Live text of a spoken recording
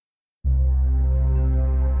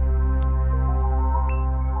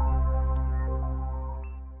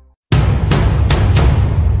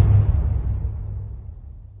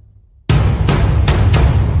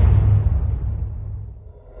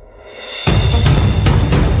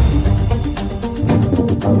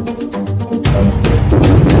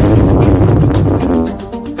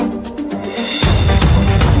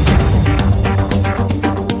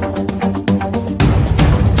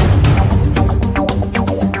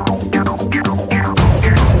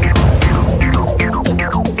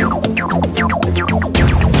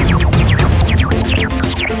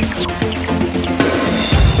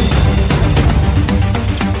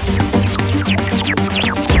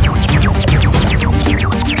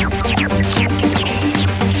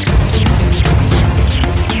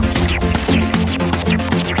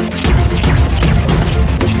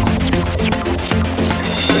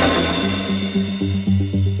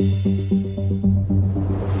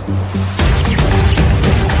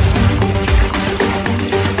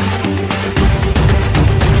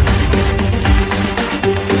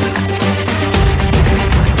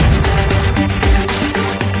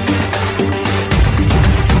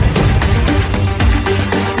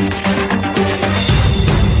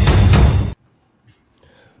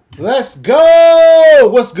Let's go.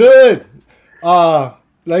 What's good?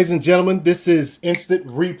 Ladies and gentlemen, this is Instant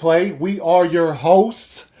Replay. We are your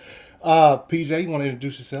hosts. PJ, you want to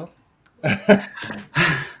introduce yourself?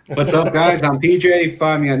 What's up, guys? I'm PJ.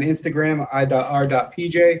 Find me on Instagram,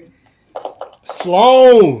 i.r.pj.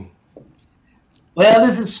 Sloan. Well,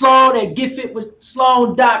 this is Sloan at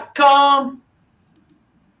getfitwithsloan.com.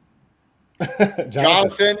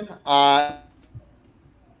 Jonathan.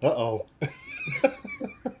 Uh-oh.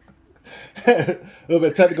 A little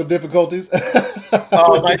bit of technical difficulties.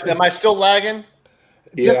 Am I still lagging?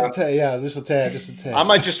 Just a tad. Just a tad. I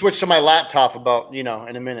might just switch to my laptop in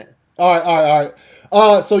a minute. All right.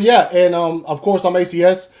 Of course, I'm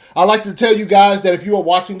ACS. I'd like to tell you guys that if you are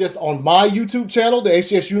watching this on my YouTube channel, the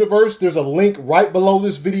ACS Universe, there's a link right below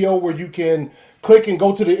this video where you can click and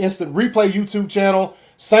go to the Instant Replay YouTube channel.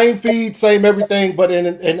 Same feed, same everything,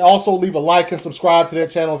 and also leave a like and subscribe to that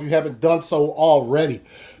channel if you haven't done so already.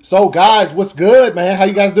 So, guys, what's good, man? How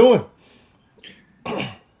you guys doing?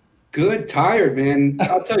 Good, tired, man.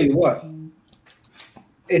 I'll tell you what.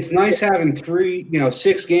 It's nice having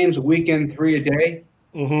 6 games a weekend, 3 a day.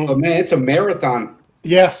 Mm-hmm. But, man, it's a marathon.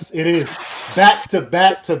 Yes, it is. Back to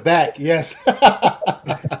back to back, yes.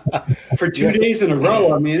 For 2 days in a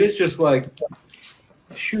row, I mean, it's just like,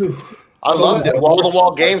 shoo. I love it.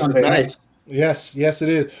 Wall-to-wall games are nice. Yes, it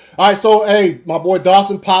is. All right, so, hey, my boy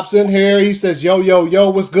Dawson pops in here. He says,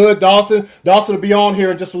 yo, what's good, Dawson? Dawson will be on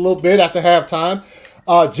here in just a little bit after halftime.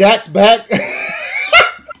 Jack's back. Man,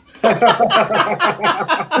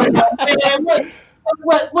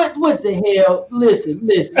 what the hell? Listen.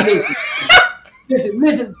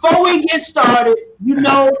 Before we get started, you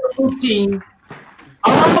know the routine.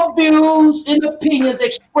 All views and opinions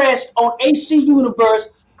expressed on AC Universe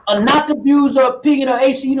are not the views or opinion of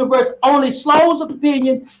AC Universe. Only Sloan's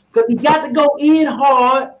opinion, because he got to go in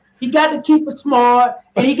hard, he got to keep it smart,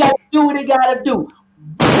 and he got to do what he got to do.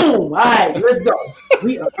 Boom! All right, let's go.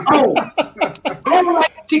 We are on. Going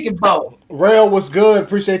like a chicken bone. Rail, what's good?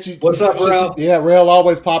 Appreciate you. What's up, Rail? Yeah, Rail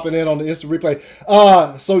always popping in on the Instant Replay.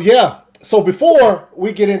 So before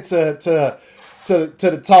we get into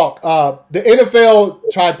the talk, the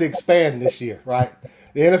NFL tried to expand this year, right?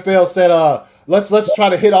 The NFL said, let's try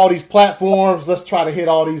to hit all these platforms. Let's try to hit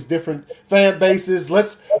all these different fan bases.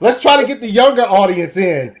 Let's try to get the younger audience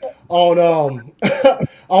in on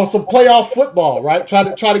on some playoff football, right? Try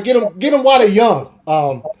to get them while they're young.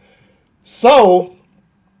 So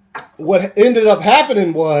what ended up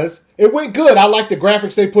happening was it went good. I like the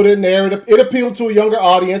graphics they put in there. It appealed to a younger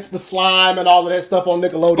audience, the slime and all of that stuff on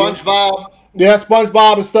Nickelodeon. SpongeBob. Yeah,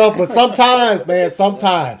 SpongeBob and stuff. But sometimes, man,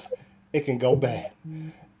 it can go bad.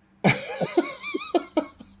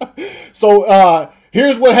 So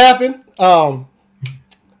here's what happened. I'm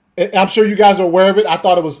sure you guys are aware of it. I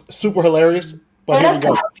thought it was super hilarious. But here we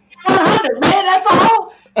go. 100, man, that's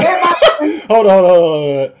all. Hold on.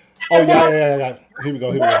 Oh, yeah. Here we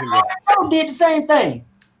go. Joe did the same thing.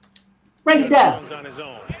 Break it down.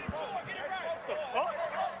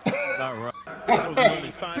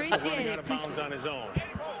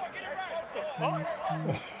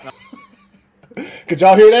 Could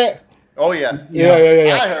y'all hear that? Oh, yeah.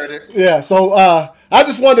 Yeah. I heard it. Yeah, so I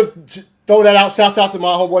just wanted to throw that out. Shouts out to my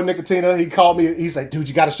homeboy Nicotina. He called me. He's like, dude,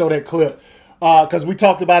 you got to show that clip. Because we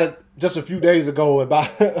talked about it just a few days ago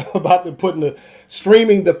about them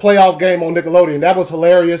streaming the playoff game on Nickelodeon. That was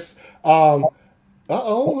hilarious. Right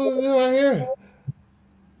here.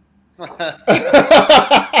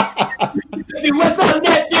 Hey, what's up,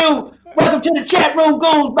 nephew? Welcome to the chat room,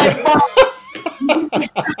 goons, baseball.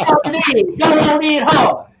 Go on in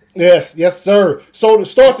hard. Yes, sir. So to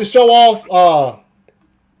start the show off,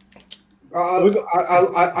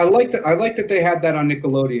 I like that they had that on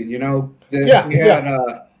Nickelodeon. You know, they had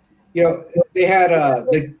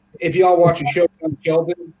if y'all watch a show Young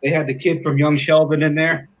Sheldon, they had the kid from Young Sheldon in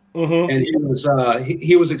there, and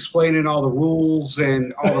he was explaining all the rules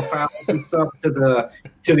and all the fouls and stuff to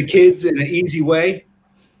the kids in an easy way.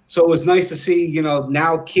 So it was nice to see,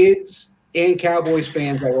 now kids and Cowboys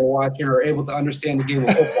fans that were watching are able to understand the game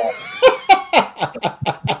of football.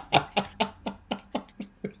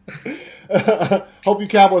 Hope you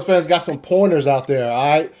Cowboys fans got some pointers out there,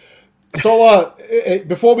 all right? So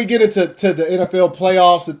before we get into the NFL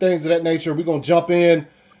playoffs and things of that nature, we're going to jump in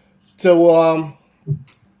to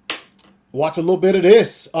watch a little bit of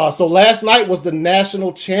this. So last night was the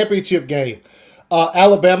national championship game.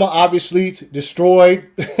 Alabama obviously destroyed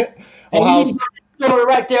Ohio.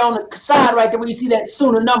 Right there on the side, right there, where you see that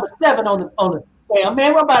Sooner number 7 on the damn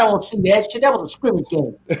man. Everybody want to see that shit. That was a scrimmage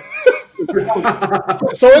game.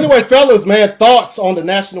 So anyway, fellas, man, thoughts on the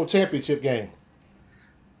national championship game?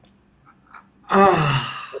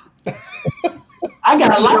 I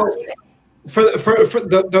got a lot of for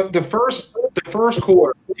the first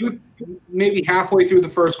quarter, maybe halfway through the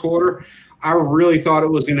first quarter, I really thought it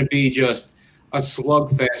was going to be just a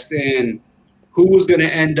slugfest, and who was going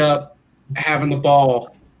to end up having the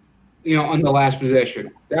ball, on the last possession.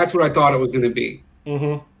 That's what I thought it was going to be.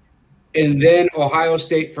 Mm-hmm. And then Ohio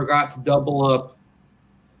State forgot to double up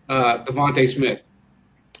Devontae Smith.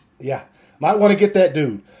 Yeah, might want to get that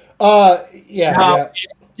dude. I'll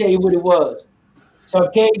tell you what it was.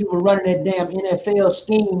 Sarkisian was running that damn NFL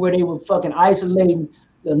scheme where they were fucking isolating.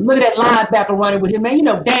 Look at that linebacker running with him, man. You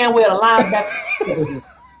know damn well the linebacker.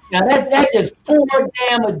 Now that's just poor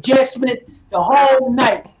damn adjustment the whole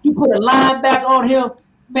night. You put a linebacker on him,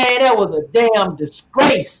 man. That was a damn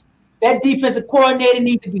disgrace. That defensive coordinator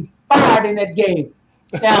needs to be fired in that game.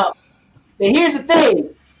 Now, here's the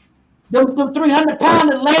thing: them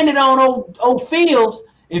 300-pounders landed on old Fields,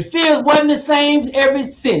 and Fields wasn't the same ever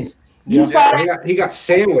since. He got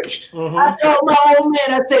sandwiched. Mm-hmm. I told my old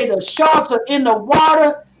man, I say the sharks are in the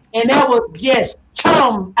water, and that was just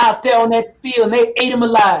chum out there on that field, and they ate him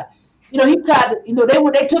alive. He got,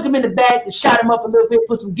 they took him in the back and shot him up a little bit,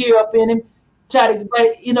 put some gear up in him, man,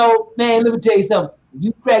 let me tell you something.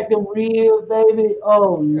 You cracked them real, baby.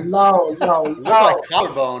 Oh, Lord. Like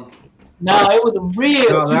collarbone. No, it was a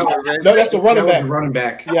real. No, that's the running back. Running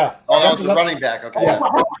back. Yeah. Oh, that's the running back. Okay. Yeah.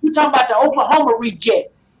 You talking about the Oklahoma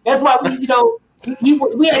reject. That's why we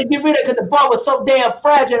had to get rid of it because the ball was so damn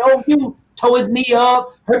fragile. OU tore his knee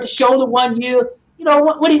up, hurt the shoulder one year.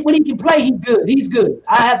 When he can play, he's good. He's good.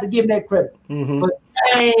 I have to give him that credit. Mm-hmm. But,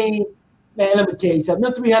 man, let me tell you something.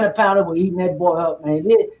 Them 300-pounder were eating that boy up, man.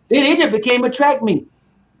 It just became a track meet.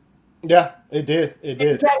 Yeah, it did. It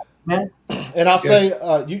did. Track, man. And I'll say,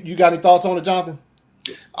 you got any thoughts on it, Jonathan?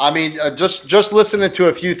 I mean, just listening to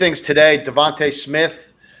a few things today, Devontae Smith,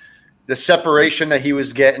 the separation that he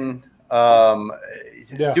was getting.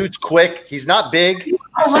 Dude's quick. He's not big. He's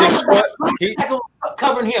 6 foot.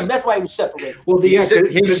 Covering him. That's why he was separated. Well, he's 6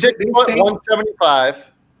 foot,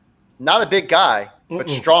 175. Not a big guy, but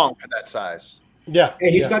strong for that size. Yeah.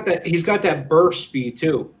 And he's got that burst speed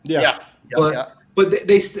too. Yeah. But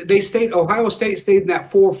they stayed. Ohio State stayed in that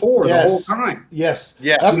 4-4 the whole time. Yes.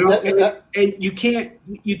 Yeah. And you can't.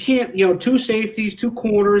 Two safeties, two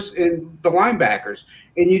corners, and the linebackers,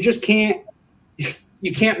 and you just can't.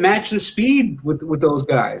 You can't match the speed with those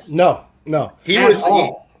guys. No. He's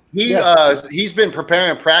been preparing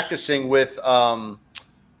and practicing with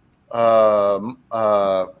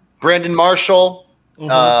Brandon Marshall,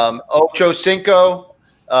 Ocho Cinco.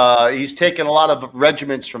 He's taken a lot of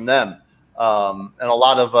regiments from them, and a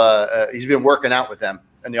lot of he's been working out with them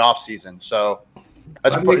in the off season. So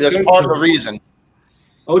that's part of the reason.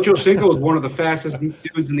 Ocho Cinco is one of the fastest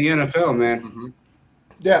dudes in the NFL, man. Mm-hmm.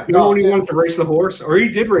 Yeah. When he wanted to race the horse, or he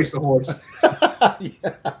did race the horse.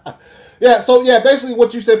 Yeah. So basically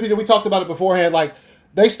what you said, Peter, we talked about it beforehand. Like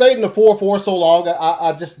they stayed in the 4-4 so long.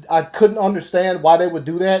 I couldn't understand why they would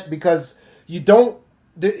do that because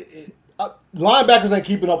linebackers ain't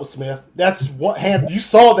keeping up with Smith. That's what you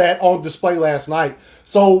saw that on display last night.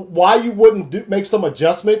 So why you wouldn't make some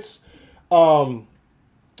adjustments,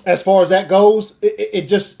 as far as that goes,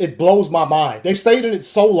 it blows my mind. They stayed in it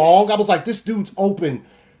so long. I was like, this dude's open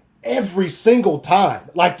every single time.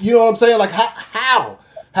 Like, you know what I'm saying? Like how?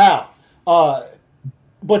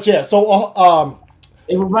 But yeah, so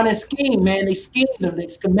they were running scheme, man. They schemed them.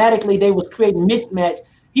 Schematically, they was creating mismatch.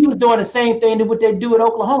 He was doing the same thing that what they do at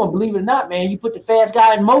Oklahoma. Believe it or not, man. You put the fast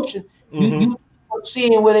guy in motion, you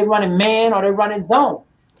seeing where they running man or they running zone.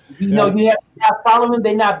 You have to follow him.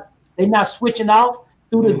 They not switching off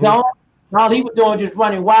through the zone. All he was doing was just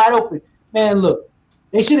running wide open. Man, look,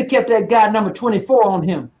 they should have kept that guy number 24 on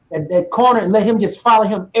him, that corner, and let him just follow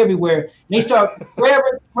him everywhere. And they start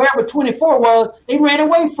wherever 24 was, they ran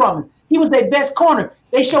away from him. He was their best corner.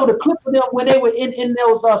 They showed a clip of them when they were in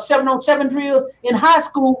those 7-on-7 drills in high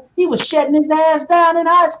school. He was shutting his ass down in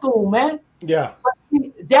high school, man. Yeah. But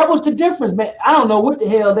that was the difference, man. I don't know what the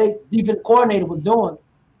hell they defense coordinator was doing.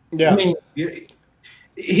 Yeah. I mean,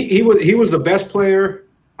 he was the best player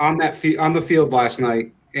on the field last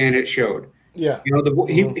night, and it showed. Yeah.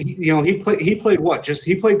 He played what?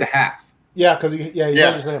 He played the half. Yeah, because he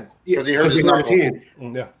hurt his hand. Because he hurt his hand.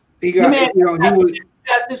 Yeah. He got he was.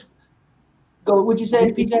 Go. What'd you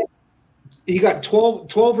say, PJ? He got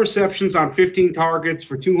 12 receptions on 15 targets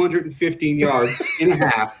for 215 yards in a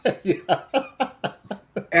half.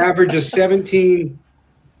 Average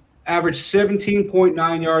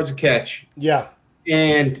 17.9 yards a catch. Yeah.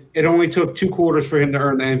 And it only took 2 quarters for him to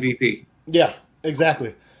earn the MVP. Yeah,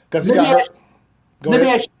 exactly. Because he got hurt. Let me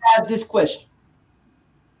ask you guys this question.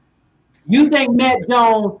 You think Matt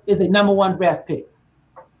Jones is a number 1 draft pick?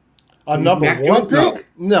 A number Matt 1 Jones? pick?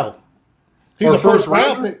 No. He's Or a first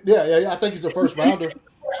round rounder? pick. Yeah. I think he's a first rounder.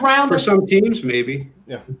 First rounder? For some teams, maybe.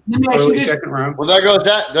 Yeah. Let me ask you Early this. second round. Well, there goes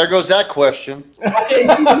that question. Okay,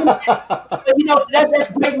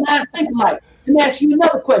 that's great minds thinking like. Let me ask you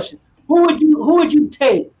another question. Who would you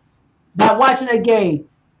take by watching that game?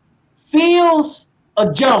 Fields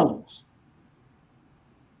or Jones?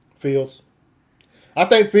 Fields. I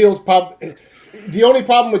think Fields probably. The only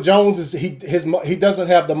problem with Jones is he doesn't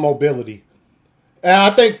have the mobility, and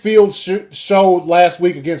I think Fields showed last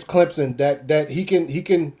week against Clemson that he can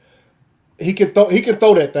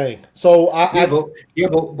throw that thing. So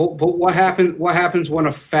but what happens when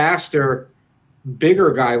a faster,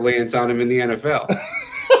 bigger guy lands on him in the NFL?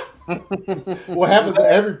 what happens to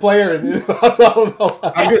every player? I don't know.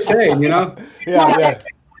 I'm just saying, Yeah.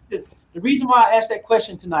 The reason why I asked that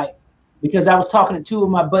question tonight, because I was talking to 2 of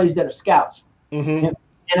my buddies that are scouts. Mm-hmm.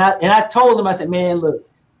 And I told them, I said, man, look,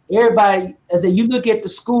 everybody, I said, you look at the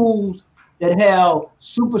schools that have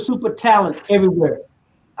super talent everywhere.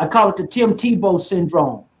 I call it the Tim Tebow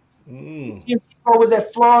syndrome. Tim Tebow was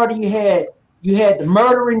at Florida. You had the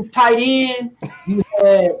murdering tight end. You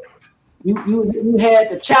had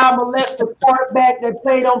the child molester quarterback that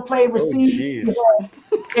played receiver. You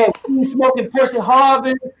had smoking Percy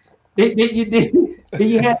Harvin. Then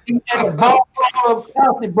you had the ball of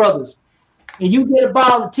Kelsey brothers. And you get a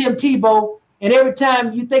ball to Tim Tebow, and every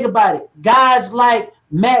time you think about it, guys like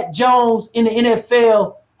Matt Jones in the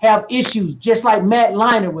NFL have issues, just like Matt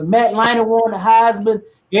Leinart. When Matt Leinart won the Heisman,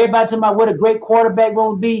 everybody talking about what a great quarterback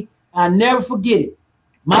going to be. I never forget it.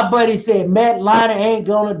 My buddy said Matt Leinart ain't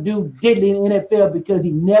going to do diddly in the NFL because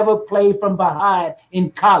he never played from behind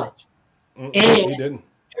in college. And he didn't.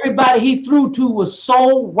 Everybody he threw to was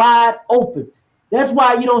so wide open. That's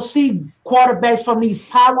why you don't see quarterbacks from these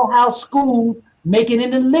powerhouse schools making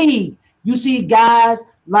in the league. You see guys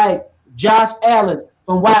like Josh Allen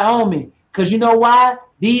from Wyoming. Because you know why?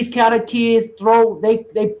 These kind of kids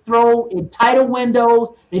they throw in tighter windows.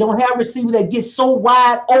 They don't have receivers that get so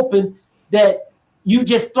wide open that you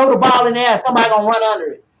just throw the ball in the air, somebody gonna run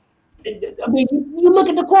under it. I mean, you look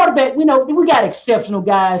at the quarterback, we got exceptional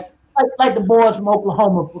guys, like the boys from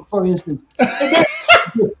Oklahoma, for instance. They're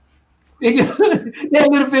a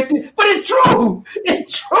little bit, but it's true.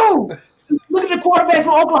 It's true. Look at the quarterbacks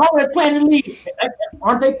from Oklahoma that's playing in the league.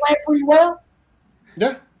 Aren't they playing pretty well?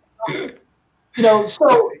 Yeah.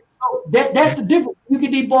 So that's the difference. You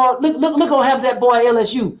get these boys. Look what happened to that boy at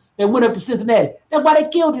LSU that went up to Cincinnati. That's why they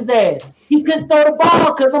killed his ass. He couldn't throw the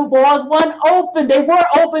ball because them boys weren't open. They were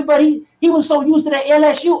open, but he was so used to that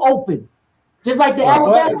LSU open. Just like the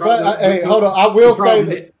Alabama. Hey, hold on. I will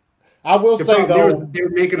say though, they're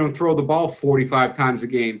making him throw the ball 45 times a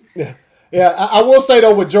game. Yeah. I will say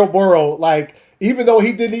though with Joe Burrow, like even though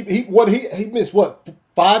he missed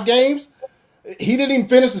 5 games, he didn't even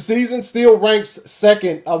finish the season. Still ranks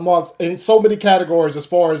second amongst in so many categories as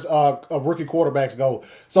far as rookie quarterbacks go.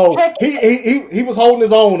 So he was holding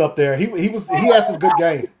his own up there. He had some good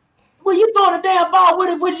game. Well, you throwing a damn ball.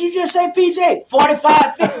 What did you just say, PJ?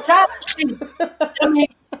 45, 50 times? I mean,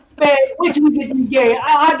 man, wait till we get to the game.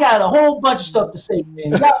 I got a whole bunch of stuff to say,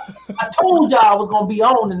 man. I told y'all I was going to be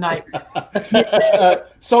on tonight.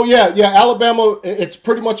 So, Alabama, it's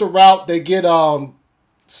pretty much a route. They get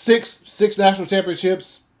six national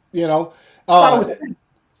championships, I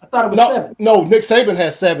thought it was 7. No, Nick Saban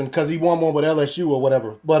has 7 because he won one with LSU or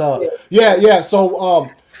whatever. But, yeah. So,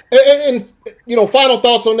 and final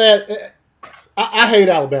thoughts on that. I hate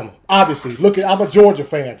Alabama. Obviously, I'm a Georgia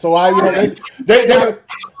fan, so they done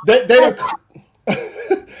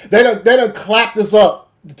clapped us up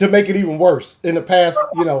to make it even worse in the past,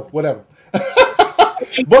 whatever.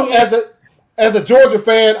 But as a Georgia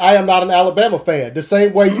fan, I am not an Alabama fan. The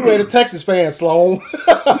same way you ain't a Texas fan, Sloan.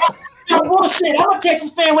 No bullshit. I'm a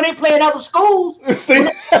Texas fan when they play at other schools. See?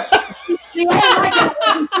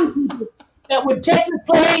 That when Texas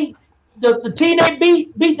played the team they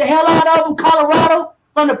beat the hell out of them, Colorado,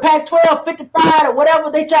 from the Pac-12, 55 or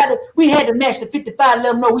whatever, we had to match the 55 and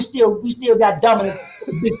let them know we still got dominance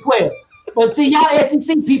in the Big 12. But see, y'all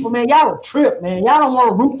SEC people, man, y'all a trip, man. Y'all don't want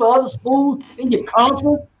to root for other schools in your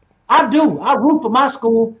conference. I do. I root for my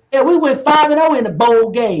school. Yeah, we went 5-0 in the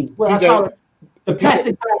bowl game. Well, PJ, I call it the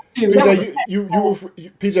plastic bag series. PJ,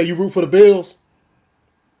 you root for the Bills?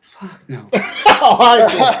 Fuck no. All right.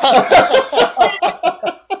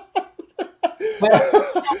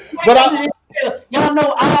 But y'all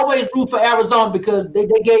know I always root for Arizona because they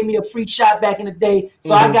gave me a free shot back in the day.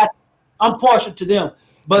 So I'm partial to them.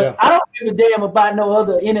 But I don't give a damn about no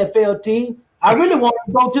other NFL team. I really wanted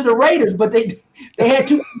to go to the Raiders, but they had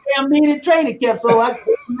too damn many in training camp, so I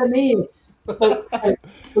couldn't let me in. But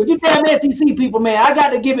you damn SEC people, man, I got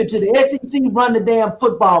to give it to the SEC. Run the damn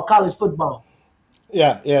football, college football.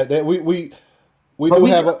 Yeah. We do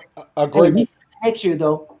have a great next year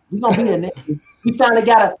though. We're gonna be there next year. We finally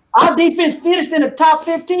got our defense finished in the top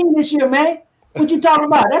 15 this year, man. What you talking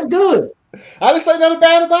about? That's good. I didn't say nothing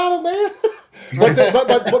bad about him, man.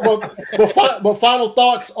 but final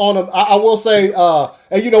thoughts on him. I will say,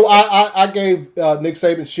 and you know, I gave Nick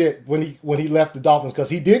Saban shit when he left the Dolphins because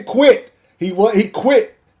he did quit. He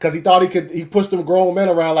quit because he thought he pushed them grown men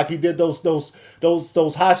around like he did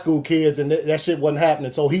those high school kids, and that shit wasn't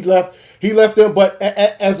happening. So he left them. But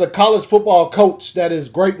as a college football coach, that is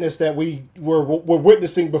greatness that we're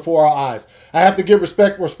witnessing before our eyes. I have to give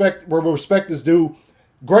respect where respect is due.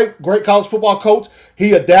 Great college football coach.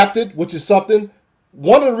 He adapted, which is something.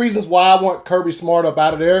 One of the reasons why I want Kirby Smart up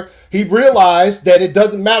out of there, he realized that it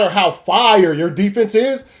doesn't matter how fire your defense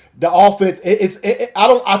is. The offense,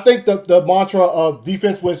 I think the mantra of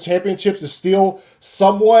defense wins championships is still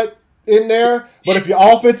somewhat in there. But if your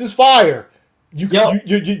offense is fire,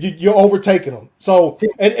 you're overtaking them. So,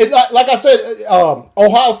 and like I said,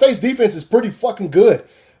 Ohio State's defense is pretty fucking good.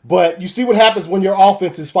 But you see what happens when your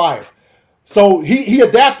offense is fire. So he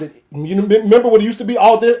adapted. You remember what it used to be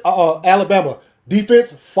all day, Alabama.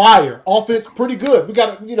 Defense, fire. Offense, pretty good. We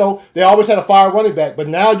got, they always had a fire running back. But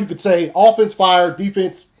now you could say offense, fire,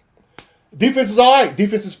 defense is all right.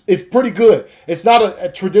 Defense is pretty good. It's not a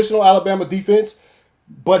traditional Alabama defense,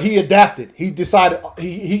 but he adapted. He decided,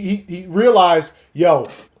 he realized,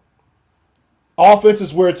 offense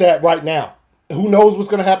is where it's at right now. Who knows what's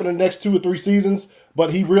going to happen in the next 2 or 3 seasons,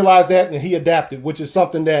 but he realized that and he adapted, which is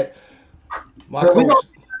something that my coach... We don't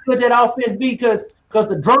put that offense be because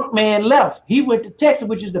the drunk man left. He went to Texas,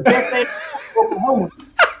 which is the best thing in Oklahoma.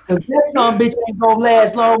 Because that son bitch ain't going to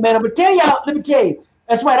last long, man. Let me tell you.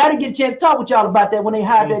 That's right. I didn't get a chance to talk with y'all about that when they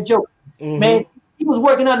hired that joke. Mm-hmm. Man, he was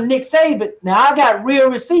working under Nick Saban. Now, I got real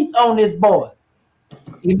receipts on this boy.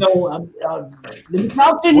 Let me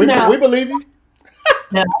talk to you now. We believe you.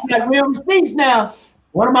 Now, I got real receipts now.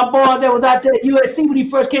 One of my boys that was out there at USC when he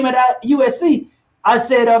first came out of USC, I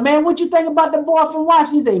said, man, what you think about the boy from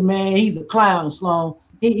Washington? He said, man, he's a clown, Sloan.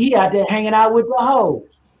 He out there hanging out with the hoes.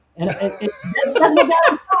 And that's what got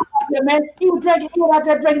him out there, man. He was out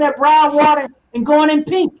there drinking that brown water and going in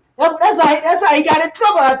pink. That's how he got in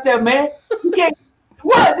trouble out there, man. You can't.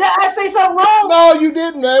 What? Did I say something wrong? No, you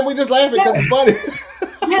didn't, man. We just laughing because it's funny.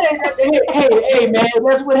 Hey, man,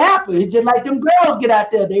 that's what happened. It's just like them girls get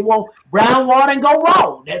out there. They want brown water and go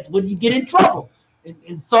raw. That's when you get in trouble.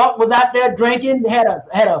 And Sark was out there drinking. Had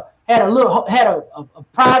a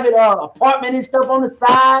private apartment and stuff on the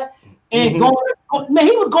side. And he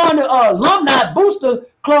was going to alumni booster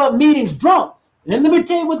club meetings drunk. And let me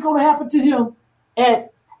tell you what's going to happen to him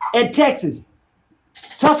at Texas.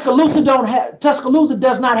 Tuscaloosa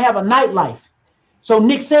does not have a nightlife. So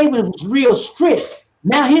Nick Saban was real strict.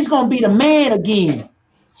 Now he's going to be the man again.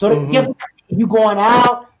 So guess what? You going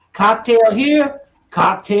out, cocktail here,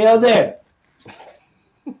 cocktail there.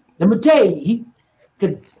 Let me tell you,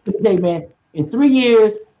 man, in 3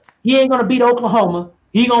 years, he ain't going to beat Oklahoma.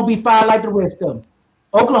 He going to be fired like the rest of them.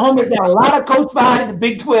 Oklahoma's got a lot of coach fired in the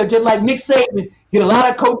Big 12, just like Nick Saban get a lot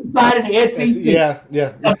of coach fired in the SEC.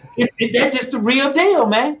 Yeah. That's just the real deal,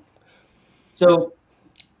 man. So,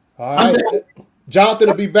 all right. Jonathan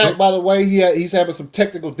will be back, by the way. He's having some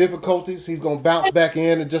technical difficulties. He's going to bounce back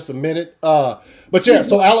in just a minute. But yeah,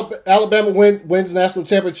 so Alabama wins national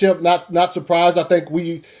championship. Not surprised. I think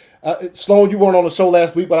Sloan, you weren't on the show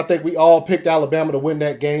last week, but I think we all picked Alabama to win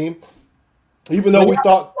that game. Even though we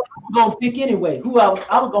thought I was gonna pick anyway. Who I was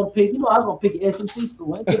gonna pick? I was gonna pick an SEC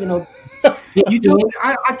school. I ain't picking no.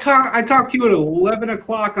 I talked to you at 11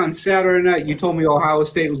 o'clock on Saturday night. You told me Ohio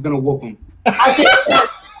State was gonna whoop them. I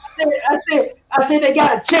said they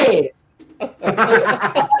got a chance. They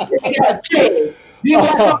got a chance.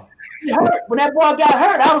 When that boy got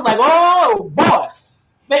hurt, I was like, oh boy,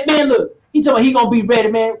 man, look. He told me he gonna be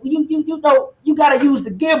ready, man. You know you gotta use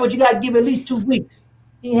the gear, but you gotta give it at least 2 weeks.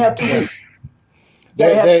 He have 2 weeks.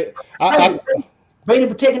 Brady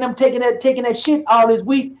for taking that shit all this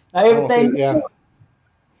week. Now everything.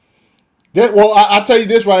 Well, I'll tell you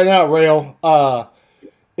this right now, Rail.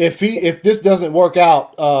 If this doesn't work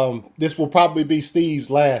out, this will probably be Steve's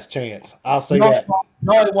last chance. I'll say that.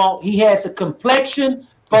 No, it won't. He has the complexion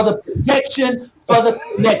for the protection for the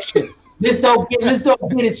connection. Let's don't get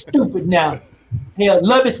it stupid now. Hell,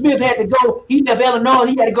 Lovie Smith had to go. He left Illinois.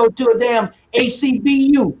 He had to go to a damn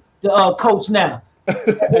ACBU to coach now.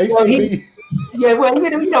 ACBU. Yeah, well,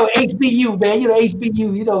 HBU, man. HBU,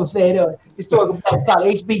 you know what I'm saying? Historical Black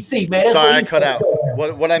College, HBC, man. That's Sorry, I cut out.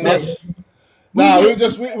 What I missed? No,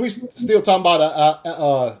 we still talking about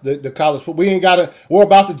the college, but we ain't got to. We're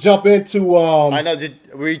about to jump into. I know.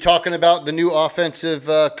 Were you talking about the new offensive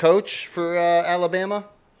coach for Alabama?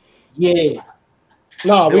 Yeah.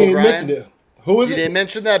 No, we ain't O'Brien? mentioned it. Who is You it? didn't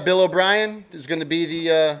mention that Bill O'Brien is going to be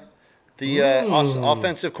the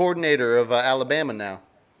offensive coordinator of Alabama now.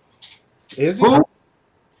 Is he? Who?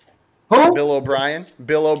 Bill O'Brien.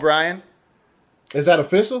 Bill O'Brien. Is that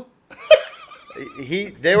official?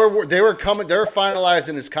 They were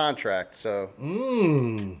finalizing his contract. So.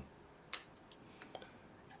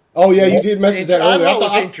 Oh yeah, you did mention that I earlier. thought it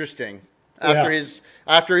was interesting after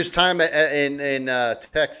Yeah. his time in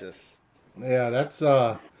Texas. Yeah, that's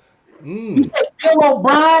Bill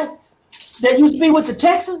O'Brien that used to be with the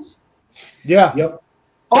Texans? yeah. Yep.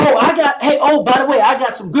 Oh, by the way, I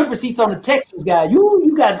got some good receipts on the Texans guy.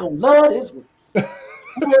 You guys gonna love this one.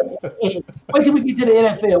 Wait till we get to the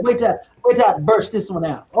NFL. Wait till I burst this one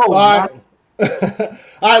out. Oh, All right.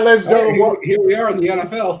 All right, ladies and gentlemen. Here we are in the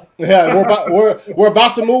NFL. Yeah, we're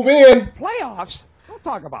about to move in. Playoffs? Don't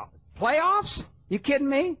talk about playoffs. You kidding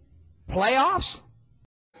me? Playoffs?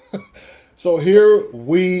 So here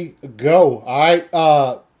we go.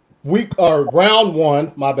 All right, round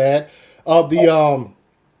one. My bad. Of the let's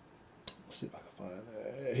see if I can find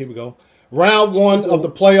it. Here we go. Round one of the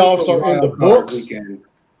playoffs are in the books.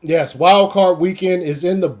 Yes, wild card weekend is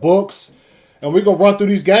in the books, and we're gonna run through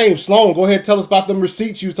these games. Sloan, go ahead and tell us about them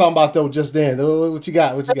receipts you were talking about though just then. What you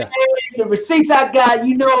got? The receipts I got,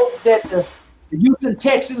 that the Houston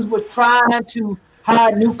Texans were trying to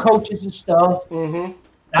hire new coaches and stuff. Mm-hmm.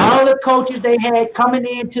 All the coaches they had coming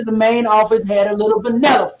into the main office had a little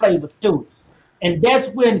vanilla flavor to it. And that's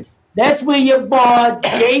when your boy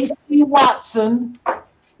J.C. Watson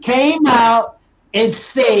came out and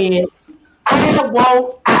said, I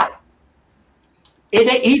want out. And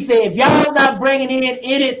he said, if y'all not bringing in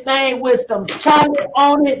anything with some chocolate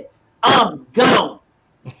on it, I'm gone.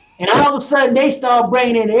 And all of a sudden, they start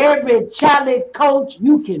bringing in every chocolate coach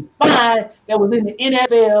you can find that was in the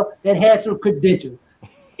NFL that had some credentials.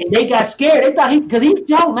 And they got scared. They thought because he told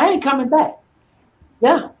them, I ain't coming back.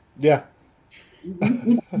 Yeah. Yeah.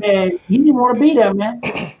 Man, he didn't want to be there, man.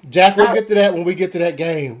 Jack, we'll get to that when we get to that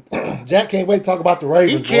game. Jack can't wait to talk about the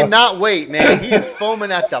Ravens. He cannot wait, man. He is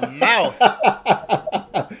foaming at the mouth.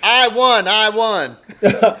 I won. All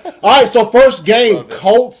right, so first game,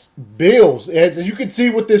 Colts, Bills. As you can see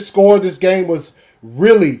with this score, this game was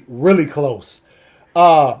really, really close.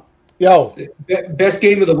 Best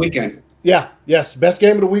game of the weekend. Yeah, yes, best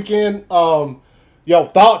game of the weekend.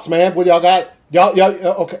 Thoughts, man? What y'all got? Y'all,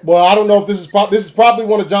 okay. Well, I don't know if this is probably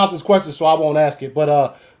one of Jonathan's questions, so I won't ask it.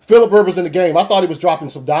 But Phillip Rivers in the game, I thought he was dropping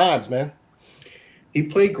some dimes, man. He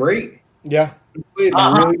played great. Yeah, he played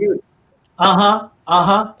really good.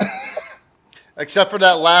 Except for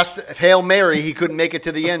that last Hail Mary, he couldn't make it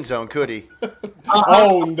to the end zone, could he?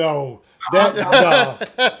 Oh no,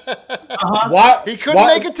 Why he couldn't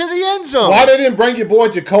make it to the end zone? Why they didn't bring your boy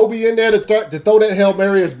Jacoby in there to throw that Hail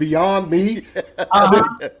Mary is beyond me.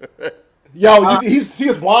 Yo, you see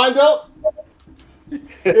his wind up, dude.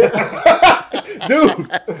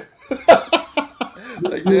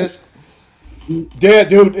 Like this. Yeah,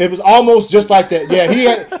 dude, it was almost just like that. Yeah,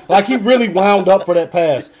 he really wound up for that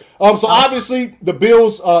pass. So obviously the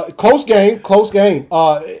Bills, close game.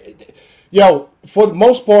 For the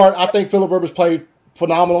most part, I think Phillip Rivers played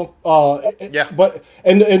phenomenal. But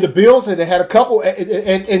and the Bills had a couple,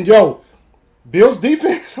 and Bills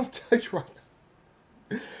defense. I'll tell you right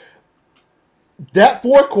now, that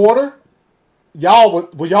fourth quarter,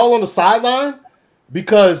 were y'all on the sideline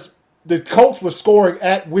because the Colts were scoring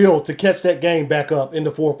at will to catch that game back up in the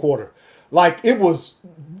fourth quarter. Like, it was,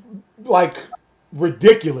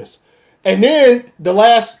 ridiculous. And then the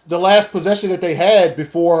last possession that they had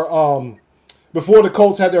before the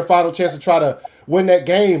Colts had their final chance to try to win that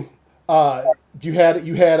game, you had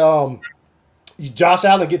Josh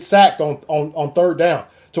Allen get sacked on third down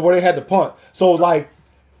to where they had to punt. So,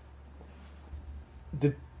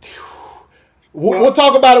 we'll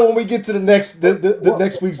talk about it when we get to the next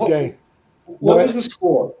week's game. What was the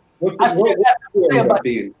score? What ended up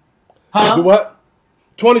being? The what?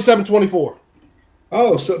 27-24.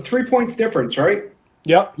 Oh, so 3 points difference, right?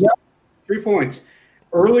 Yep. 3 points.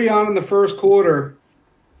 Early on in the first quarter,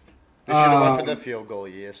 they should have went for the field goal.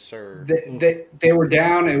 Yes, sir. They were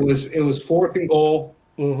down. It was fourth and goal.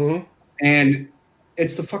 Mm-hmm. And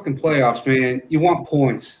it's the fucking playoffs, man. You want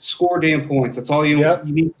points. Score damn points. That's all you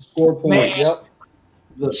need to score points. Yep.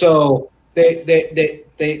 So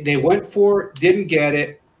they went for it, didn't get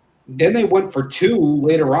it. Then they went for 2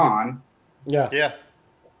 later on, Yeah. Yeah.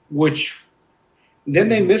 which then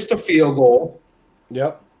they missed a field goal.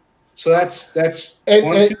 Yep. So that's And-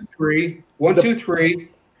 1, and- 2, 3, 1, 2, 3,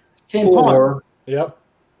 10 4, Yep.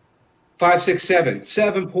 5, 6, 7.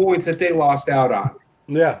 7 points that they lost out on.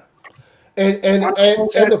 Yeah. And That's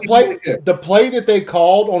the play that they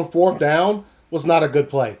called on 4th down was not a good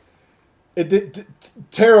play.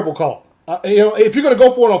 Terrible call. If you're going to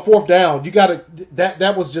go for it on 4th down, you got to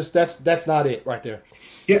that was just that's not it right there.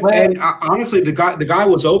 Yeah, Well- and honestly, the guy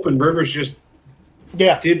was open. Rivers just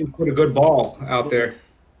Yeah. didn't put a good ball out there.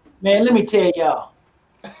 Man, let me tell y'all.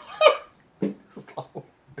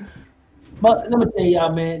 But let me tell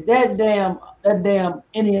y'all, man, that damn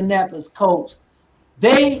Indianapolis Colts,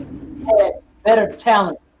 they had better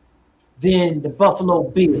talent than the Buffalo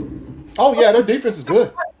Bills. Oh yeah, their defense is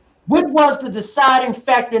good. What was the deciding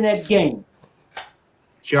factor in that game?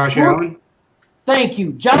 Josh Well- Allen. Thank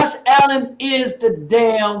you. Josh Allen is the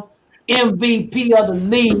damn MVP of the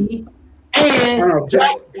league. And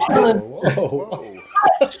Josh Allen, Whoa.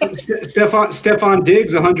 Stephon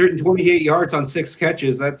Diggs, 128 yards on 6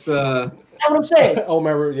 catches. That's that's what I'm saying. Oh,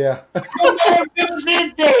 remember, yeah. Rivers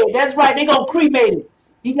is dead. That's right. They gonna cremate him.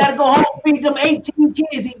 He got to go home and feed them 18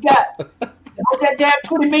 kids he got. Hope that damn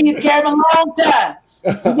 20 million carry him a long time.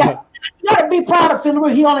 You got to be proud of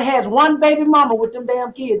Philip. He only has one baby mama with them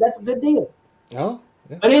damn kids. That's a good deal. Oh,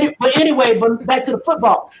 yeah. But anyway, back to the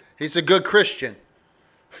football. He's a good Christian.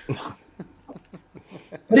 But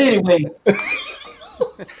anyway,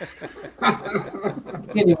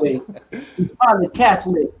 he's probably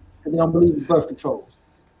Catholic because they don't believe in birth controls.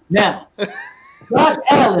 Now, Josh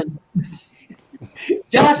Allen,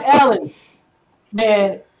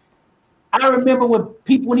 man, I remember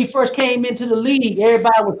when he first came into the league,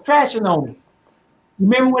 everybody was trashing on him.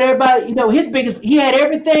 Remember when everybody, he had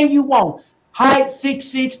everything you want. Height,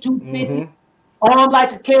 6'6", 250, arm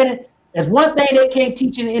like a cannon. There's one thing they can't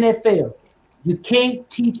teach in the NFL. You can't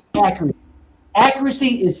teach accuracy.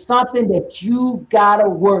 Accuracy is something that you gotta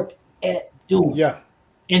work at doing. Yeah.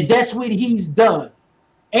 And that's what he's done.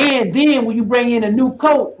 And then when you bring in a new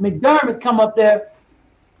coach, McDermott come up there,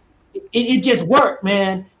 it just worked,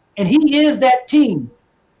 man. And he is that team.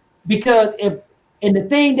 Because the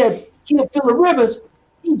thing that killed Phillip Rivers,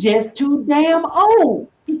 he just too damn old.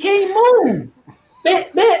 He can't move.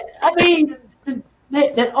 I mean,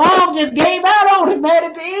 that arm just gave out on him, man,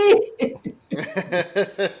 at the end.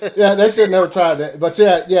 Yeah, they should never tried that. But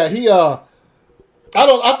yeah, he I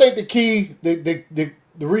think the key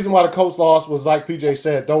the reason why the Colts lost was like PJ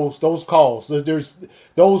said, those calls. There's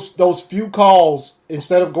those few calls,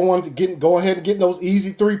 instead of going ahead and getting those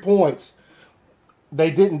easy 3 points,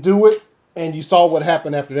 they didn't do it, and you saw what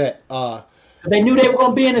happened after that. They knew they were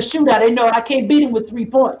going to be in a shootout. They know I can't beat him with 3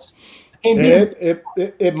 points.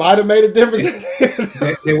 It might have made a difference.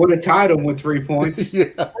 they would have tied him with 3 points. Yeah.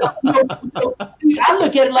 I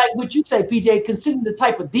look at it like what you say, PJ, considering the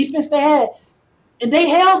type of defense they had, and they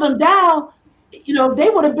held them down, they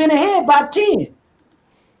would have been ahead by 10.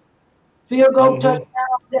 Field goal, touchdown,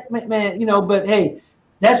 man, but hey,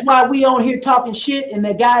 that's why we on here talking shit and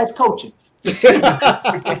that guy is coaching.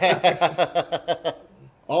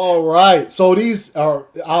 All right, so these are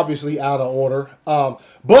obviously out of order,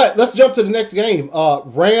 but let's jump to the next game.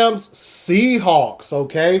 Rams Seahawks.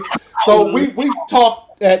 Okay, so we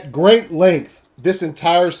talked at great length this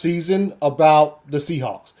entire season about the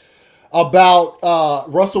Seahawks, about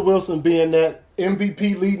Russell Wilson being that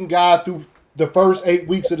MVP leading guy through the first 8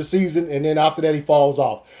 weeks of the season, and then after that he falls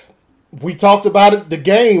off. We talked about it, the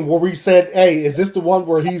game where we said, "Hey, is this the one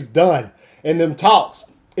where he's done?" In them talks.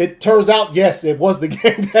 It turns out, yes, it was the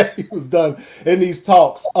game that he was done in these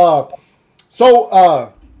talks.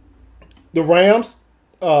 So the Rams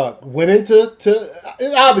went into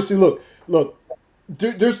obviously look.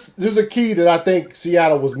 There's a key that I think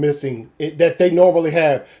Seattle was missing that they normally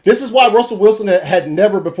have. This is why Russell Wilson had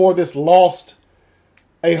never before this lost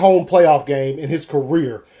a home playoff game in his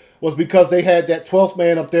career, was because they had that 12th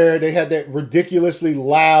man up there. They had that ridiculously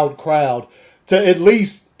loud crowd to at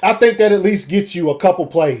least. I think that at least gets you a couple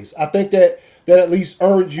plays. I think that at least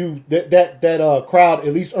earned you that crowd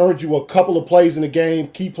at least earned you a couple of plays in the game,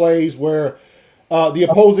 key plays where the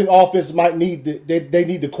opposing offense might need they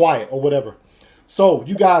need the quiet or whatever. So,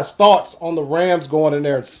 you guys' thoughts on the Rams going in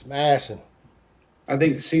there and smashing? I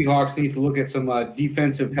think the Seahawks need to look at some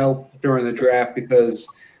defensive help during the draft because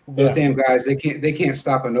those damn guys they can't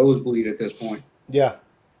stop a nosebleed at this point. Yeah.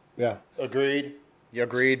 Agreed.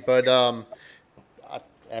 But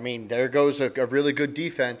I mean, there goes a really good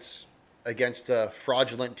defense against a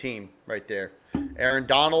fraudulent team right there. Aaron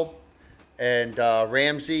Donald And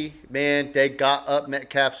Ramsey, man, they got up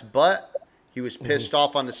Metcalf's butt. He was pissed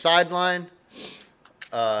off on the sideline.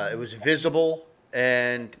 It was visible.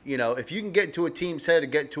 And, you know, if you can get to a team's head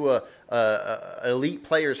and get to an elite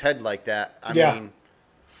player's head like that, I mean,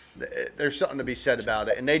 there's something to be said about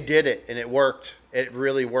it. And they did it, and it worked. It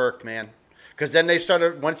really worked, man. Because then they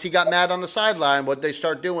started, once he got mad on the sideline, what they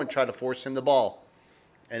start doing, try to force him the ball.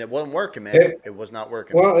 And it wasn't working, man. It was not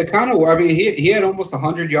working. Well, it kind of. I mean, he had almost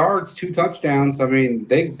 100 yards, 2 touchdowns. I mean,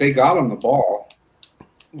 they got him the ball.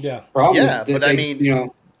 Yeah. Problem yeah, but I mean, you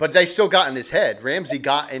know, but they still got in his head. Ramsey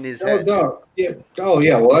got in his head. No. Yeah. Oh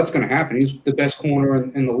yeah. Well, that's going to happen. He's the best corner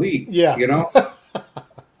in the league. Yeah. You know.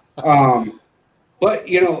 But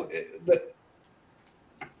you know,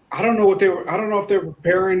 I don't know what they were. I don't know if they're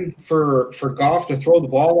preparing for Goff to throw the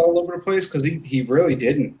ball all over the place because he really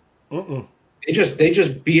didn't. They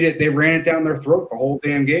just beat it. They ran it down their throat the whole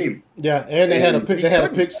damn game. Yeah, and they had a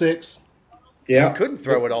pick six. Yeah, he couldn't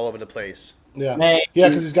throw it all over the place. Yeah, Man. yeah,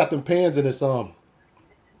 because he's got them pins in his thumb.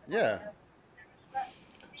 Yeah.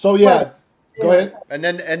 So yeah, go ahead. And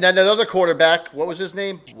then another quarterback. What was his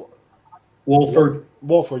name?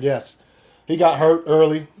 Wolford, yes, he got hurt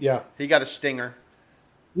early. Yeah, he got a stinger.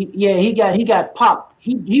 He got popped.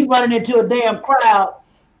 He running into a damn crowd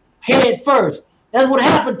head first. That's what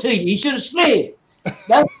happened to you. He should have slid.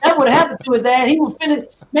 That's what happened to his ass. He was finished.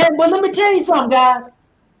 Man, but let me tell you something, guys.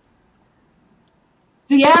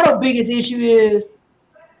 Seattle's biggest issue is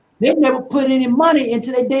they never put any money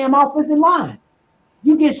into their damn offensive line.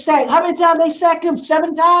 You get sacked. How many times they sacked him?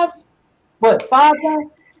 7 times? What, 5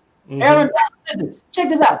 times? Aaron Donald. Check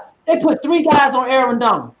this out. They put 3 guys on Aaron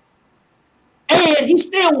Donald. And he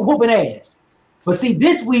still was whooping ass. But see,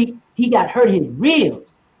 this week, he got hurt his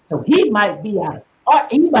ribs. So he might be out. Or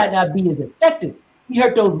he might not be as effective. He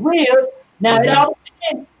hurt those ribs. Now, it all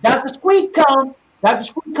depends. Dr. Squeak come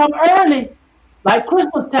early, like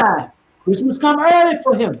Christmas time. Christmas come early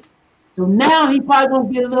for him. So now he probably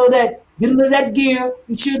gonna get a little of that gear.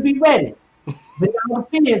 He should be ready. But the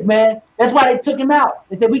opinions, man. That's why they took him out.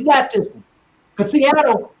 They said, we got this one. Because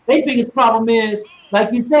Seattle, their biggest problem is,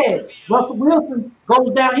 like you said, Russell Wilson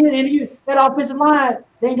goes down here and that offensive line,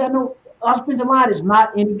 they ain't got no offensive line is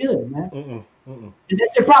not any good, man. And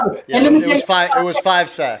that's the problem. Yeah, and let me it was 5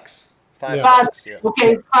 sacks. 5 sacks. Yeah.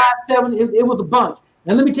 Okay, 5, 7. It was a bunch.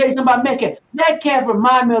 And let me tell you something about Metcalf. Metcalf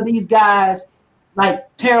remind me of these guys like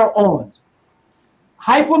Terrell Owens.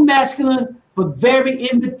 Hyper masculine, but very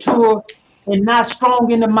immature and not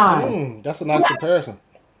strong in the mind. That's a nice comparison.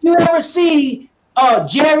 You ever see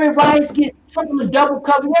Jerry Rice get triple and double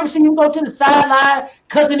cover? You ever see him go to the sideline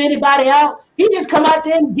cussing anybody out? He just come out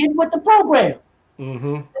there and get with the program.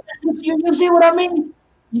 You see what I mean?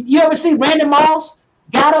 You ever see Randy Moss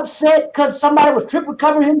got upset because somebody was triple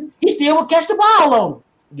covering him? He still would catch the ball on him.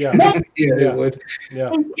 Yeah, he would.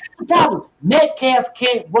 Yeah. The problem, Metcalf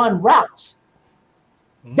can't run routes.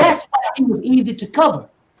 That's why he was easy to cover.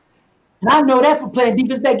 And I know that from playing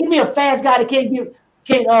defense back. Give me a fast guy that can't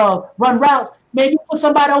run routes. Man, you put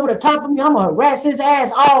somebody over the top of me, I'm gonna harass his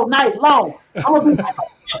ass all night long. I'm gonna be like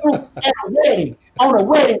at a wedding, on a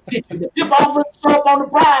wedding picture. The pimp off the soap on the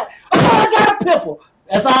bride. Oh, I got a pimple.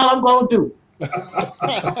 That's all I'm gonna do.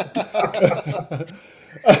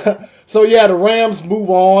 So yeah, the Rams move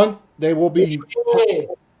on. They will be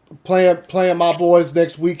playing my boys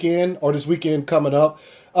next weekend or this weekend coming up.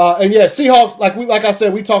 And yeah, Seahawks, like I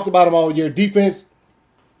said, we talked about them all year. Defense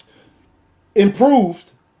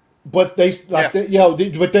improved, but they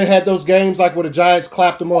had those games like where the Giants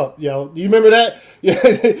clapped them up. Do you remember that? Yeah,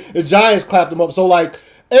 the Giants clapped them up. So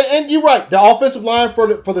and you're right. The offensive line for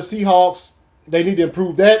the Seahawks, they need to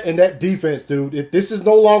improve that and that defense, dude. This is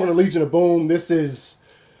no longer the Legion of Boom. This is,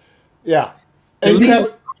 and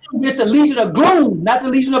it's the Legion of Gloom, not the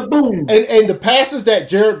Legion of Boom. And the passes that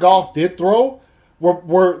Jared Goff did throw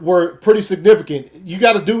were pretty significant. You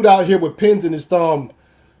got a dude out here with pins in his thumb,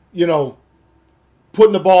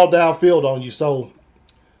 putting the ball downfield on you. So,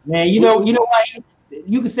 man, you know why?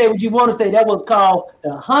 You can say what you want to say. That was called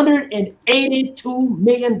the $182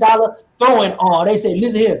 million throwing arm. They say,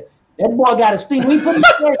 listen here, that boy got a sting. We put the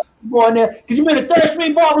third boy in there because you remember the third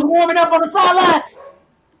string boy was warming up on the sideline.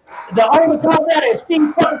 The owner called out and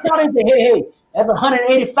Steve Tucker called and said, hey, that's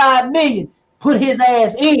 $185 million. Put his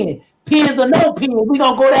ass in. Pins or no pins, we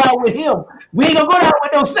gonna go down with him. We ain't gonna go down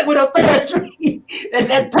with no third string. and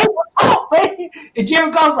that paper talk, man. And Jerry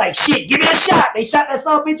Goff's like, shit, give me a shot. They shot that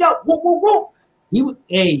son of a bitch up. Whoop, whoop, whoop. He was,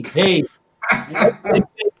 hey. It's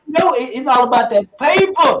all about that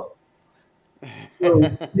paper. So,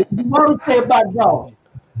 what do you say about Goff?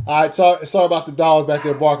 All right, sorry about the dogs back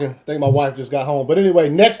there barking. I think my wife just got home. But anyway,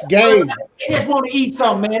 next game. They just want to eat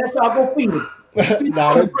something, man. That's all. Go feed them.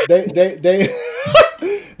 No, they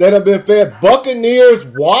have been fed. Buccaneers,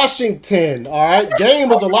 Washington. All right, game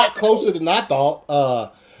was a lot closer than I thought.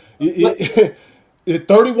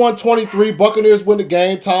 31-23, Buccaneers win the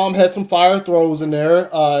game. Tom had some fire throws in there.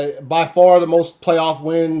 By far the most playoff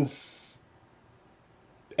wins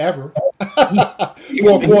ever for a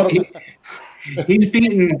quarterback. He's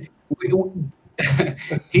beaten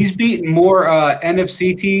more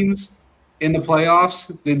NFC teams in the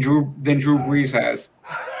playoffs than Drew Brees has.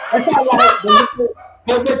 That's not right.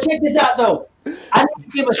 But check this out, though. I need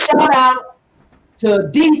to give a shout out to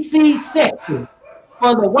DC Sexton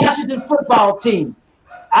for the Washington football team.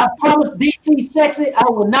 I promised DC Sexton I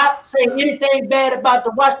will not say anything bad about the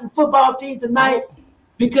Washington football team tonight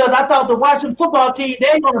because I thought the Washington football team,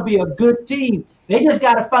 they're going to be a good team. They just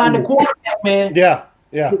got to find a quarterback, man. Yeah.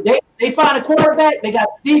 They find a quarterback. They got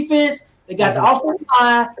the defense. They got the offensive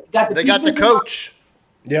line. They got the coach.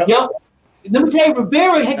 Yep. Let me tell you,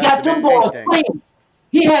 Rivera had got them boys playing.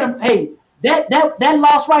 He had them. Hey, that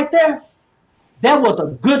loss right there, that was a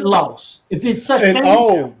good loss. If it's such and thing.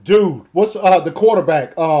 Oh, dude, what's the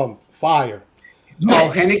quarterback? Fire.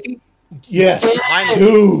 Oh, Heineke? Yes,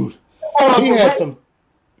 dude. He had some.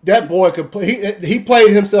 That boy could play. He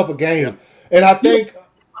played himself a game, and I think.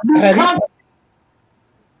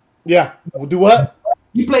 Do what?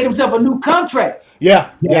 He played himself a new contract.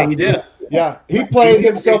 Yeah, he did. Yeah, he played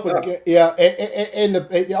himself. That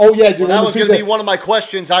was going to be one of my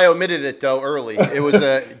questions. I omitted it though early. It was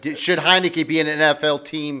should Heineke be an NFL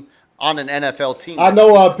team on an NFL team? I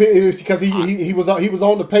know because he was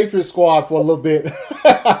on the Patriots squad for a little bit.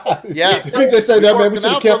 Yeah, PJ said that man. We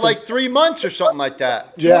should have kept him for like 3 months or something like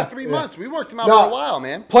that. 2 or 3 months. We worked him out for a while,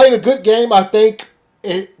 man. Playing a good game. I think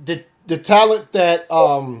the talent that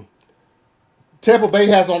Tampa Bay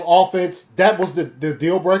has on offense, that was the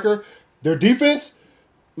deal breaker. Their defense,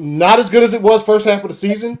 not as good as it was first half of the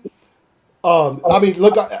season. I mean,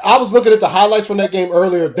 look, I was looking at the highlights from that game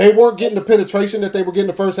earlier. They weren't getting the penetration that they were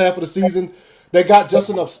getting the first half of the season. They got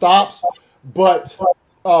just enough stops. But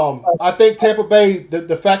I think Tampa Bay,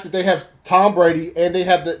 the fact that they have Tom Brady and they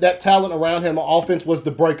have that talent around him on offense was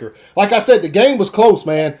the breaker. Like I said, the game was close,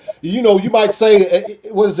 man. You know, you might say,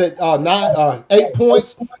 8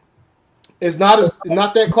 points? It's not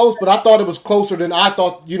that close, but I thought it was closer than I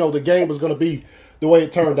thought, the game was going to be the way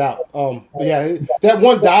it turned out. But yeah, that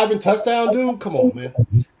one diving touchdown, dude, come on, man.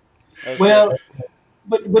 Well,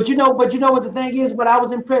 but you know what the thing is, what I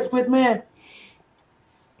was impressed with, man?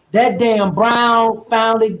 That damn Brown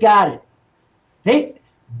finally got it.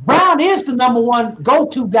 Brown is the number one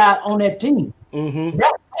go-to guy on that team. Mm-hmm.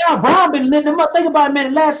 Brown been letting them up. Think about it,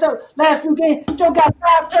 man. The last few games, Joe got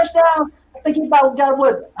 5 touchdowns. I think he about got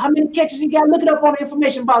what? How many catches he got? Look it up on the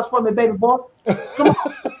information box for me, baby boy. Come on.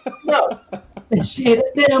 No. Shit,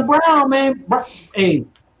 damn Brown, man. Hey,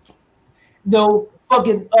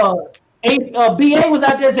 fucking BA was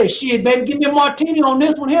out there and said, shit, baby, give me a martini on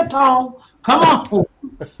this one here, Tom. Come on.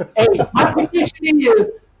 Hey, my prediction is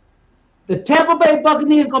the Tampa Bay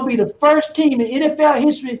Buccaneers going to be the first team in NFL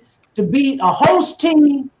history to be a host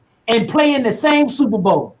team and play in the same Super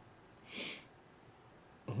Bowl.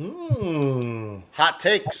 Hot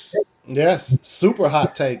takes. Yes, super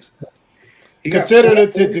hot takes. Considering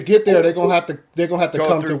it to get there, they're gonna have to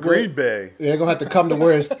come to Green Bay. They're gonna have to come to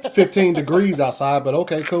where it's 15 degrees outside. But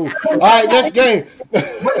okay, cool. All right, next game. There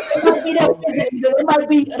might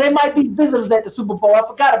be visitors at the Super Bowl. I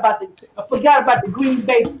forgot about the Green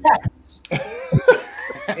Bay Packers.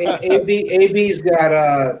 AB's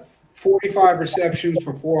got 45 receptions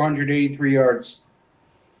for 483 yards.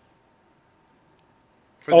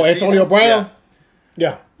 Antonio Brown?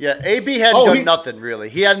 Yeah. Yeah, AB hadn't done nothing, really.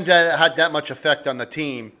 He hadn't had that much effect on the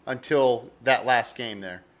team until that last game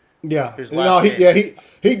there. Yeah. He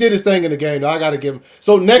did his thing in the game. I got to give him.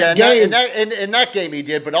 So next game. In that game he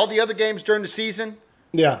did, but all the other games during the season,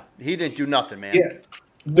 he didn't do nothing, man. Yeah.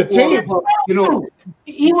 The team.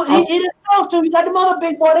 He didn't talk to him. You got them other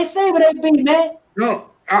big boy. They say what they be, man. No,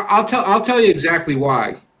 I'll tell you exactly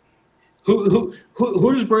why. Who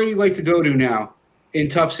does Brady like to go to now in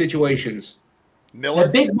tough situations? Miller,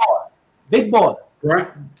 big boy.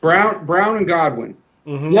 Brown and Godwin.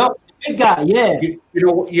 Mm-hmm. Yep, big guy. Yeah.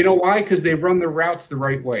 You know why? Because they run their routes the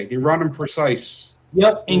right way. They run them precise.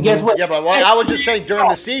 Yep. And guess what? Yeah, but I was just saying during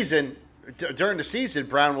the season,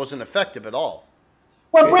 Brown wasn't effective at all.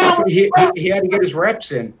 Well, Brown, he had to get his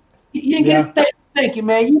reps in. You get thank you,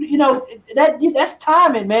 man. That's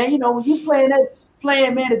timing, man. When you playing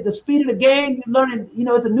man, at the speed of the game, you're learning.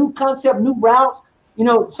 It's a new concept, new routes. You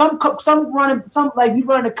know, some like you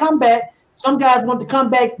running a comeback. Some guys want to come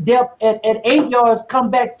back depth at 8 yards, come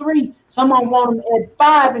back 3. Someone want them at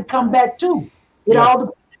 5 and come back 2. It all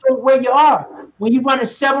depends on where you are. When you run a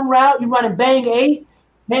 7 route, you run a bang 8.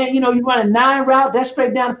 Man, you know, you run a 9 route, that's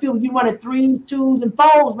straight down the field. You run a 3s, 2s, and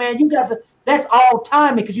 4s, man. You got to, that's all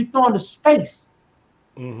timing because you're throwing the space.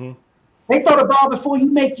 Mm-hmm. They throw the ball before you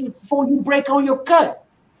break on your cut.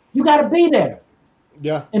 You got to be there.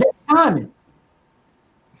 Yeah. And that's timing.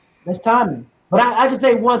 That's timing. But I can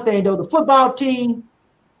say one thing, though. The football team,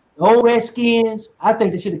 the old Redskins, I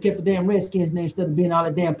think they should have kept the damn Redskins name instead of being all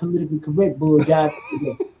the damn politically correct bull guys.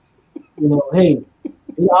 You know, hey,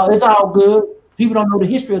 it's all good. People don't know the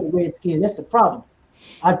history of the Redskins. That's the problem.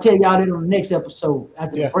 I'll tell y'all that on the next episode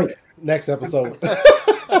after the break. Next episode.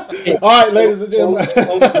 All right, ladies and gentlemen.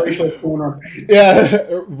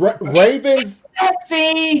 Yeah, Ravens.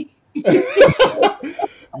 Sexy.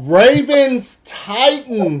 Ravens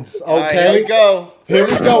Titans. Okay, right, here we go. Here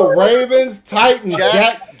we go. Ravens Titans.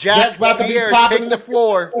 Jack about to be popping the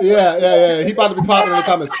floor. Yeah. He about to be popping in the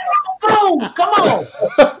comments. Come on.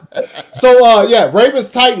 So Ravens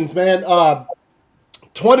Titans, man.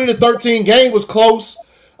 20-13 game was close.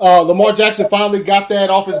 Lamar Jackson finally got that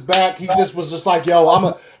off his back. He was like,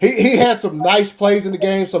 yo, he had some nice plays in the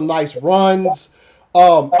game, some nice runs.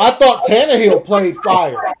 I thought Tannehill played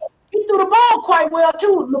fire. He threw the ball quite well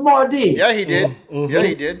too, Lamar did. Yeah, he did. Mm-hmm. Yeah,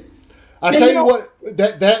 he did. I tell you what,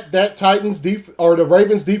 that Titans or the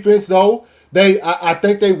Ravens defense though, I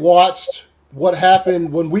think they watched what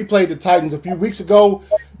happened when we played the Titans a few weeks ago.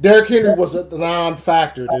 Derrick Henry was a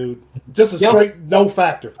non-factor, dude. Just a straight no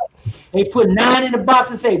factor. They put 9 in the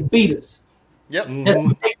box and say beat us. Yep. Mm-hmm. That's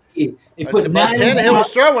what they did. They put 9 Tannehill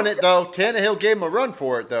was throwing it though. Tannehill gave him a run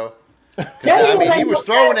for it though. I mean, he was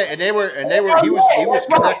throwing it, and he was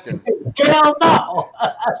connecting. Hell no.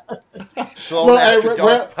 Sloan after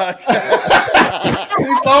dark podcast.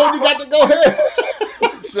 See, Sloan, you got to go ahead.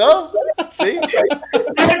 So, see. Next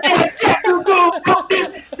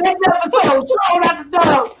episode, Sloan after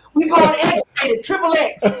dark. We going X-rated, triple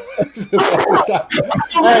X.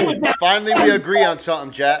 Hey, finally we agree on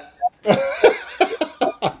something, Jack.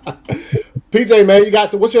 PJ, man,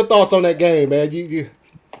 what's your thoughts on that game, man?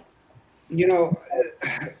 You know,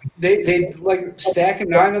 they like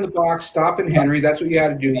stacking 9 in the box, stopping Henry. That's what you had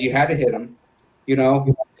to do. You had to hit him. You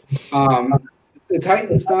know, the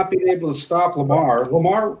Titans not being able to stop Lamar.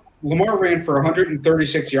 Lamar ran for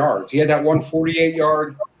 136 yards. He had that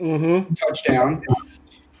 148-yard touchdown.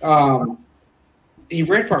 He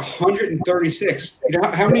ran for 136. You know,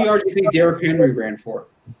 how many yards do you think Derrick Henry ran for?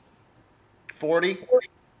 40.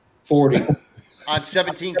 40. On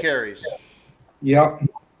 17 carries. Yep.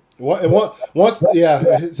 Once,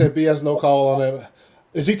 it said BS no call on that.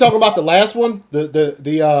 Is he talking about the last one,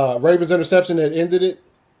 the Ravens interception that ended it?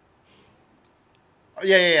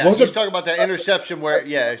 Yeah. He's talking about that interception where,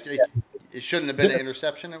 it shouldn't have been an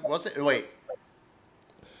interception. Was it? Wait.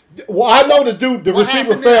 Well, I know the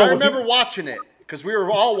receiver fell. I remember watching it because we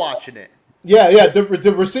were all watching it. Yeah.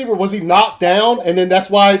 The receiver, was he knocked down? And then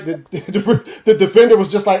that's why the defender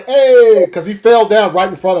was just like, hey, because he fell down right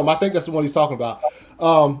in front of him. I think that's the one he's talking about.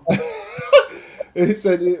 He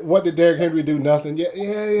said, what did Derrick Henry do? Nothing.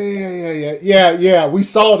 Yeah. We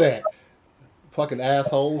saw that. Fucking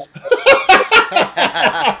assholes.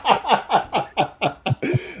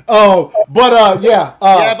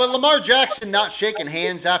 But Lamar Jackson not shaking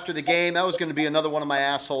hands after the game, that was going to be another one of my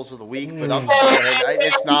assholes of the week, but I'm just going ahead.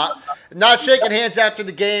 It's not shaking hands after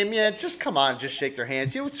the game. Yeah, just come on, just shake their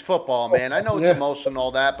hands. It's football, man. I know it's emotional and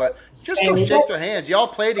all that, but just go shake their hands. Y'all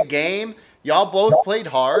played a game. Y'all both played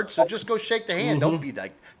hard, so just go shake the hand. Don't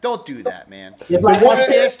do that, man. One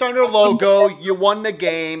danced on their logo. You won the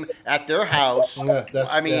game at their house.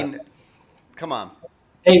 Come on.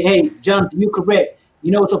 Hey, Jonathan, you're correct. You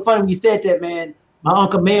know, it's so funny when you said that, man. My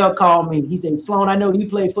Uncle Mel called me. He said, Sloan, I know you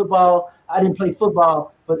play football. I didn't play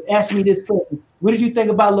football, but ask me this question. What did you think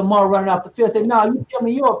about Lamar running off the field? I said, no, you tell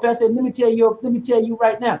me your opinion. I said, let me tell you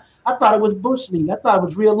right now. I thought it was Bush League. I thought it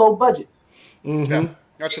was real low budget. Mm-hmm. Yeah,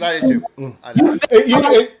 that's what I did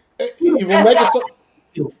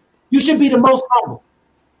too. You should be the most humble.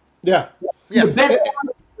 Yeah. The best.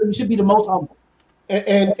 You should be the most humble.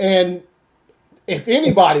 And if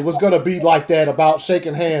anybody was going to be like that about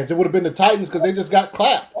shaking hands, it would have been the Titans because they just got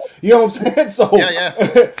clapped. You know what I'm saying? So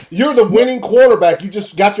you're the winning quarterback. You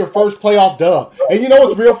just got your first playoff dub. And you know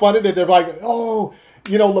what's real funny that they're like, oh,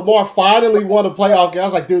 you know, Lamar finally won a playoff game. I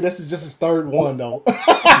was like, dude, this is just his third one, though.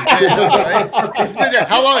 He's been there.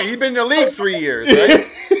 How long? He's been in the league 3 years, right?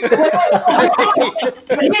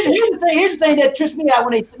 Here's the thing that trips me out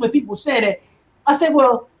when people say that. I said,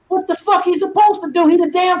 well, what the fuck he's supposed to do? He's a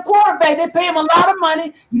damn quarterback. They pay him a lot of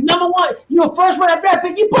money. You number one. You're a first round draft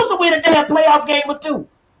pick. You're supposed to win a damn playoff game or two.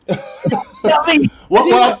 I mean,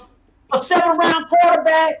 a 7th-round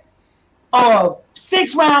quarterback or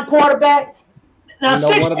 6th-round quarterback. Now,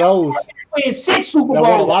 one of those. Win 6 Super Bowls.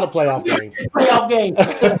 Won a lot of playoff games.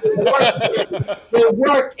 They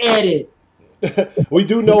work at it. We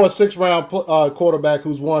do know a 6th-round quarterback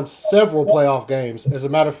who's won several playoff games. As a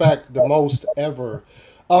matter of fact, the most ever.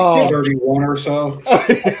 31 or so.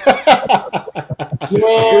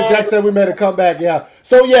 Jack said we made a comeback. Yeah.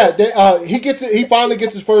 So he gets it. He finally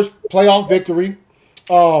gets his first playoff victory.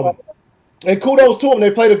 And kudos to him.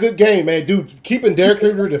 They played a good game, man. Dude, keeping Derrick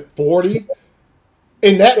Henry to 40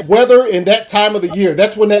 in that weather, in that time of the year.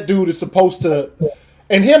 That's when that dude is supposed to.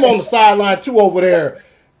 And him on the sideline too, over there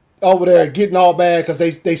getting all mad because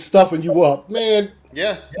they stuffing you up, man.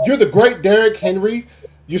 Yeah. You're the great Derrick Henry.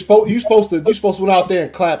 You're supposed to went out there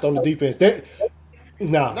and clapped on the defense. The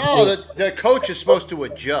coach is supposed to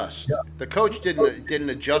adjust. The coach didn't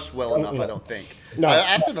adjust well enough, I don't think. No.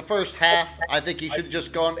 After the first half, I think he should have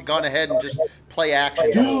just gone ahead and just play action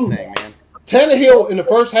the whole thing, man. Tannehill in the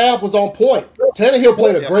first half was on point. Tannehill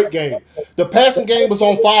played a great game. The passing game was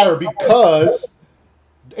on fire because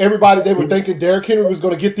they were thinking Derrick Henry was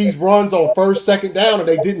going to get these runs on 1st, 2nd down, and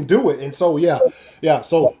they didn't do it. And so,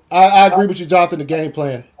 so I agree with you, Jonathan, the game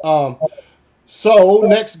plan. So,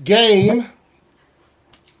 next game,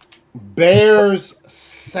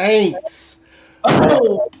 Bears-Saints.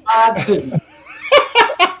 Oh, my goodness.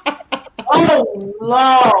 Oh,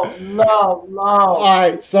 Lord. All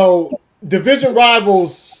right, so division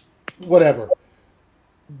rivals, whatever.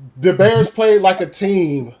 The Bears played like a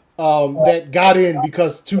team that got in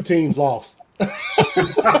because 2 teams lost. You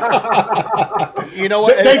know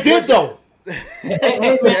what? They did, though.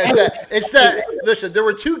 It's that. Listen, there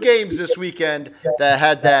were 2 games this weekend that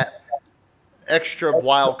had that extra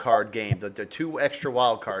wild card game. The 2 extra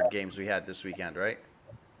wild card games we had this weekend, right?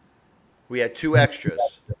 We had 2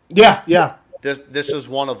 extras. Yeah. This was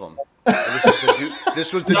one of them.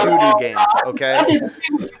 This was the doo-doo game, okay?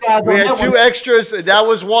 We had 2 extras, and that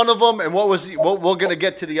was one of them. And what we're going to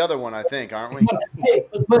get to the other one, I think, aren't we?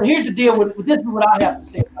 But here's the deal with this is what I have to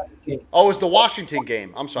say about this game. Oh, it was the Washington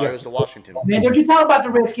game. I'm sorry, it was the Washington one. Man, don't you talk about the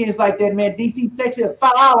Redskins like that, man. DC Sexy will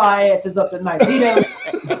file all our asses up tonight.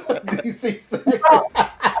 DC Sexy.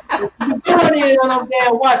 You go in there on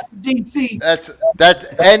damn Washington DC. That's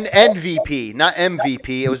NVP, not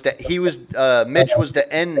MVP. It was Mitch was the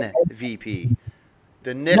NVP.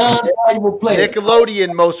 The non-valuable player.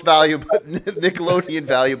 Nickelodeon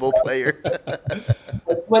valuable player.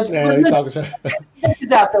 He's talking shit. Check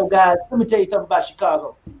this out, though, guys. Let me tell you something about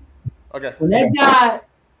Chicago. Okay.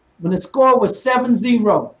 When the score was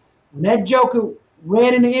 7-0, when that Joker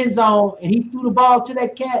ran in the end zone and he threw the ball to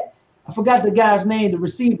that cat, I forgot the guy's name, the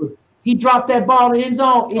receiver. He dropped that ball in the end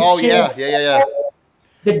zone. Yeah.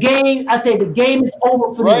 The game is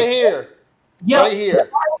over for me. Right here. Yep. Right here.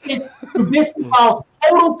 Trubisky lost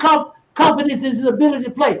total confidence in his ability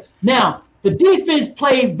to play. Now, the defense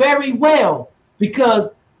played very well because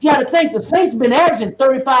you got to think the Saints have been averaging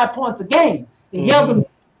 35 points a game. They held them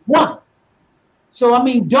 1. So, I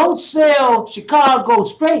mean, don't sell Chicago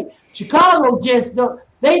straight. Chicago just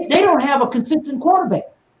they don't have a consistent quarterback.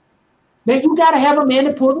 Man, you got to have a man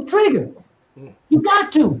to pull the trigger. You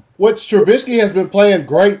got to. Which Trubisky has been playing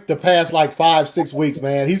great the past 5-6 weeks,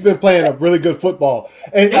 man. He's been playing a really good football.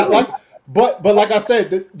 And but like I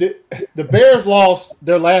said, the Bears lost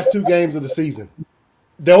their last 2 games of the season.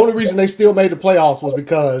 The only reason they still made the playoffs was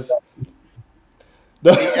because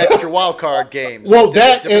the extra wild card games. Well,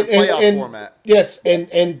 that playoff format. Yes,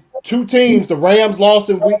 and 2 teams. The Rams lost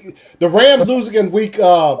the Rams losing in week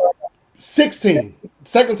 16,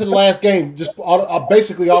 second to the last game, just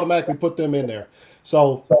basically automatically put them in there.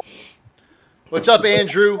 So, what's up,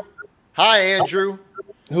 Andrew? Hi, Andrew.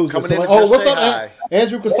 Who's coming in? What's up,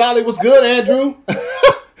 Andrew Casali? What's good, Andrew?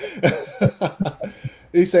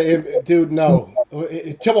 He said, "Dude, no."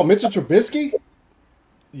 Come on, Mitchell Trubisky.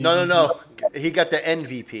 No. He got the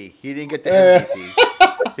MVP. He didn't get the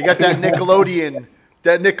MVP. He got that Nickelodeon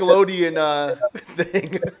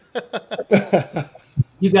thing.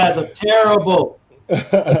 You guys are terrible.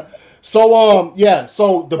 So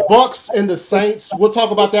so the Bucks and the Saints, we'll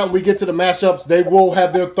talk about that when we get to the matchups. They will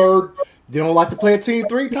have their third. They don't like to play a team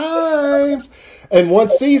 3 times in one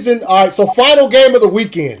season. All right, so final game of the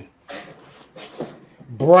weekend.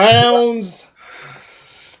 Browns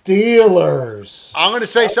Steelers. I'm going to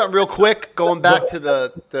say something real quick going back to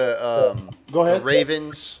the Go ahead. The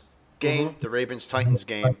Ravens game, the Ravens-Titans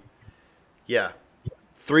game. Yeah.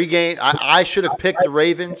 3 games. I should have picked the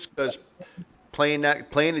Ravens because playing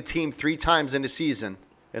a team 3 times in the season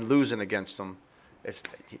and losing against them, that's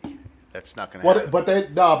not going to happen. But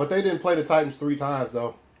they didn't play the Titans 3 times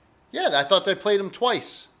though. Yeah, I thought they played them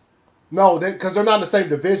twice. No, because they're not in the same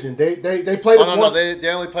division. They played them once. No, they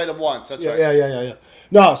only played them once. That's right. Yeah.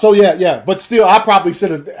 No, so yeah. But still, I probably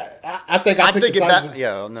should have. I think I'm thinking back.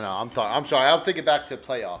 Yeah, no. I'm sorry. I'm thinking back to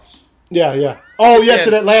playoffs. Yeah. Oh yeah,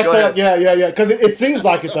 to that last playoff. Yeah. Because it seems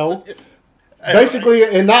like it though. Basically,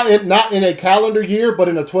 and not in a calendar year, but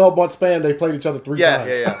in a 12-month span, they played each other 3 times.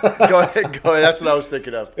 Yeah. Go ahead. That's what I was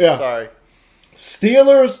thinking of. Yeah. Sorry.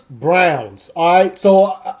 Steelers, Browns. All right,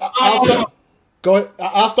 so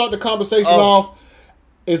I'll start the conversation off.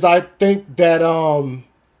 Is I think that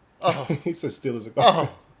he said Steelers are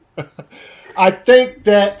I think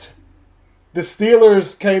that the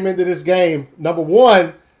Steelers came into this game, number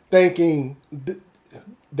one, thinking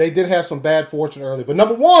they did have some bad fortune early. But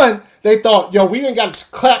number one, they thought, we ain't got to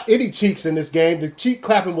clap any cheeks in this game. The cheek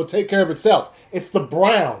clapping will take care of itself. It's the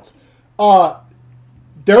Browns.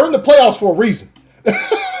 They're in the playoffs for a reason.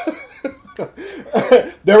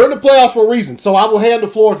 They're in the playoffs for a reason. So I will hand the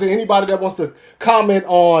floor to anybody that wants to comment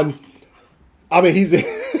on. I mean, he's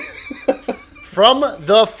from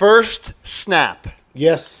the first snap.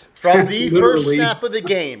 Yes. From the first snap of the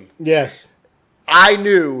game. Yes. I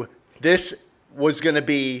knew this was going to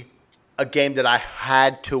be a game that I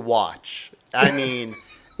had to watch. I mean,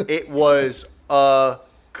 it was a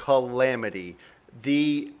calamity.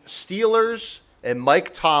 The Steelers and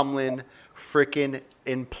Mike Tomlin freaking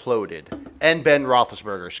imploded. And Ben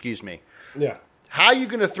Roethlisberger, excuse me. Yeah. How are you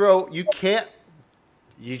going to throw?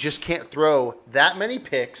 You just can't throw that many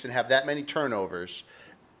picks and have that many turnovers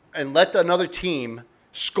and let another team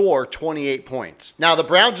score 28 points. Now, the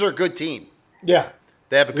Browns are a good team. Yeah.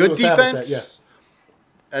 They have a good defense. Yes.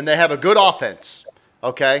 And they have a good offense.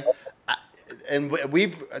 Okay? And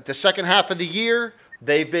the second half of the year,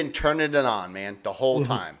 they've been turning it on, man, the whole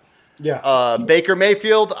time. Yeah. Baker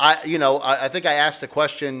Mayfield, I think I asked a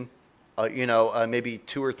question, maybe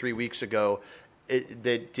 2 or 3 weeks ago.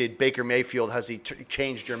 Did Baker Mayfield, has he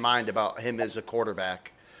changed your mind about him as a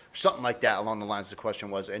quarterback? Something like that along the lines the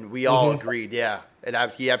question was. And we all agreed,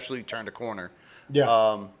 he absolutely turned a corner.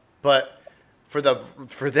 Yeah. But for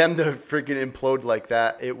them to freaking implode like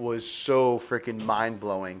that, it was so freaking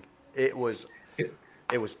mind-blowing. It was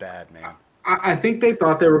bad, man. I think they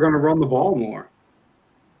thought they were going to run the ball more.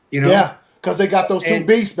 Yeah, because they got those 2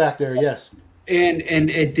 beasts back there, yes. And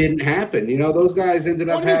it didn't happen. Those guys ended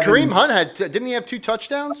up having... Kareem Hunt didn't he have 2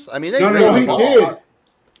 touchdowns? I mean, he did.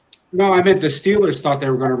 No, I meant the Steelers thought they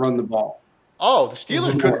were going to run the ball. Oh, the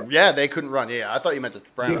Steelers couldn't. Yeah, they couldn't run. Yeah, I thought you meant the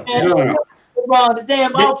Browns. No. The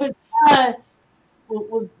damn offensive line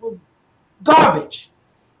was garbage.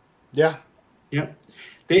 Yeah. Yep.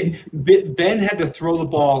 Ben had to throw the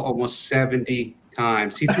ball almost 70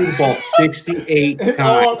 times. He threw the ball 68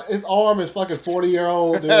 times. His arm is fucking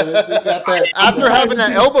 40-year-old. Dude. After having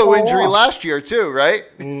that elbow injury last year, too, right?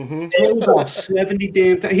 Mm-hmm. Throw the ball 70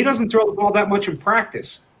 damn times. He doesn't throw the ball that much in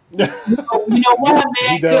practice. You know what,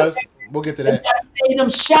 man? He does. We'll get to that. You got to take them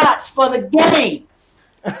shots for the game.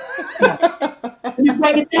 Let me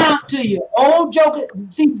break it down to you. Old Joker.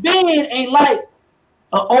 See, Ben ain't like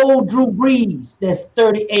an old Drew Brees that's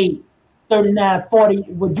 38, 39, 40.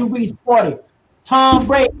 With Drew Brees 40. Tom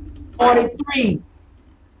Brady 43.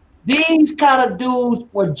 These kind of dudes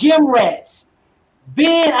were gym rats.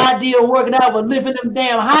 Ben idea working out with living them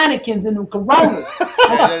damn Heinekens and them Coronas.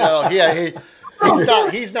 No. Yeah,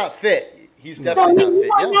 he's not fit. He's definitely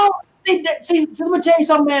not fit. Yeah. See, let me tell you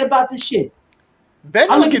something, man, about this shit. Ben's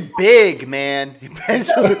looking big, man.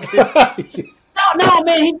 Ben's looking No,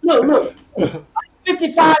 man. Look. I'm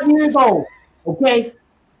 55 years old, okay?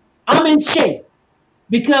 I'm in shape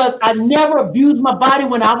because I never abused my body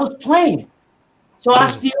when I was playing. So I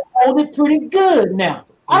still hold it pretty good now.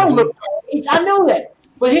 I don't look my age. I know that.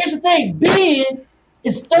 But here's the thing. Ben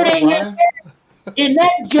is 38 years old, and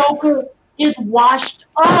that joker is washed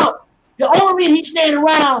up. The only reason he's staying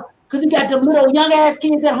around because he got them little young-ass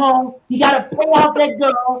kids at home. He got to pay off that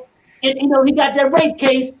girl. And, he got that rape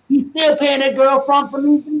case. He's still paying that girl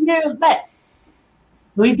from years back.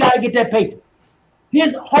 So he's got to get that paper.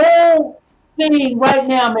 His whole thing right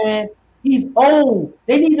now, man, he's old.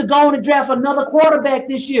 They need to go on and draft another quarterback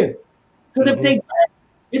this year. Because if they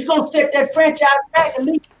it's going to set that franchise back at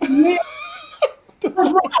least 2 years. What's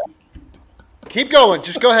wrong? Keep going.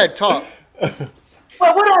 Just go ahead. Talk.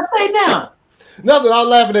 Well, what do I say now? Nothing. I'm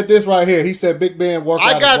laughing at this right here. He said Big Ben worked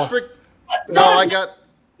out. I got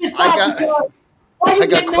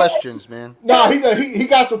questions, man. No, he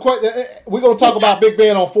got some questions. We're going to talk about Big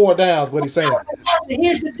Ben on 4 downs, what he's saying.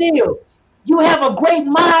 Here's the deal. You have a great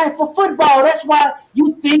mind for football. That's why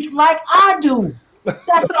you think like I do.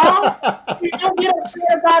 That's all. You don't get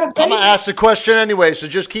upset about it, baby. I'm going to ask the question anyway, so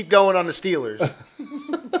just keep going on the Steelers.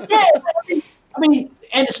 Yeah, I mean,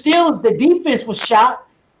 and the Steelers, the defense was shot.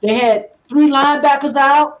 They had 3 linebackers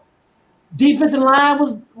out. Defensive line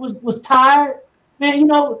was tired. Man, you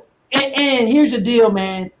know, and here's the deal,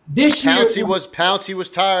 man. This year Pouncey was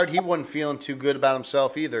tired. He wasn't feeling too good about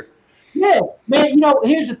himself either. Yeah, man, you know,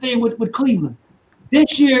 here's the thing with Cleveland.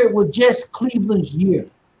 This year was just Cleveland's year.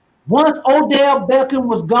 Once Odell Beckham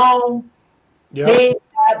was gone, they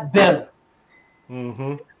got better.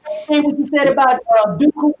 Mm-hmm. Same what you said about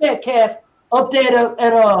Dooku Metcalf up there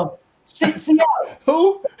at Seattle.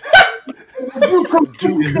 Who?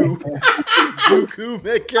 Dooku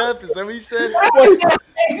Metcalf, is that what you said?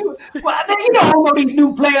 Well, I think you know these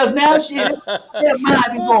new players now. Shit, their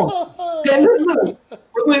mind is going. Yeah, look.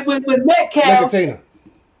 With Metcalf. Nicotina.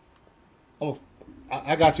 Oh,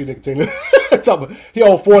 I got you, Nicotina. He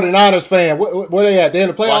old 49ers fan. Where they at? They in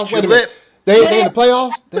the playoffs? Watch your lip. They in the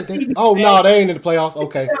playoffs? No, they ain't in the playoffs.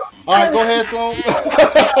 Okay. All right, go ahead, Sloan.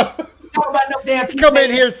 Talk about no damn Come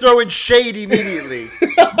in here throwing shade immediately.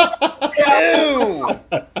 Ew.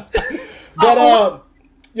 But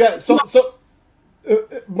yeah. So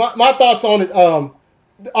my thoughts on it.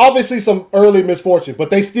 Obviously, some early misfortune,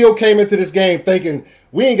 but they still came into this game thinking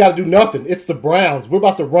we ain't got to do nothing. It's the Browns. We're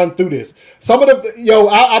about to run through this. Some of the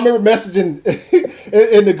I remember messaging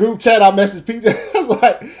in the group chat. I messaged PJ. I was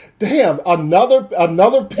like, "Damn, another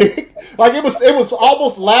pick!" Like it was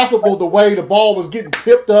almost laughable the way the ball was getting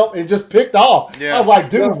tipped up and just picked off. Yeah. I was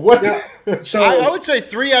like, "Dude, what?" Yeah. So I would say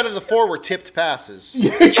 3 out of the 4 were tipped passes. He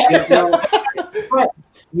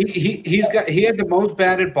had the most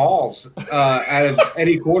batted balls out of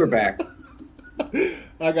any quarterback.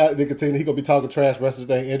 I got Nicotina. He gonna be talking trash rest of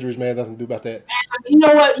the day. Injuries, man, nothing to do about that. You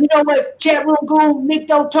know what? Chat room goon, Nick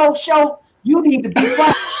Doto show. You need to be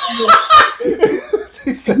quiet.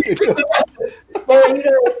 He said, well,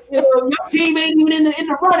 your team ain't even in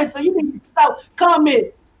the running, so you need to stop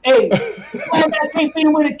commenting. Hey, I can't fit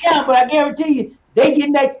with account, but I guarantee you, they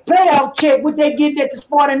getting that playoff check. What they getting at the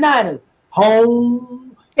 49ers?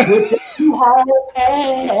 Home with the U-Haul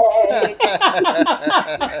pack.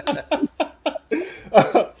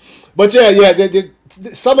 But yeah.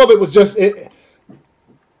 Some of it was just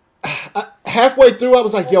halfway through. I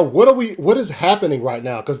was like, "Yo, what is happening right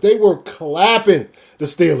now?" Because they were clapping the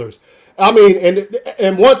Steelers. I mean,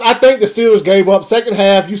 and once I think the Steelers gave up, second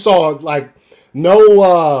half, you saw like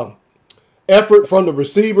no effort from the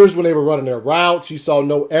receivers when they were running their routes. You saw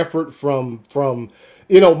no effort from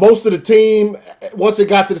most of the team once it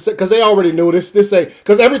got to the because they already knew this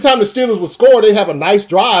because every time the Steelers would score, they'd have a nice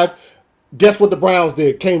drive. Guess what the Browns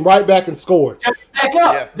did? Came right back and scored. Back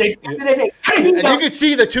up. Yeah. And you could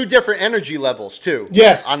see the 2 different energy levels, too.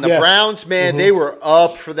 Yes. On the Browns, man, they were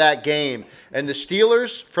up for that game. And the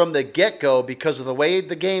Steelers, from the get-go, because of the way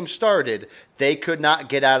the game started, they could not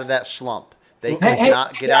get out of that slump. They could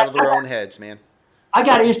not get out of their own heads, man. I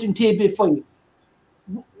got an interesting tidbit for you.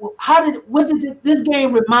 What did this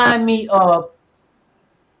game remind me of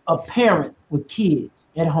a parent with kids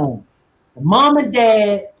at home? The mom and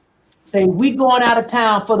dad say, we going out of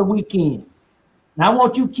town for the weekend. And I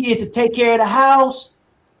want you kids to take care of the house,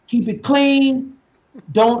 keep it clean,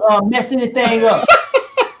 don't mess anything up.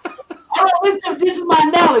 This is my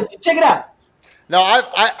analogy. Check it out. No,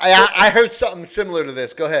 I heard something similar to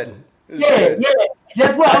this. Go ahead. Yeah.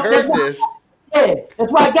 That's why I heard this.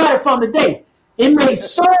 That's where I got it from today. It made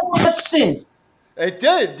so much sense. It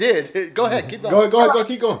did. Go ahead. Keep going. Go ahead.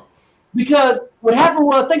 Keep going. Because what happened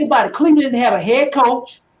was, think about it. Cleveland didn't have a head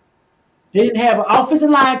coach. They didn't have an offensive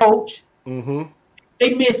line coach. Mm-hmm.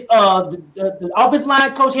 They missed the offensive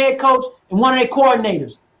line coach, head coach, and one of their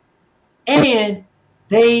coordinators. And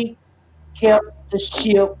they kept the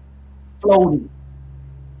ship floating.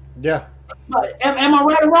 Yeah. Am I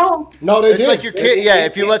right or wrong? No, they did. It's like your kid. Yeah,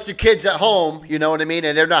 if you left your kids at home, you know what I mean,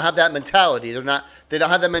 and they don't have that mentality. They don't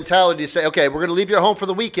have that mentality to say, okay, we're going to leave you at home for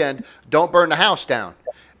the weekend. Don't burn the house down.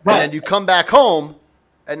 Right. And then you come back home,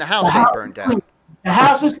 and the house ain't burned down. The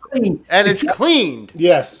house is clean. And it's cleaned.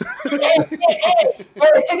 Yes. Hey, check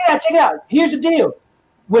it out. Here's the deal.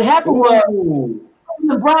 What happened was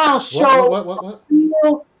the Browns showed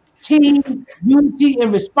real team unity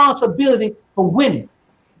and responsibility for winning.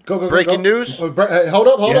 Go. Breaking news? Hold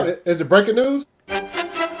up. Is it breaking news?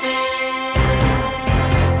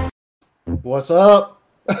 What's up?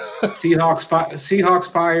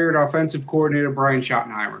 Seahawks fired offensive coordinator Brian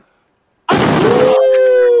Schottenheimer.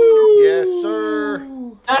 Yes, sir.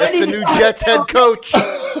 That's the new Jets head coach. You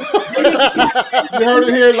heard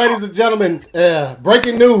it here, ladies and gentlemen.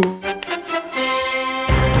 Breaking news.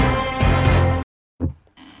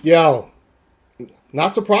 Yo,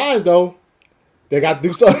 not surprised though. They got to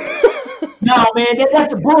do something. No, man,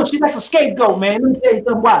 that's the bullshit. That's a scapegoat, man. Let me tell you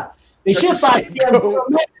something. Why they should fire the damn general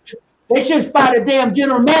manager. They should fire the damn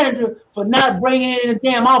general manager for not bringing in the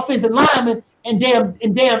damn offensive linemen and damn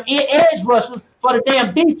edge rushers for the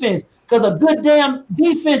damn defense. Because a good damn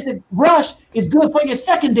defensive rush is good for your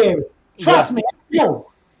secondary. Trust me, I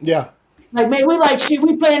know. Yeah. Like, man, we like shit.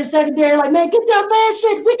 We play in the secondary. Like, man, get that man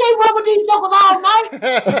shit. We can't run with these jokers all night.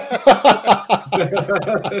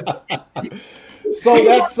 So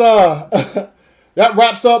that's that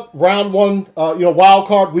wraps up round one. Wild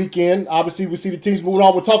card weekend. Obviously, we see the teams moving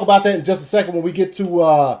on. We'll talk about that in just a second when we get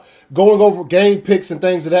to going over game picks and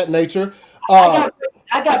things of that nature. I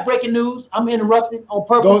got breaking news. I'm interrupted on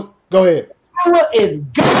purpose. Go ahead. Tua is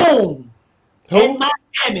gone. Who? In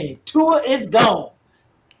Miami. Tua is gone.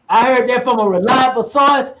 I heard that from a reliable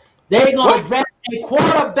source. They're going to draft a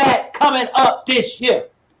quarterback coming up this year.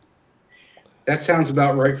 That sounds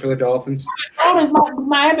about right for the Dolphins.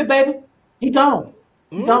 Miami, baby. He gone.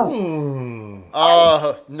 He gone.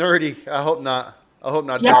 Nerdy. I hope not.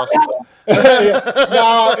 Yeah. Dawson.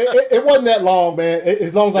 No, it wasn't that long, man.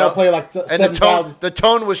 As long as I play like 7,000. The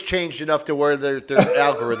tone was changed enough to where their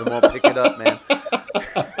algorithm won't pick it up, man.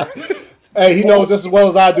 Hey, he knows just as well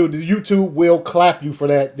as I do. The YouTube will clap you for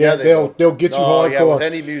that. They'll get you hardcore. Yeah, with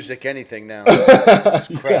any music, anything now. It's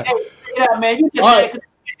crap. Yeah, man. You just right. Get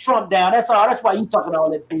Trump down. That's all. That's why you talking all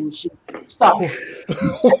that bullshit. Stop.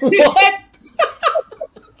 What?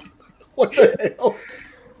 What the hell?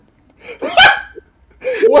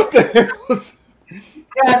 What the hell?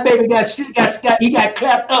 That baby got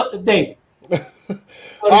clapped up today.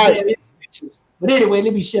 Right. But anyway,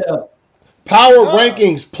 let me shut up. Power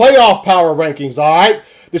rankings, playoff power rankings, all right?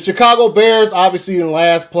 The Chicago Bears, obviously in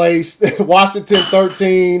last place. Washington,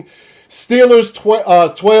 13. Steelers,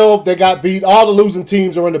 12. They got beat. All the losing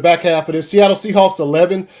teams are in the back half of this. Seattle Seahawks,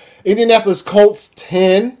 11. Indianapolis Colts,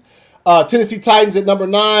 10. Tennessee Titans at number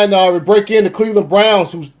 9. We break in the Cleveland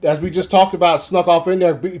Browns, who, as we just talked about, snuck off in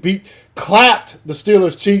there, clapped the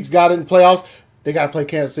Steelers' cheeks, got in the playoffs. They got to play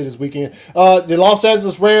Kansas City this weekend. The Los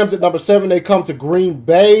Angeles Rams at number 7. They come to Green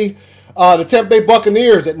Bay. The Tampa Bay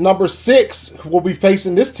Buccaneers at number 6 will be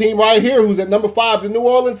facing this team right here, who's at number 5, the New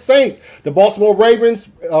Orleans Saints. The Baltimore Ravens,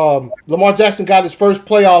 Lamar Jackson got his first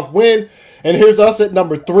playoff win. And here's us at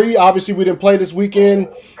number 3. Obviously, we didn't play this weekend.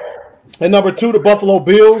 At number 2, the Buffalo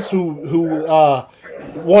Bills, who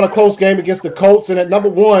won a close game against the Colts. And at number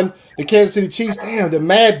 1, the Kansas City Chiefs. Damn, the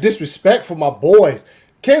mad disrespect for my boys.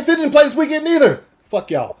 Kansas City didn't play this weekend either.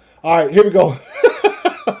 Fuck y'all. All right, here we go.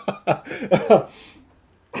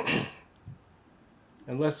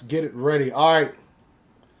 And let's get it ready. All right.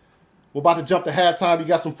 We're about to jump to halftime. You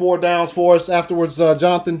got some 4 downs for us afterwards,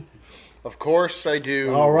 Jonathan? Of course I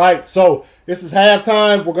do. All right. So this is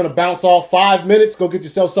halftime. We're going to bounce off 5 minutes. Go get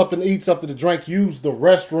yourself something to eat, something to drink. Use the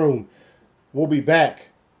restroom. We'll be back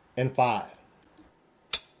in 5.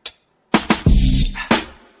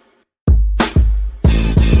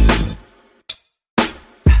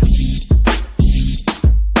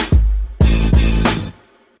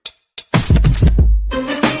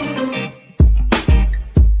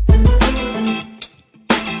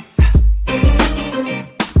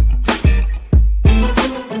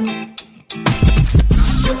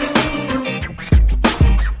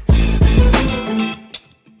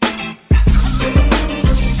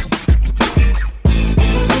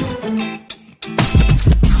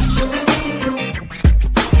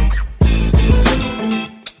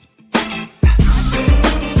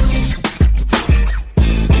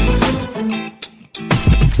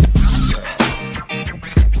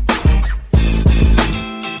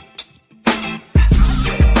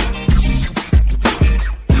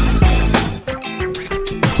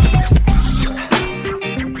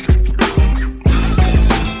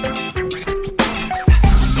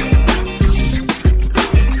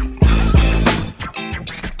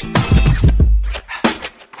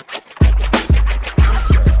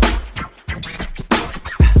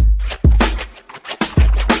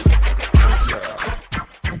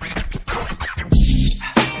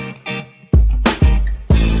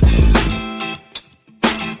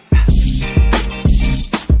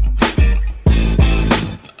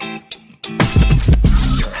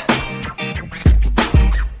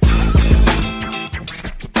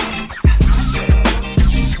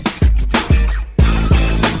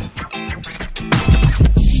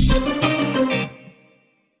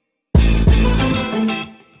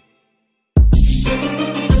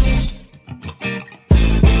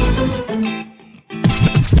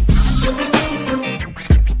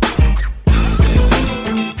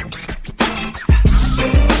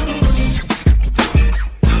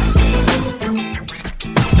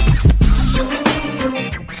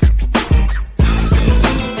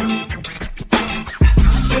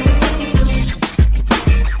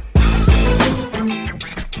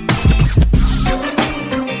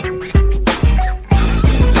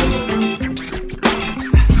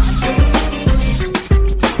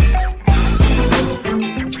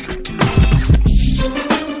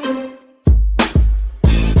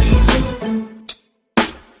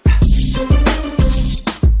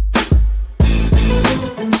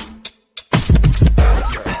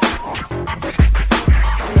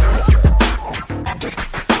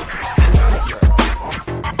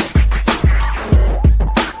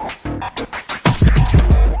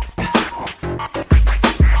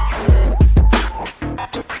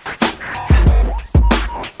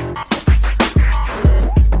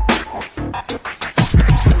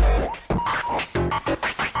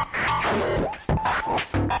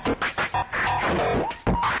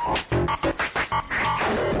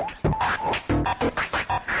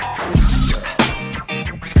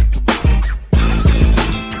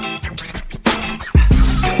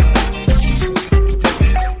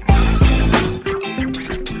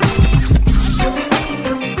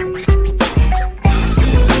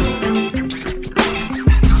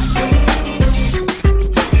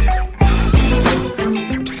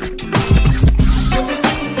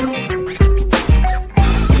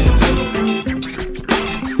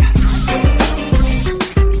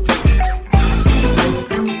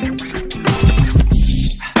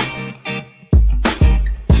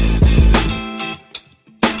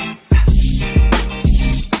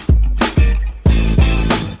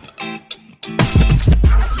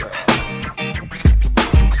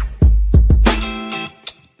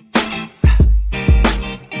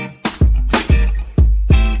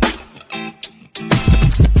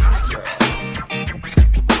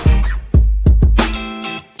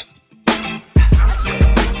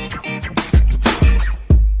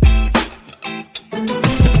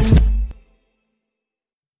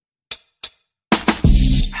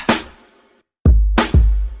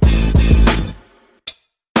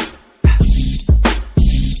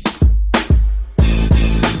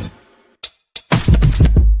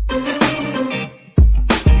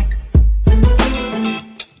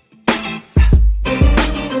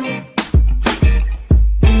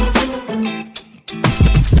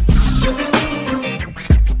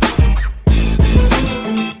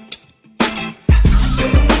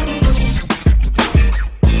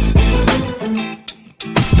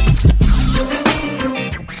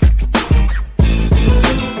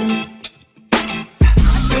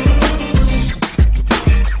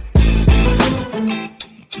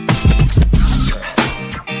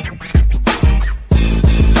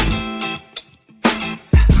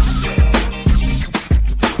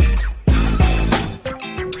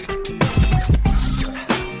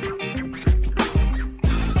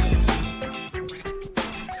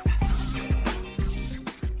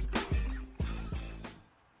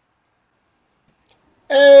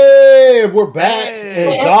 saying we're back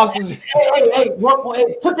and Dawson's. Hey,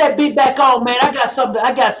 put that beat back on, man. I got something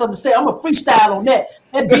to say. I'm a freestyle on that.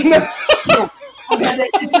 That beat. I got that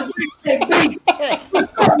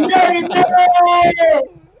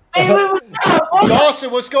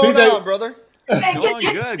Dawson, what's going on, brother? Going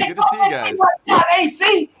good. Good to see you guys. Hey,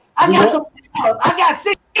 see, I got some. I got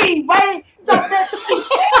 16, man.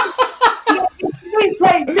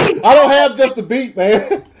 I don't have just a beat,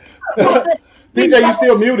 man. PJ, you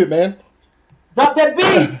still muted, man. Drop that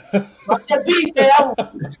beat. Drop that beat, man.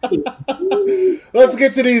 Let's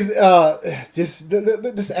get to these.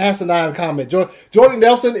 This asinine comment. Jordan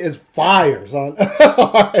Nelson is fire, son.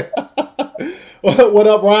 All right. What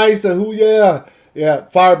up, Ryan? He said, "Who? Yeah.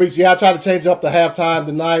 Fire beats. Yeah, I tried to change up the halftime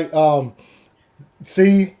tonight.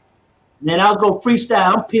 See." Man, I was going to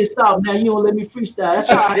freestyle. I'm pissed off. Now you don't let me freestyle. That's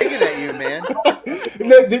all I'm right. digging at you, man.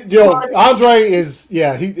 Yo, Andre is,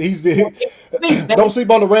 he's don't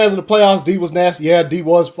sleep on the Rams in the playoffs. D was nasty. Yeah, D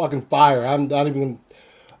was fucking fire. I'm not even.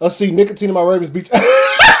 Let's see, nicotine in my Ravens beach.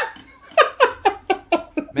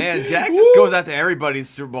 Man, Jack just goes after everybody's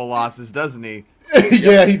Super Bowl losses, doesn't he?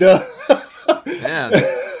 Yeah, he does. Man.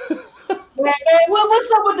 Man,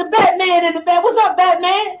 what's up with the Batman in the bed? What's up,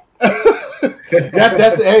 Batman?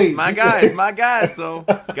 That's hey. My guy, so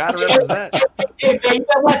gotta represent. Hey, man, you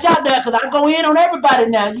better watch out now, because I go in on everybody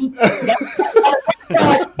now. You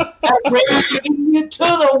bring you to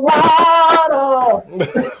the water.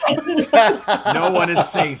 No one is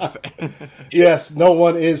safe. Yes, no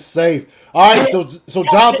one is safe. All right, so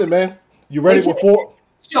Jonathan, man, you ready before?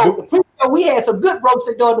 We had some good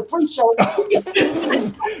roasting during the pre-show.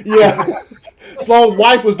 Yeah, Sloan's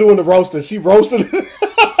wife was doing the roasting. She roasted.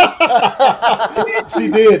 She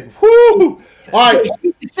did. Woo! All right.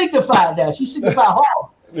 She signified that. She signified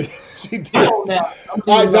hard. She did. All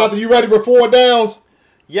right, Jonathan, you ready for 4 downs?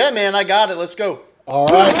 Yeah, man, I got it. Let's go. All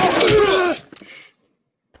right.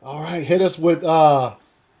 All right, hit us with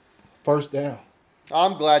first down.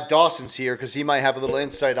 I'm glad Dawson's here because he might have a little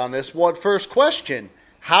insight on this one. First question: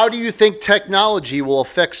 how do you think technology will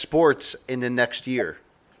affect sports in the next year?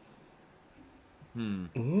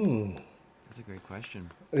 That's a great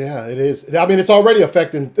question. Yeah, it is. I mean, it's already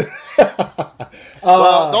affecting.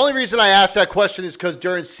 Well, the only reason I asked that question is because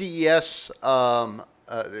during CES,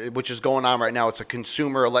 which is going on right now, it's a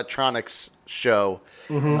consumer electronics show.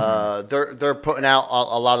 Mm-hmm. They're putting out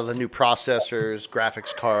a lot of the new processors,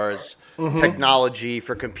 graphics cards, technology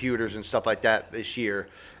for computers and stuff like that this year.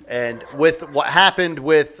 And with what happened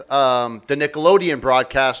with the Nickelodeon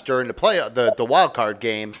broadcast during the wild card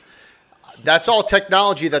game, that's all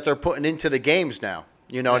technology that they're putting into the games now.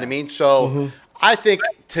 You know what I mean? So I think,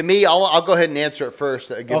 to me, I'll go ahead and answer it first.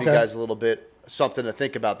 Give you guys a little bit something to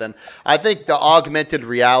think about then. I think the augmented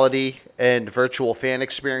reality and virtual fan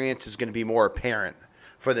experience is going to be more apparent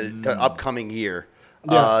for the upcoming year.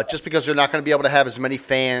 Yeah. Just because they're not going to be able to have as many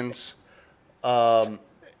fans, and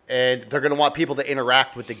they're going to want people to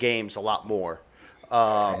interact with the games a lot more.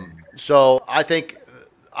 So I think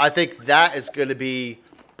that is going to be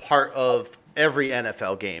part of every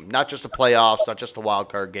NFL game, not just the playoffs, not just the wild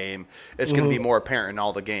card game. It's going to be more apparent in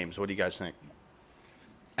all the games. What do you guys think?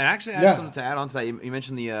 And actually, I have something to add on to that. You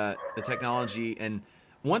mentioned the technology, and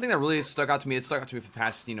one thing that really stuck out to me for the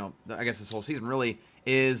past, I guess this whole season really,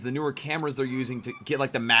 is the newer cameras they're using to get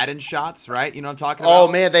like the Madden shots, right? You know what I'm talking about? Oh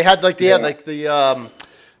man, they had the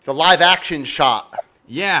live action shot.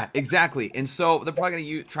 Yeah, exactly. And so they're probably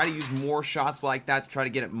going to try to use more shots like that to try to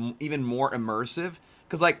get it even more immersive.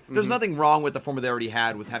 Because, there's nothing wrong with the format they already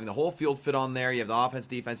had with having the whole field fit on there. You have the offense,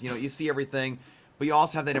 defense, you see everything. But you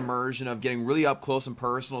also have that immersion of getting really up close and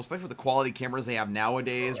personal, especially with the quality cameras they have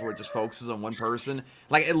nowadays where it just focuses on one person.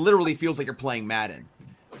 It literally feels like you're playing Madden.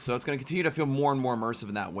 So it's going to continue to feel more and more immersive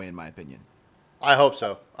in that way, in my opinion. I hope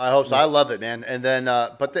so. I love it, man. And then,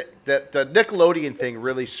 but the Nickelodeon thing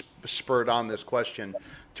really spurred on this question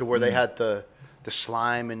to where they had the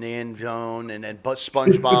slime in the end zone and then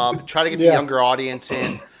SpongeBob, try to get the younger audience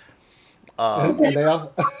in.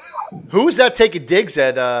 Who's that taking digs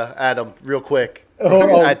at Adam real quick?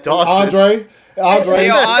 At Dawson. Andre.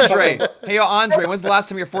 Hey, Andre, when's the last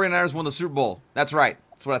time your 49ers won the Super Bowl? That's right.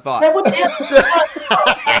 That's what I thought. Hey,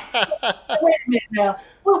 wait a minute now.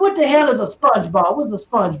 What the hell is a SpongeBob? What's a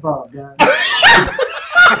SpongeBob, guys?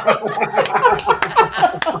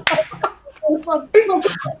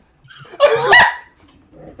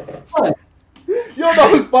 You don't know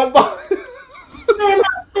who SpongeBob?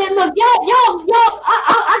 Man, look, y'all,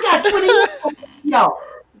 I got 20 years. Y'all.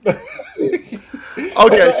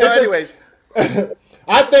 Okay, so anyways.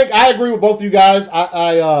 I think I agree with both of you guys.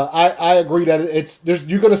 I agree that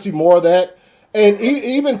you're going to see more of that. And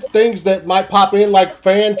even things that might pop in like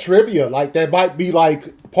fan trivia, like that might be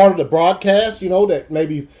like part of the broadcast, that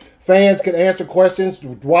maybe fans can answer questions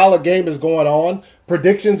while a game is going on.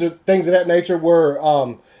 Predictions or things of that nature where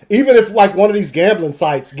even if like one of these gambling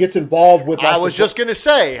sites gets involved with like I was just gonna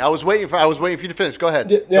say, I was waiting for you to finish. Go ahead.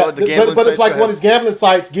 Yeah, but if like one of these gambling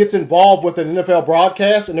sites gets involved with an NFL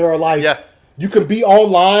broadcast and they're like, you can be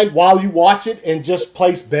online while you watch it and just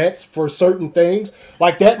place bets for certain things.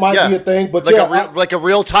 Like that might be a thing, but like a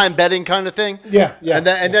real-time betting kind of thing. Yeah. And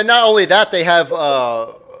then not only that, they have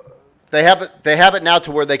it now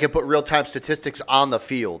to where they can put real-time statistics on the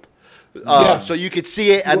field. So you could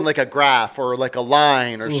see it on like a graph or like a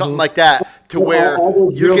line or something like that, to where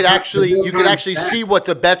you could actually see what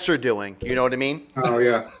the bets are doing. You know what I mean? Oh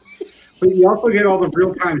yeah. But you also get all the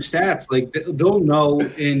real-time stats. Like they'll know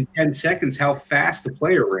in 10 seconds how fast the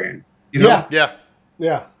player ran. Yeah.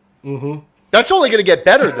 Mm-hmm. That's only going to get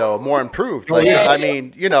better though, more improved. I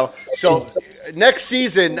mean, so next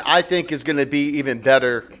season I think is going to be even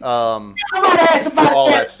better. I'm gonna ask about all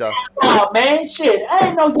that stuff. Oh man, shit! I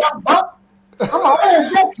ain't no young buck. I'm an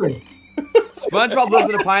old veteran. SpongeBob lives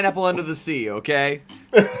in a pineapple under the sea. Okay.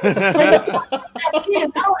 Kids, I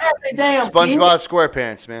don't have any damn SpongeBob kids.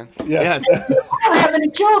 SquarePants, man. Yes. I don't have any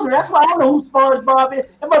children. That's why I don't know who SpongeBob is.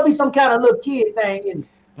 It must be some kind of little kid thing.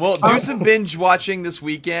 Well, do some binge watching this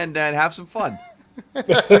weekend and have some fun.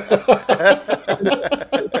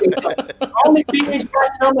 Only binge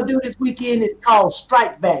watching I'm gonna do this weekend is called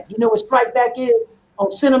Strike Back. You know what Strike Back is on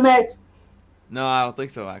Cinemax? No, I don't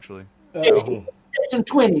think so. Actually, Section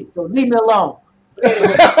 20. So leave me alone. You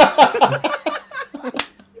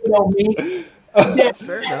know me. That's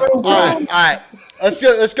fair enough. All right.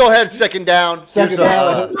 Let's go ahead. Second down.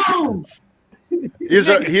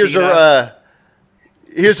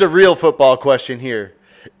 Here's a real football question here.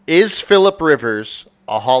 Is Phillip Rivers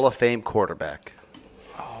a Hall of Fame quarterback?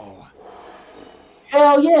 Oh.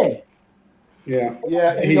 Hell yeah. Yeah.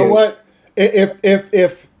 Yeah, you know what?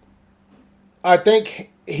 If I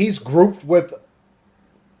think he's grouped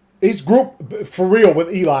for real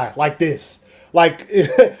with Eli like this. Like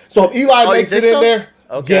so if Eli makes it in there.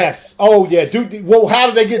 Okay. Yes. Oh yeah, dude. Well, how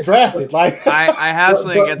did they get drafted? Like I have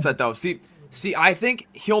something against that though. See, I think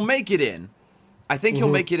he'll make it in. He'll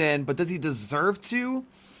make it in, but does he deserve to?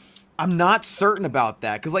 I'm not certain about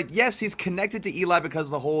that. Because, yes, he's connected to Eli because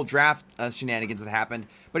of the whole draft shenanigans that happened.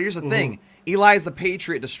 But here's the thing. Eli is the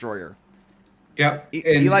Patriot destroyer. Yep.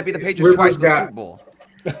 Eli beat the Patriots twice in the Super Bowl.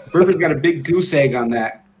 Rivers got a big goose egg on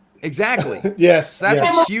that. Exactly. Yes. So that's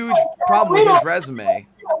a huge problem with his resume.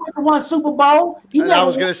 Won Super Bowl. And I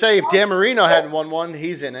was going to say, if Dan Marino hadn't won one,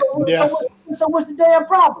 he's in it. Yes. So what's the damn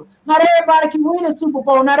problem? Not everybody can win a Super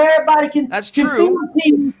Bowl. Not everybody can. That's true.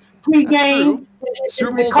 Pre-game.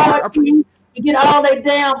 Super Bowls are you get all their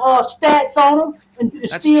damn stats on them and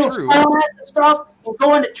steal stats and stuff and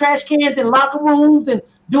go into trash cans and locker rooms and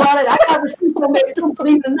do all that. I got receipts on that too,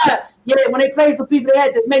 believe it or not. Yeah, when they play some people, they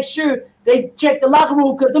had to make sure they check the locker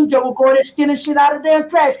room because them jokers go in there stealing shit out of damn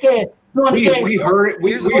trash cans. We heard it.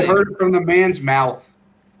 We heard it from the man's mouth.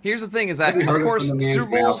 Here's the thing: is that of course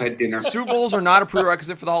Super Bowls are not a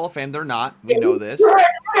prerequisite for the Hall of Fame. They're not. We know this. You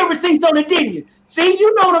had receipts on it, didn't you? See,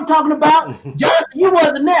 you know what I'm talking about. Jonathan, you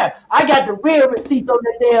wasn't there. I got the real receipts on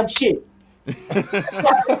that damn shit.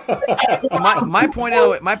 my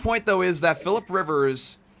point though is that Phillip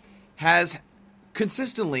Rivers has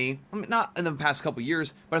consistently, not in the past couple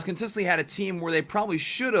years, but has consistently had a team where they probably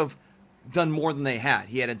should have done more than they had.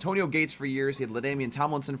 He had Antonio Gates for years. He had LaDainian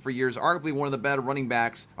Tomlinson for years, arguably one of the better running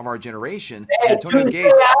backs of our generation. Antonio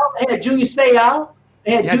Gates. They had Junior Seau.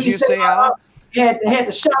 They had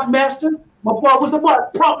the Shockmaster. My boy was the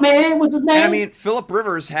prop man. What's his name? And Phillip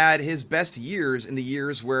Rivers had his best years in the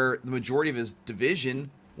years where the majority of his division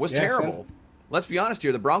was terrible. Let's be honest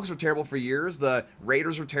here. The Broncos were terrible for years. The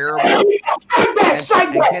Raiders were terrible. And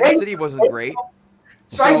Kansas City wasn't great.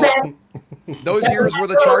 So those years where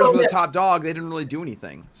the Chargers were the top dog, they didn't really do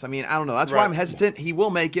anything. So, I don't know. That's why I'm hesitant. He will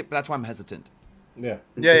make it, but that's why I'm hesitant. Yeah.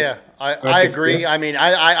 I agree.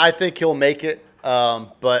 I think he'll make it.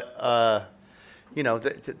 But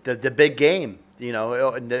the big game, in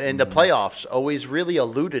the playoffs always really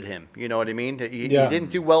eluded him. You know what I mean? He didn't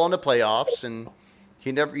do well in the playoffs, and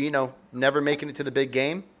he never making it to the big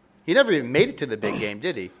game. He never even made it to the big game,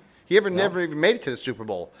 did he? He never even made it to the Super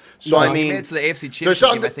Bowl. So he made it to the AFC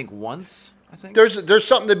Championship game, I think once. There's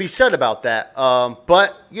something to be said about that.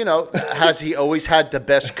 But has he always had the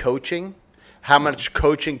best coaching? How much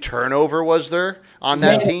coaching turnover was there on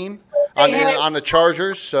that team on the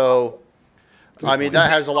Chargers? So that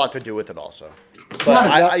has a lot to do with it also.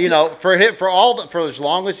 But for as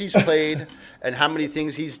long as he's played and how many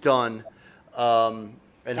things he's done, and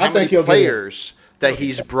I how think many he'll get players that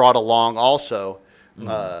he's brought along also,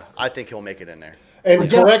 I think he'll make it in there. And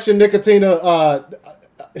correction, Nicotina,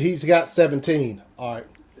 he's got 17. All right.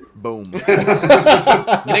 Boom.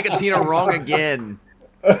 Nicotina wrong again.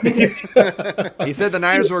 He said the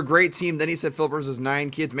Niners were a great team. Then he said Philip Rivers has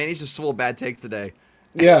 9 kids. Man, he's just full of bad takes today.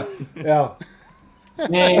 Yeah.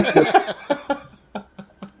 Man,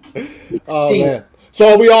 Oh man.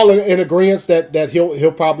 So are we all in agreement that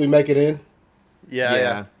he'll probably make it in?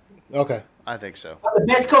 Yeah. Okay. I think so. the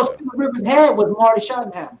best coach Philip Rivers had was Marty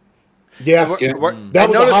Schottenheimer. Yes. That was a we're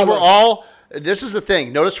highlight. all. This is the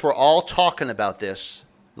thing. Notice we're all talking about this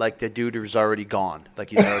like the dude who's already gone, like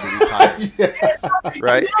he's already retired,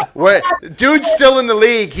 right? Dude's still in the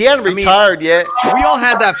league. He hadn't retired yet. We all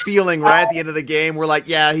had that feeling right at the end of the game. We're like,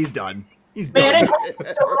 yeah, he's done. He's done. Man,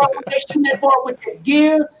 they shoot that ball with their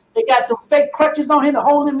gear. They got the fake crutches on him to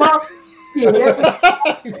hold him up. Yeah,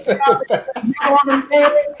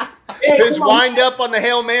 His wind up on the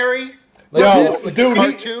Hail Mary. Yo, Like dude, a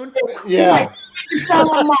cartoon. Yeah.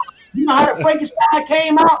 You know how the Frankenstein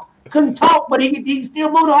came out? Couldn't talk, but he still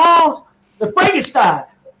moved the arms. The Frankenstein.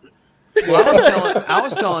 Well, I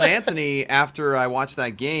was telling Anthony after I watched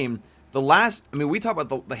that game, we talk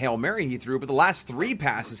about the Hail Mary he threw, but the last 3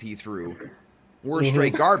 passes he threw were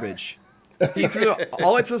straight garbage. He threw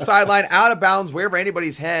all the way to the sideline, out of bounds, way over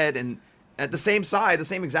anybody's head, and at the same side, the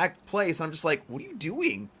same exact place. And I'm just like, what are you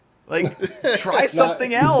doing? Like, try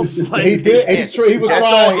something else. Like, He did. He was That's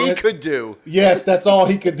trying. all he could do. Yes, that's all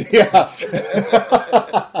he could do. Yeah.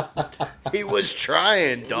 He was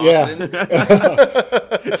trying, Yeah. Dawson.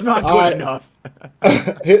 It's not good All right. enough.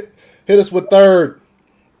 Hit us with third.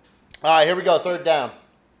 All right, here we go. Third down.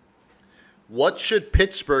 What should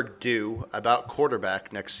Pittsburgh do about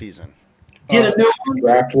quarterback next season? Get a new one.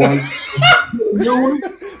 Draft one. New one.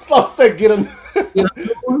 Slow said get him.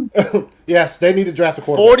 Yes, they need to draft a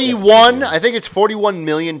quarterback. 41. I think it's $41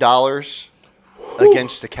 million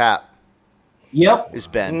against the cap Yep. is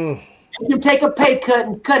Ben. You can take a pay cut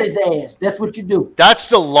and cut his ass. That's what you do. That's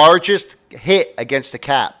the largest hit against the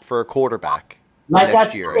cap for a quarterback Like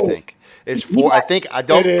next I year. I said. think it's four. I think I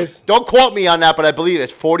don't. It is. Don't quote me on that, but I believe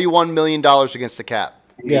it's $41 million against the cap.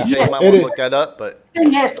 Yeah, Jay might it want to is. look that up, but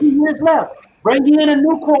Thing has 2 years left. Bring in a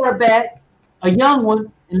new quarterback, a young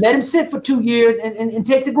one, and let him sit for 2 years and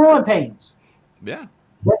take the growing pains. Yeah.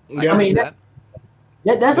 Yeah. I mean, That.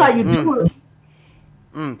 that's how you do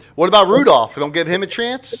it. what about Rudolph? Don't give him a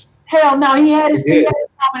chance. Hell no, he had his Yeah.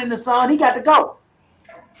 comment in the sun. He got to go.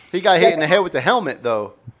 He got hit in the head with the helmet,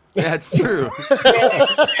 though. That's true.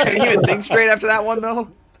 Can you even think straight after that one, though?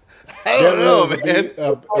 I don't know, man.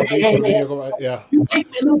 Yeah. You kick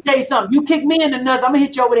me, let me tell you something. You kick me in the nuts, I'm gonna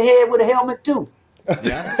hit you over the head with a helmet too.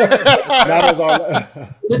 Yeah. That is our.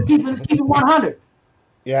 Let's keep it 100.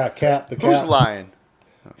 Yeah, cap the Who's cap. lying?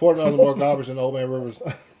 49 more garbage than Old Man Rivers.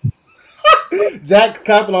 Jack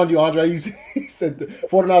clapping on you, Andre. He said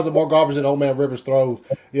 49 more garbage than Old Man Rivers throws.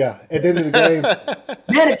 Yeah, at the end of the game.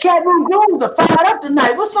 Man, the chat room dudes are fired up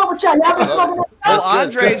tonight. What's up with y'all? Y'all been smoking Well, that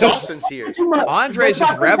Andre's Dawson's here. too much. Andre's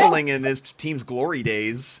just reveling in his team's glory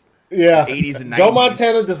days. Yeah. 80s and Joe 90s.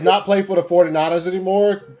 Montana does not play for the 49ers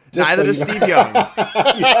anymore. just Neither so does you Steve Young.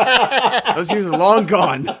 Those years are long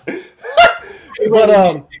gone. know.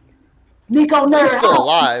 But Nico Nerd. He's still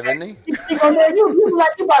alive, isn't he? Nico Nerd, you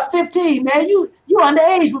like you about 15, man. You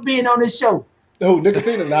underage for being on this show. who,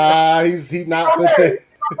 Nicotina? Nah, he's not Nico 15. Nerd,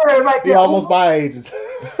 Nico Nerd right He there. almost my age.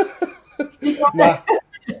 Nico Nah.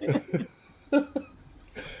 Nerd. All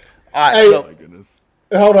right, Hey. so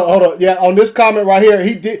Hold on. Yeah, on this comment right here,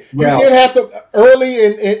 he did have some early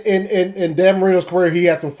in Dan Marino's career. He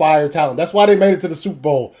had some fire talent. That's why they made it to the Super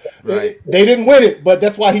Bowl. Right. They didn't win it, but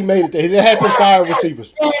that's why he made it. They had some fire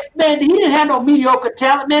receivers. Man, he didn't have no mediocre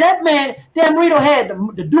talent. Man, that man, Dan Marino had the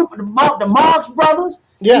Marx brothers.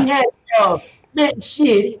 Yeah. He had, man,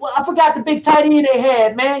 shit. Well, I forgot the big tight end they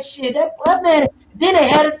had, man. Shit, that man. Then they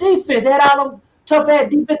had a defense. They had all them tough-ass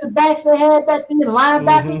defensive backs they had back then,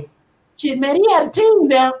 linebackers. Shit, man, he had a team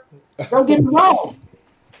now. Don't get me wrong.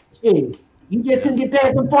 Shit, you just couldn't get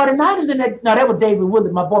past them 49ers in that. No, that was David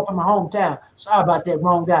Willard, my boy from my hometown. Sorry about that,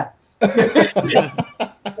 wrong guy.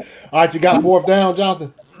 All right, you got fourth down,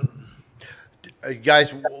 Jonathan.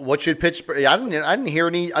 guys, what should Pittsburgh? I didn't hear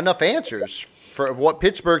enough answers for what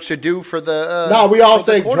Pittsburgh should do for the. No, we all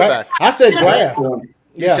for the say quarterback. draft. I said draft. You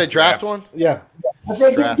Yeah. said draft one. Yeah. I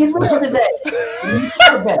said, get rid of his ass.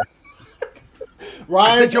 I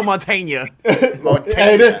Ryan. said Joe Montana.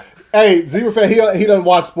 Hey, Zero Fan, he doesn't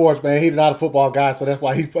watch sports, man. He's not a football guy, so that's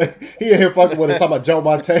why he in here fucking with us talking about Joe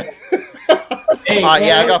Montana. Hey, Yeah, I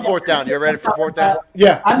man, got fourth down. You ready for fourth down?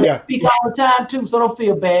 Yeah, I yeah. speak all the time too, so don't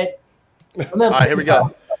feel bad. All right, here we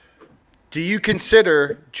go. Do you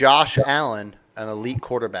consider Josh Allen an elite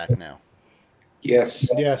quarterback now? Yes.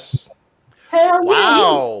 Yes. Hell yeah.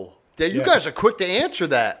 Wow. You Yeah. guys are quick to answer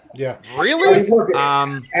that. Yeah. Really? Look,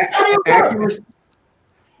 accuracy,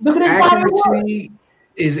 Look at his body work. accuracy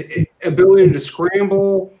is ability to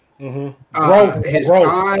scramble. His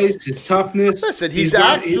size, his toughness. Listen, he's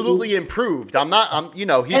absolutely improved.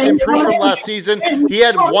 He's improved from last season. He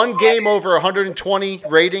had one game over 120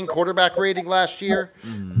 quarterback rating last year.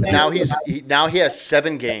 Now he has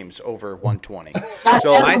 7 games over 120.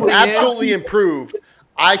 So My thing absolutely is- improved.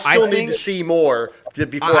 I still need think- to see more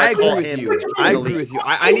before I I call agree with him. you. I agree with you.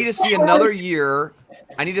 I need to see another year.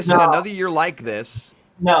 I need to see No. another year like this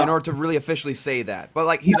No. in order to really officially say that. But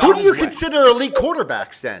like he's Who on do you his way. consider elite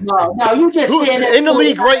quarterbacks then? No, you just Who, saying that in the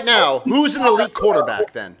league right now, who's an elite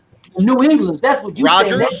quarterback then? New England. That's what you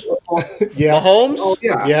Rodgers? saying. Yeah. Mahomes? Oh,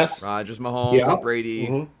 yeah. Yes. Rodgers, Mahomes, Yeah.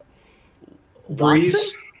 Brady,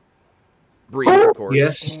 Breeze. Breeze, of course.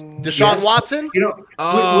 Yes. Deshaun Yes. Watson? You know,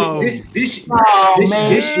 Oh. this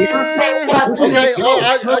Man. year. Okay, that's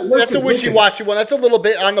a Listen. wishy-washy one. That's a little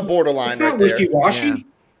bit on the borderline It's right not there. wishy-washy.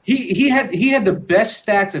 He had the best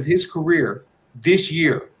stats of his career this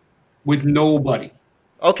year with nobody.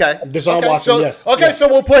 Okay. Deshaun okay. Watson, So, yes. Okay, Yeah. so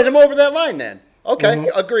we'll put him over that line then. Okay,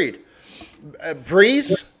 agreed.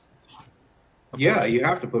 Breeze? Yeah, you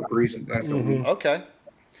have to put Breeze. That's Okay.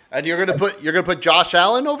 And you're gonna put Josh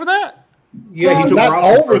Allen over that? yeah. He took Not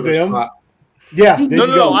Roethlisberger's over them. spot. Yeah.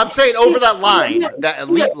 No. I'm saying over that line, that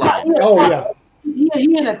elite line. Oh, yeah.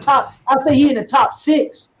 He in the top. I'd say he in the top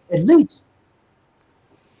 6 at least.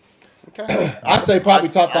 Okay. I'd say probably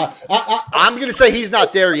top 5. I'm going to say he's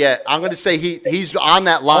not there yet. I'm going to say he's on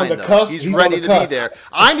that line. the though. cusp. He's He's ready on the to be cusp. there.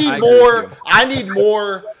 I need agree more. with you. I need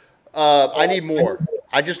more. I need more.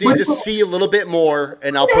 I just need to see a little bit more,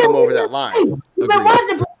 and I'll put him over that line. He's been Agreed.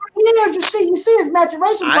 watching for 3 years. You see his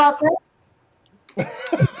maturation process.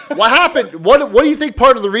 What happened? What do you think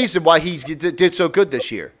part of the reason why he did so good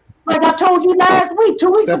this year? Like I told you last week,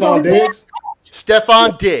 2 weeks ago. Stephon Diggs.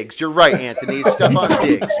 Stephon Diggs. You're right, Anthony. It's Stephon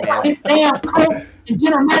Diggs, man. His damn coach and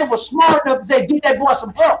general manager was smart enough to say, "Get that boy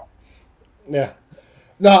some help." Yeah.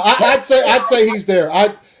 No, I'd say he's there.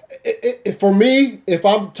 For me, if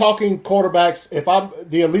I'm talking quarterbacks, if I'm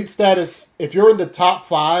the elite status, if you're in the top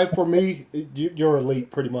 5 for me, you're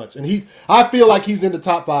elite pretty much. And I feel like he's in the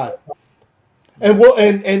top 5.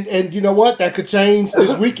 And you know what? That could change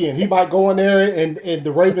this weekend. He might go in there and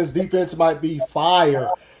the Ravens defense might be fire.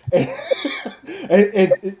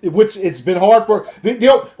 and which it's been hard for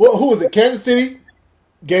who was it? Kansas City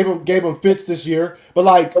gave him fits this year. But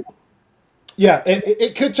like yeah,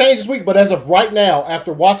 it could change this week, but as of right now,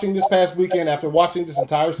 after watching this past weekend, after watching this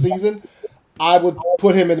entire season, I would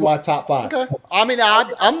put him in my top 5. Okay. I mean,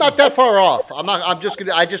 I'm not that far off. I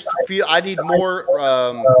just feel I need more.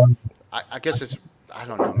 I guess it's. I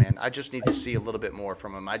don't know, man. I just need to see a little bit more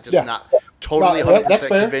from him. I'm just not totally No, 100% that's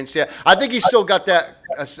fair. convinced yet. I think he's still got that.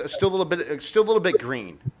 Still a little bit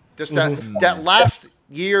green. Just that last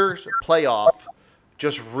year's playoff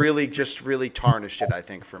just really tarnished it. I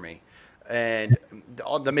think for me. And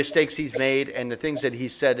all the mistakes he's made and the things that he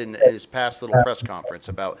said in his past little press conference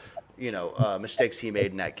about, mistakes he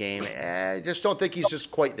made in that game. I just don't think he's just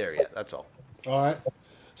quite there yet. That's all. All right.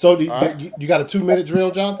 So you got a 2-minute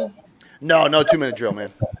drill, Jonathan? No 2-minute drill,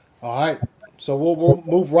 man. All right. So we'll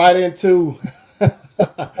move right into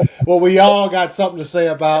well, we all got something to say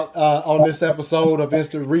about on this episode of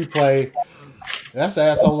Instant Replay. That's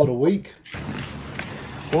Asshole of the Week.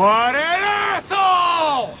 What an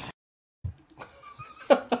asshole!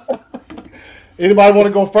 Anybody want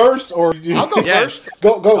to go first, or I'll go Yes. first.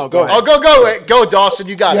 Go, Oh, go ahead. Oh, go, Dawson.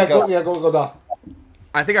 You got Yeah, it. Go. go, Dawson.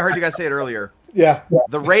 I think I heard you guys say it earlier. Yeah,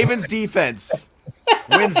 The Ravens defense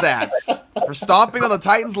wins that for stomping on the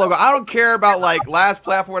Titans logo. I don't care about like last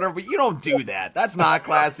playoff or whatever, but you don't do that. That's not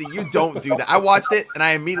classy. You don't do that. I watched it and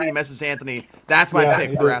I immediately messaged Anthony. That's my Yeah, pick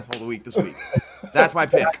he for did. Asshole of the Week this week. That's my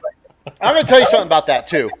pick. I'm going to tell you something about that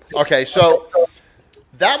too. Okay, so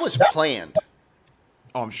that was planned.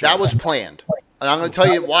 Oh, I'm sure. That was planned, and I'm going to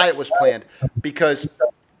tell you why it was planned. Because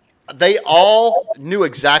they all knew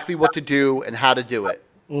exactly what to do and how to do it.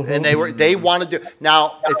 And they wanted to.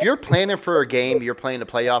 Now, if you're planning for a game, you're playing a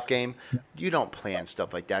playoff game, you don't plan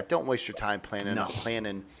stuff like that. Don't waste your time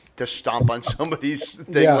planning to stomp on somebody's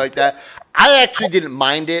thing like that. I actually didn't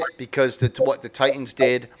mind it because what the Titans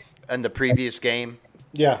did in the previous game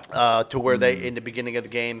To where they in the beginning of the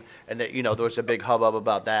game, and that, there was a big hubbub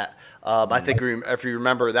about that. I think if you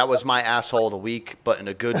remember, that was my asshole of the week, but in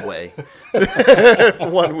a good way.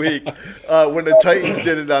 1 week when the Titans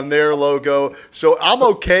did it on their logo. So I'm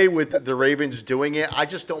okay with the Ravens doing it. I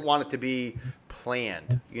just don't want it to be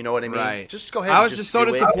planned. You know what I mean? Right. Just go ahead. I was just so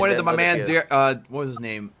disappointed that my man, what was his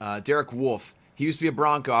name? Derek Wolfe. He used to be a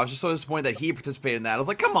Bronco. I was just so disappointed that he participated in that. I was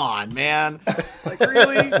like, come on, man. Like,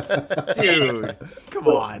 really? Dude, come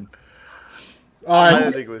on. All right. I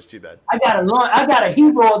didn't think it was too bad. I got a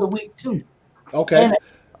hero of the week too. Okay. And a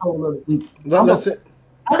soul of the week. That's it.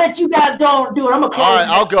 I'll let you guys go and do it. I'm gonna close. All right,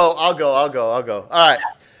 I'll go. All right.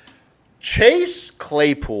 Chase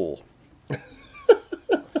Claypool.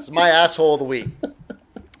 It's my asshole of the week.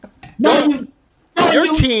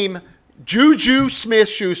 Your team, Juju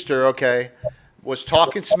Smith-Schuster, okay, was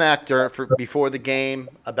talking smack before the game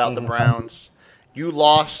about the Browns. You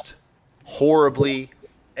lost horribly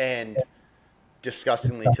and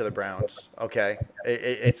disgustingly to the Browns, okay?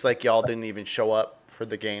 It's like y'all didn't even show up for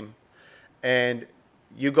the game. And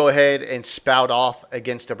you go ahead and spout off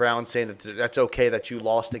against the Browns saying that that's okay that you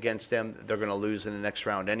lost against them. They're going to lose in the next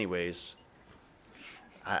round anyways.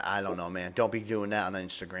 I don't know, man. Don't be doing that on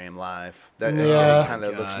Instagram Live. That kind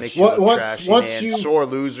of makes you look trashy, man. Sore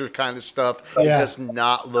loser kind of stuff. It does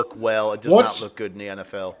not look well. It does not look good in the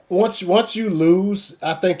NFL. Once you lose,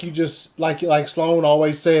 I think you just like Sloan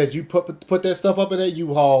always says, you put that stuff up in that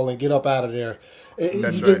U-Haul and get up out of there.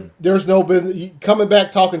 That's right. There's no business coming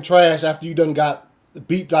back talking trash after you done got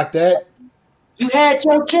beat like that. You had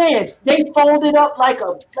your chance. They folded like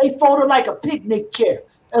a picnic chair.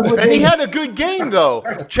 And he had a good game, though.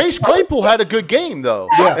 Chase Claypool had a good game, though.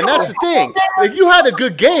 Yeah. And that's the thing. If you had a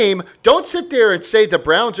good game, don't sit there and say the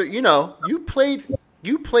Browns are, you played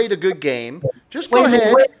a good game. Just go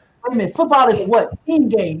ahead. Wait a minute. Football is what? Team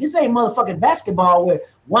game. This ain't motherfucking basketball where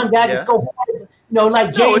one guy just go,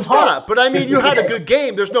 like James No, it's Harden. not. But, I mean, you had a good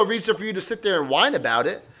game. There's no reason for you to sit there and whine about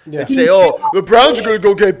it and say, the Browns are going to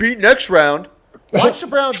go get beat next round. Watch the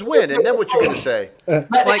Browns win, and then what you're going to say. You're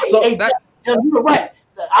right.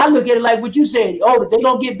 I look at it like what you said. Oh, they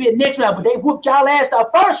gonna get bit next round, but they whooped y'all ass the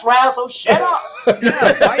first round. So shut up.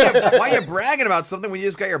 Yeah, why are you bragging about something when you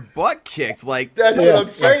just got your butt kicked? Like that's what I'm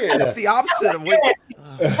saying. That's the opposite of what.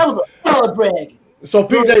 That was a fellow bragging. So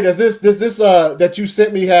PJ, does this that you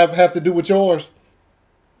sent me have to do with yours?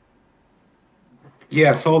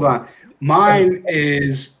 Yes. Hold on. Mine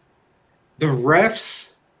is the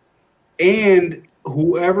refs and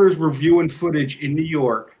whoever's reviewing footage in New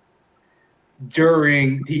York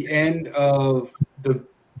during the end of the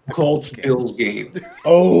Colts-Bills game.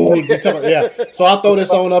 Oh, you're talking about, yeah. So I'll throw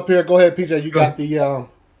this on up here. Go ahead, PJ. You got the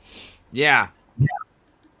Yeah.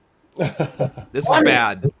 This is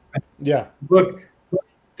bad. Yeah. Look,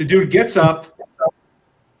 the dude gets up.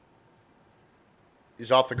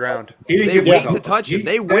 He's off the ground. They wait to touch him.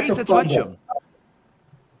 They wait to touch him.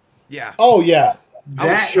 Yeah. Oh, yeah.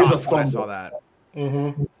 I was shocked when I saw that.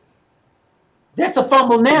 Mm-hmm. That's a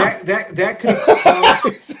fumble now. That could.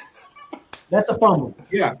 That's a fumble.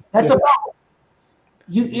 Yeah. That's a fumble.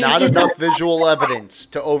 Not enough visual evidence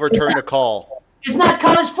to overturn a call. It's not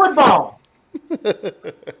college football.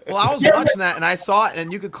 Well, I was watching that, and I saw it,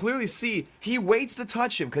 and you could clearly see he waits to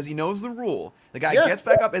touch him because he knows the rule. The guy gets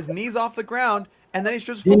back up, his knees off the ground, and then he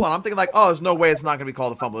strips the football. And I'm thinking, like, oh, there's no way it's not going to be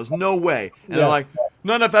called a fumble. There's no way. And they're like,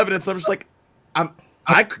 not enough evidence. I'm just like,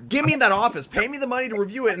 give me that office. Pay me the money to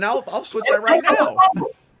review it, and I'll switch that right now.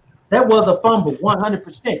 That was a fumble,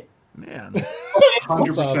 100%. Man.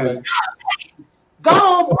 100%. Go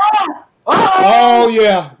on, bro. Oh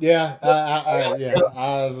yeah.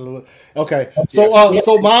 Okay.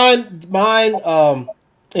 So mine.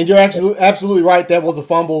 And you're actually absolutely right. That was a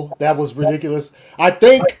fumble. That was ridiculous. I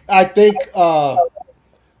think they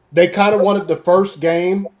kind of wanted the first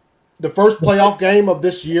playoff game of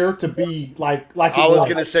this year to be like I was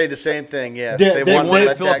going to say the same thing. Yeah, they wanted to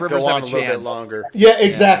let Phillip that Rivers go have on a a little bit chance. longer. Yeah,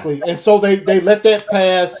 exactly. And so they let that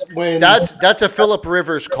pass when That's a Phillip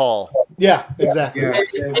Rivers call. Yeah, exactly. Yeah.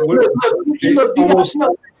 Look,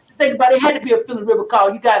 think about it. It had to be a Phillip Rivers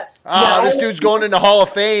call. You got this dude's going in the Hall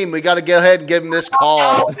of Fame. We got to go ahead and give him this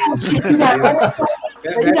call. That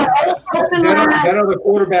other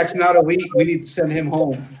quarterback's not elite. We need to send him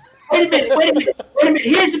home. Wait a minute.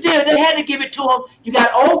 Here's the deal. They had to give it to him. You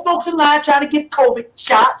got old folks in line trying to get COVID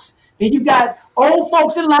shots, and you got old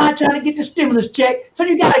folks in line trying to get the stimulus check. So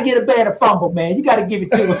you got to get a bad fumble, man. You got to give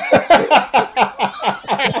it to him.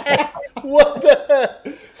 What the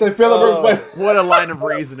heck? So Phillip Rivers. What a line of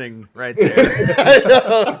reasoning right there.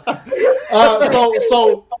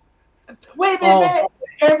 So Wait a minute, man.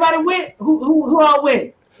 Everybody win. Who all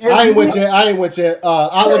win? I ain't went yet.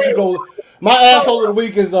 I'll let you go. My asshole of the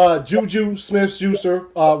week is Juju Smith-Schuster,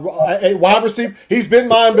 a wide receiver. He's been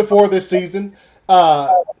mine before this season.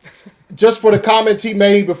 Just for the comments he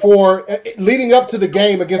made before, leading up to the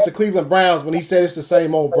game against the Cleveland Browns, when he said it's the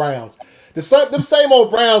same old Browns. Them same old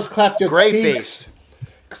Browns clapped your cheeks.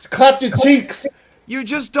 Clapped your cheeks. You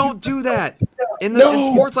just don't do that. In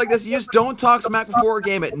sports like this, you just don't talk smack before a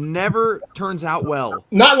game. It never turns out well.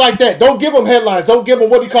 Not like that. Don't give them headlines. Don't give them,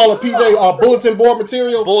 what do you call it, PJ, bulletin board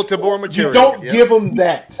material? Bulletin board material. You don't give them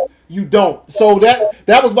that. You don't. So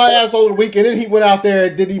that was my asshole of the week. And then he went out there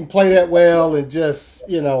and didn't even play that well and just,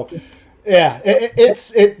 yeah.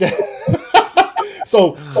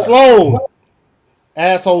 So, Sloan,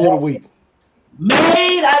 asshole of the week.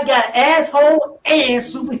 Man, I got asshole and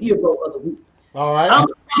superhero of the week. All right. I'm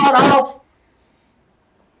going to start off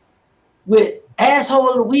with asshole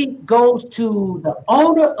of the week goes to the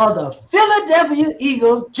owner of the Philadelphia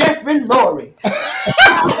Eagles, Jeffrey Lurie.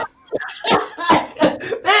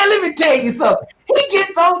 Man, let me tell you something. He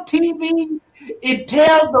gets on TV and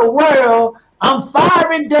tells the world, I'm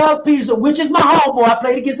firing Doug Peterson, which is my homeboy. I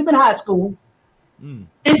played against him in high school. And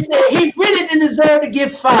said he really didn't deserve to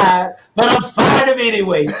get fired, but I'm fired him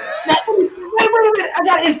anyway. Now, wait a minute.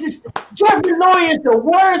 It's just Jeffrey Lurie is the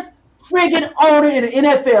worst friggin' owner in the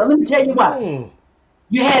NFL. Let me tell you why.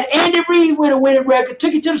 You had Andy Reid with a winning record,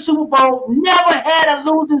 took you to the Super Bowl, never had a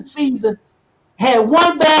losing season, had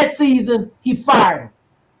one bad season, he fired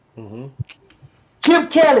him.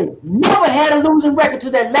 Chip Kelly never had a losing record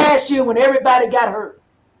to that last year when everybody got hurt.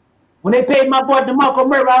 When they paid my boy DeMarco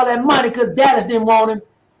Murray all that money because Dallas didn't want him,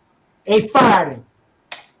 they fired him.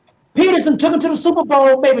 Peterson took him to the Super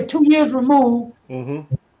Bowl maybe 2 years removed.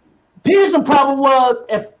 Peterson's problem was,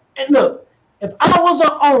 if I was an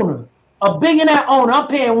owner, a billionaire owner, I'm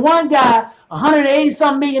paying one guy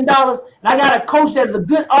 $180-something million, and I got a coach that is a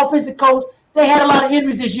good offensive coach. They had a lot of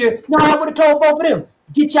injuries this year. No, I would have told both of them,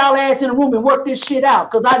 get y'all ass in the room and work this shit out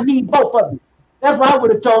because I need both of you. That's what I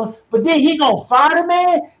would have told him. But then he going to fire the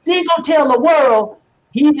man? Then he going to tell the world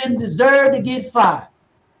he didn't deserve to get fired.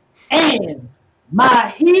 And my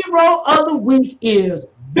hero of the week is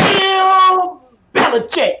Bill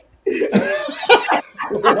Belichick.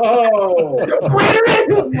 Whoa. Wait a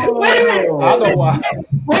minute. I know why.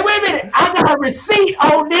 Wait a minute. I got a receipt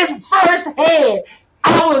on this firsthand.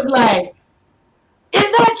 I was like, is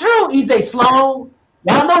that true? He say, Sloan,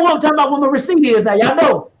 y'all know what I'm talking about, what my receipt is now. Y'all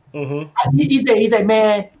know. He said,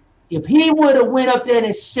 man, if he would have went up there and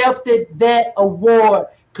accepted that award,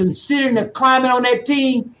 considering the climate on that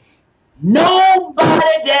team,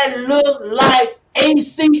 nobody that looked like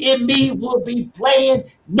AC and me would be playing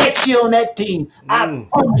next year on that team. I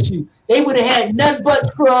promise you. They would have had nothing but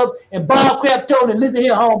Scrubs and Bob Kraft-Tone and listen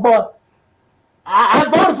here, homeboy. I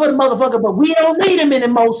voted for the motherfucker, but we don't need him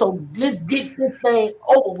anymore, so let's get this thing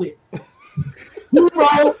over with. Hero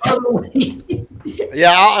of the week.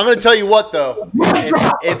 Yeah, I'm going to tell you what though.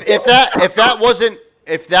 If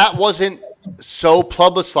that wasn't so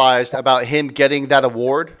publicized about him getting that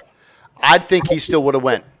award, I'd think he still would have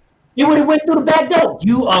went. He would have went through the back door.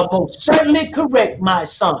 You are most certainly correct, my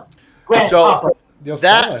son. So it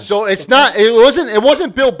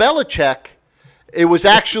wasn't Bill Belichick. It was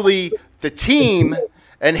actually the team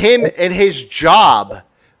and him and his job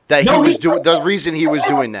that he was doing. The reason he was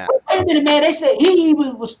doing that. Wait a minute, man. They said he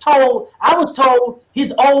was told. I was told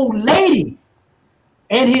his old lady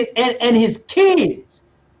and his kids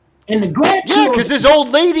and the grandchildren. Yeah, because his old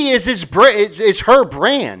lady is her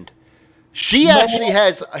brand. She actually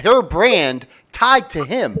has her brand tied to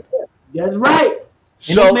him. That's right.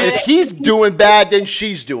 So if he's doing bad, then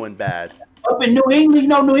she's doing bad. Up in New England,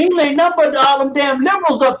 New England ain't nothing but all them damn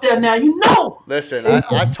liberals up there now, Listen,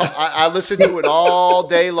 I listen to it all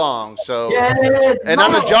day long. So yes, and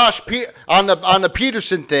on the on the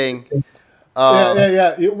Peterson thing.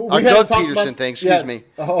 Yeah. On Doug Peterson thing, excuse me.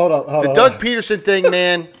 Hold on. The Doug Peterson thing,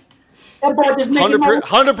 man. That boy just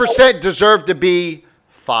 100% deserved to be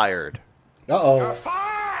fired. Uh-oh.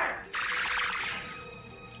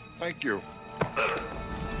 Thank you.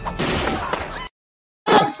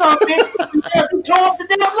 Some bitch because he tore up the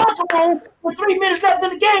damn locker room with 3 minutes left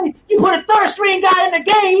in the game. You put a third string guy in the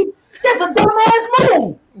game. That's a dumbass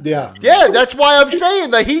move. Yeah, that's why I'm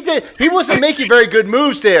saying that he wasn't making very good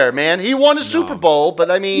moves there, man. He won a Super Bowl,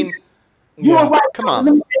 but I mean, you're right. Come on.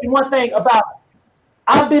 Let me tell you one thing about.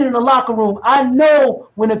 I've been in the locker room. I know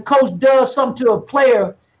when a coach does something to a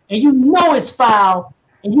player and you know it's foul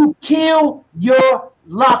and you kill your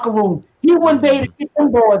locker room. He wouldn't be able to get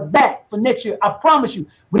them boys back for next year. I promise you.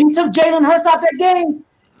 When he took Jalen Hurts out that game,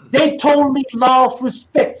 they totally lost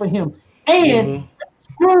respect for him and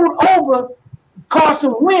screwed over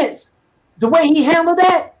Carson Wentz, the way he handled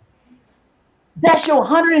that, that's your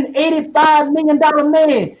 $185 million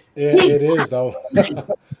man. Yeah, it is though.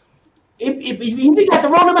 If he got to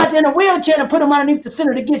roll him out there in a wheelchair and put him underneath the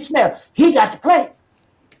center to get snapped, he got to play.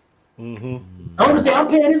 Mm-hmm. I'm gonna say I'm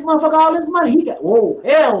paying this motherfucker all this money. He got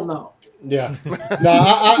hell no. Yeah, no,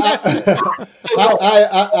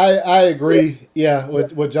 I agree. Yeah,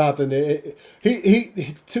 with Jonathan.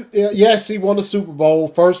 Yes, he won the Super Bowl,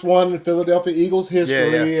 first one in Philadelphia Eagles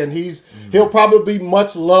history, and he'll probably be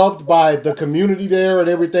much loved by the community there and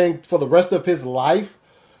everything for the rest of his life.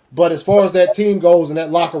 But as far as that team goes in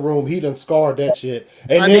that locker room, he done scarred that shit.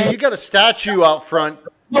 And I mean, you got a statue out front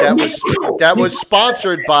that was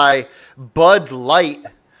sponsored by Bud Light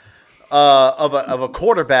of a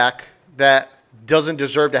quarterback that doesn't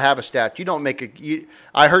deserve to have a statue. You don't make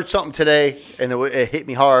I heard something today, and it hit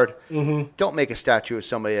me hard. Mm-hmm. Don't make a statue of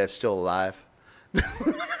somebody that's still alive. Don't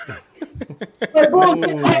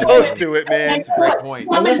do it, man. That's a great point.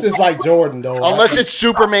 Unless it's like Jordan, though. Unless it's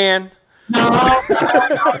Superman. No.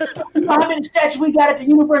 You know how many statues we got at the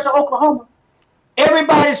University of Oklahoma?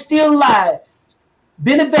 Everybody's still alive.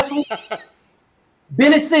 Benny Vessel,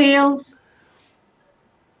 Benny Sims,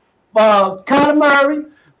 Kyler Murray.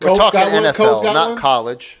 We're talking NFL, not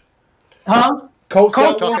college. Huh? Coach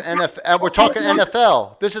we're talking NFL. We're talking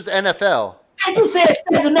NFL. This is NFL. And you said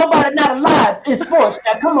statue nobody not alive in sports.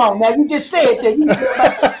 Now come on, man. You just said that.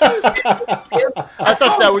 I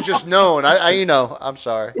thought that was just known. I'm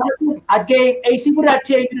sorry. I gave AC. What did I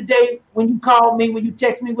tell you today when you called me? When you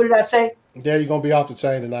text me? What did I say? Yeah, you're gonna be off the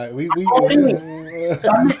chain tonight. You're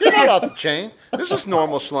not off the chain. This is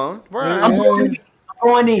normal, Sloan. I'm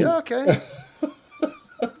going in. Yeah, okay.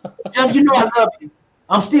 Jump, you know I love you.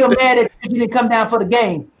 I'm still mad at you didn't come down for the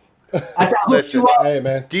game. I hooked you up. Hey,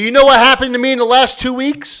 man. Do you know what happened to me in the last 2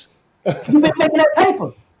 weeks? You've been making that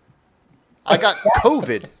paper. I got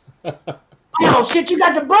COVID. Oh shit! You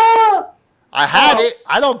got the bug. I had it.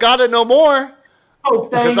 I don't got it no more. Oh,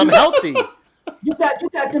 because I'm healthy. You got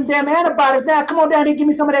them damn antibodies now. Come on down here, give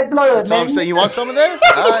me some of that blood, That's man. all I'm saying. You want some of this?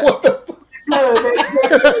 What the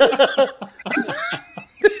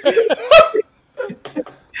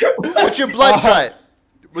What's your blood type?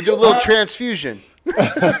 We'll do a little transfusion.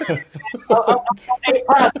 I'm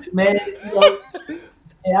positive, man.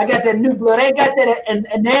 And I got that new blood. I ain't got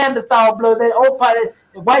that Neanderthal blood. That old part,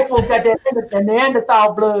 the white folks got that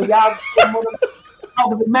Neanderthal blood. Y'all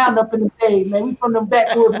was a mountain up in the days, man. We from them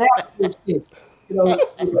backwoods and African shit. We'll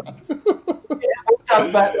talk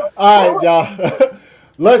about that. All right, y'all.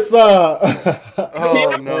 Let's oh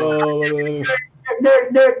no.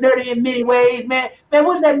 Nerdy in many ways, man. Man,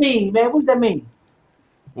 what does that mean, man? What does that mean?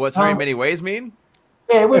 What's nerdy in many ways mean?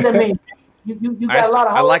 Yeah, what does that mean? You got a lot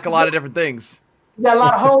of holes. I like a lot of different things. You got a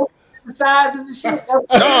lot of holes, sizes and shit.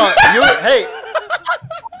 No, hey,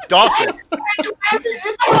 Dawson.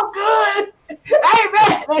 It's all good. Hey,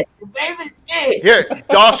 man, that's your favorite shit. Here,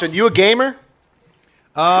 Dawson, you a gamer?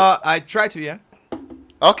 I try to, yeah.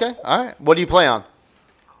 Okay, all right. What do you play on?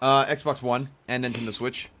 Xbox One and Nintendo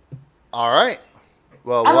Switch. All right.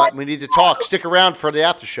 Well, we need to talk. Stick around for the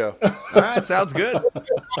after show. All right, sounds good.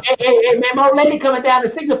 Hey, man, my old lady coming down to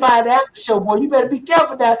signify the after show, boy. You better be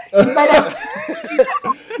careful now.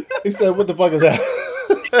 He said, "What the fuck is that?"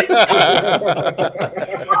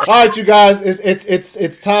 All right, you guys,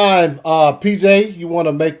 it's time. PJ, you want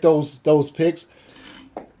to make those picks?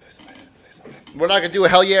 We're not gonna do a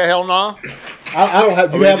hell yeah, hell nah. I don't have.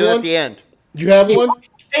 Do you have one at the end? You have one?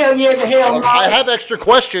 Hell yeah, the hell no. I have extra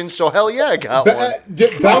questions, so hell yeah, I got one.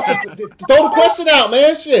 Throw the question out,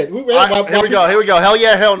 man. Shit. Here we go. Hell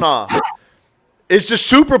yeah, hell nah. Is the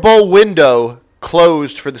Super Bowl window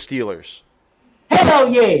closed for the Steelers? Hell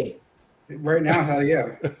yeah. Right now, hell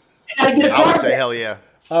yeah. You gotta get a I would say hell yeah.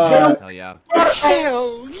 Hell yeah.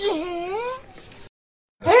 Hell yeah.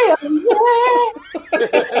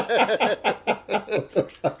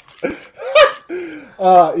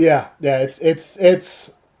 Hell yeah.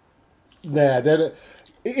 It's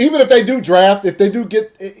even if they do draft, if they do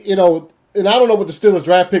get, and I don't know what the Steelers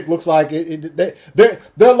draft pick looks like. They're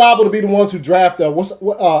liable to be the ones who draft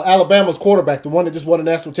Alabama's quarterback, the one that just won a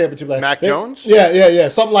national championship. Mac Jones? Yeah,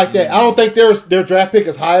 something like that. I don't think their draft pick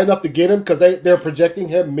is high enough to get him because they're projecting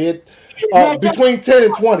him between 10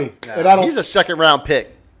 and 20. And he's a second round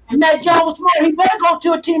pick. And Matt Jones was smart. He better go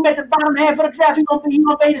to a team at the bottom half of the draft. He's gonna be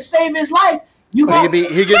able to save his life. He could be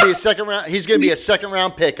a second round. He's gonna be a second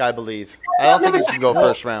round pick, I believe. I don't think he's gonna go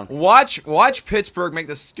first round. Watch Pittsburgh make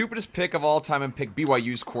the stupidest pick of all time and pick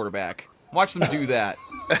BYU's quarterback. Watch them do that.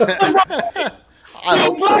 I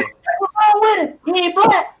hope so. That's what's wrong with him. He ain't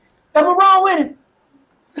black. That's what's wrong with him.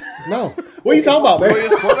 No. What are you talking about, man?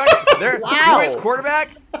 Julius quarterback? Julius quarterback?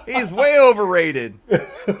 He's way overrated.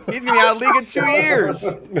 He's gonna be out of the league in 2 years.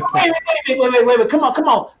 Wait. Come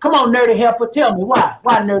on, nerdy helper. Tell me why.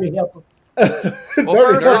 Why nerdy helper? Well,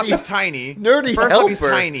 first off, he's tiny. Nerdy First helper. off, he's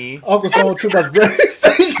tiny. Uncle Son too much grip.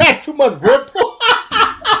 He got too much grip.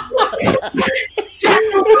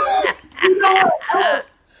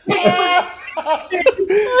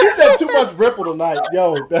 He said too much ripple tonight,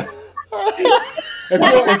 yo.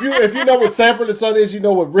 If you know what Sanford and Son is, you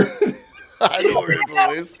know what ripple. I know what ripple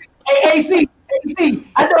is. Hey, AC,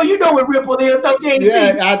 I know you know what ripple is, okay?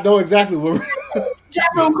 Yeah, I know exactly what.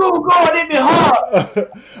 Champion cool going in the hard.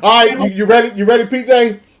 All right, you ready? You ready,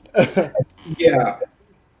 PJ? Yeah.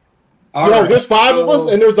 There's 5 of us,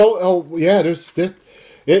 and there's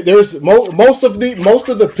there's most of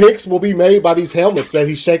the picks will be made by these helmets that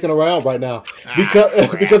he's shaking around right now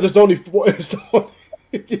because there's only 4.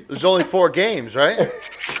 There's only 4 games, right?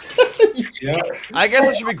 Yeah. I guess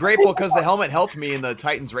I should be grateful because the helmet helped me in the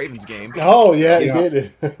Titans-Ravens game. Oh yeah, he did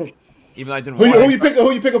it. Even though I didn't want it.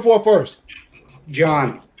 Who you picking for first?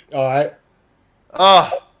 John. All right.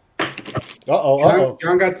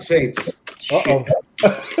 John got the Saints. Oh,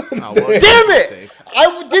 well, Damn it!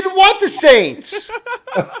 I didn't want the Saints.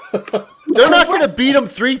 They're not going to beat them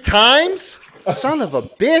 3 times? Son of a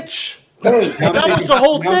bitch. That was the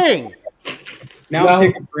whole thing. Now I'm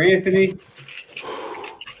picking for Anthony.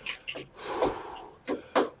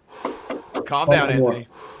 Calm down, Anthony.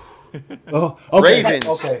 Oh, okay. Ravens.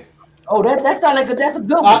 Okay. Oh, that sounds like that's a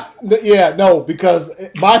good one. Because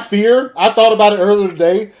my fear, I thought about it earlier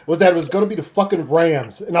today, was that it was going to be the fucking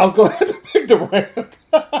Rams, and I was going to have to pick the Rams.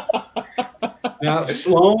 Now,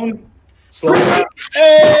 Sloan.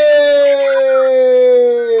 Hey!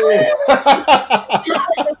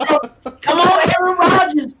 Come on, Aaron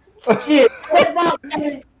Rodgers. Shit.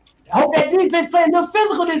 I hope that defense playing no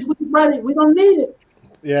physical this week, buddy. We don't need it.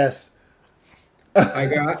 Yes. I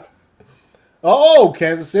got. Oh,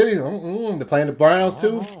 Kansas City. They're playing the Browns,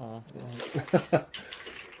 too. All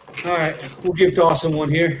right. We'll give Dawson one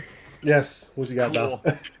here. Yes. What you got, Cool.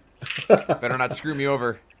 Dawson? Better not screw me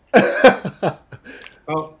over.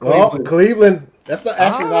 Cleveland. That's not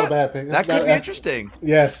a bad pick. That could be interesting.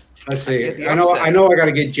 Yes. Let's see. Get the I know. upset. I know. I got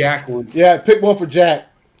to get Jack one. Yeah, pick one for Jack.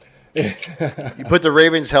 You put the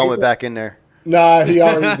Ravens helmet back in there. Nah, he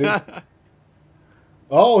already did.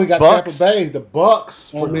 Oh, he got Bucks. Tampa Bay. The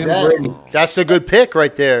Bucks for man, Jack. Brady. That's a good pick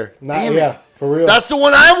right there. For real. That's the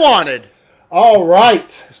one I wanted. All right.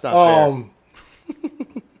 It's not fair.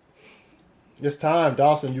 It's time.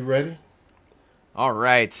 Dawson, you ready? All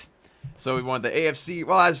right. So we want the AFC.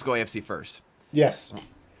 Well, I'll just go AFC first. Yes.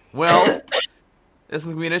 Well, this is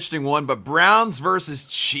going to be an interesting one, but Browns versus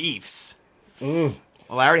Chiefs. Well,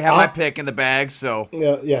 I already have my pick in the bag, so.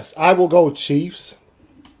 Yes, I will go Chiefs.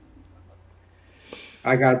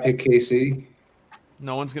 I got to pick KC.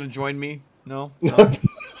 No one's going to join me? No? All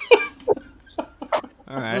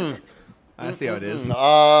right. I see how it is.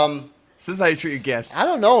 This is how you treat your guests. I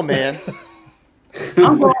don't know, man.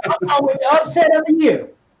 I'm going with the upset of the year.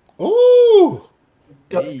 Ooh.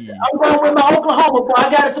 Hey. I'm going with my Oklahoma boy. I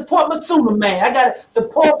got to support my Sooner man. I got to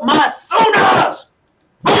support my Sooners.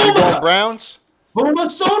 You going Boomer. Browns? Boomer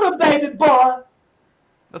Sooner, baby boy.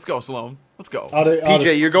 Let's go, Sloan. Let's go.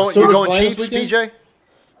 PJ, you're going playing Chiefs, this weekend? PJ?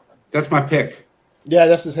 That's my pick. Yeah,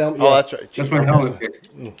 that's his helmet. Oh, Yeah. that's right. That's my helmet pick.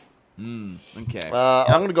 Okay. I'm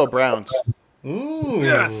going to go Browns.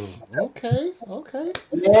 Yes. Okay.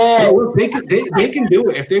 Yeah. They can do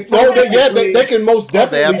it if they play. No, they can most They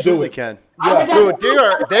definitely do absolutely it. can. Yeah.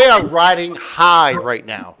 Dude, they are riding high right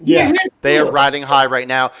now. Yeah. They are riding high right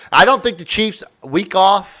now. I don't think the Chiefs, week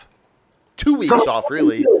off, 2 weeks off,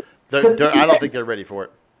 really. I don't think they're ready for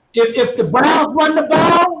it. If the Browns run the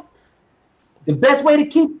ball, the best way to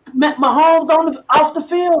keep Mahomes off the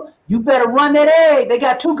field, you better run that egg. They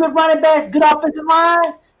got 2 good running backs, good offensive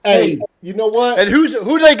line. Hey, you know what? And who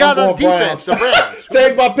they got I'm on going defense? The Browns.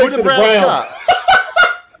 Change my pick Who to the Browns. got?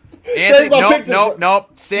 Anthony, my pick to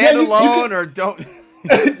nope. Stand Yeah, you alone can- or don't.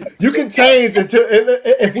 You can change until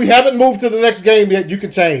if we haven't moved to the next game yet. You can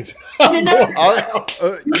change. I'm going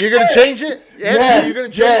You're going to change it? Yes, You're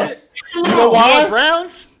going to change yes. it? You know You want why?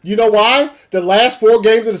 Browns? You know why? The last 4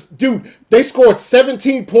 games of this, dude, they scored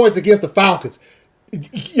 17 points against the Falcons.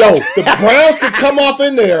 Yo, the Browns could come off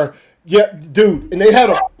in there. Yeah, dude, and they had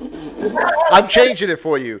a. I'm changing it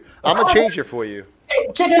for you. I'm going to change it for you. Hey,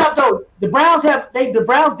 check it out though. The Browns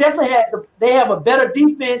definitely have a better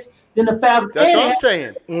defense than the Falcons. That's And what I'm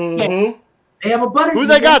saying. Mm-hmm. They have a better. Who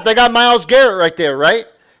they got? They got Myles Garrett right there, right?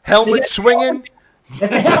 Helmet swinging.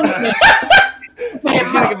 That's the helmet man.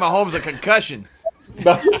 He's going to give Mahomes a concussion.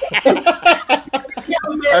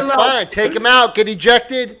 That's fine. Take him out. Get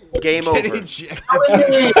ejected. Game over.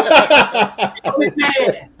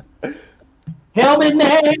 Helmet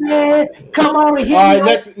man, come on and hit All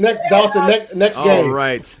right, me. next Dawson, next game. All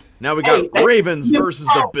right. Now we got Ravens versus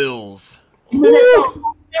the Bills.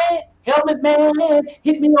 Helmet man,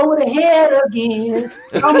 hit me over the head again.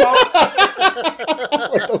 Come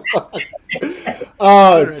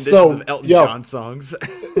on. So of Elton John songs.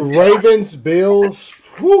 Ravens, Bills.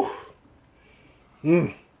 Whew.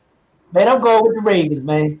 Man, I'm going with the Ravens,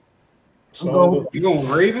 man. You going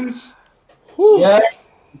Ravens? Yeah,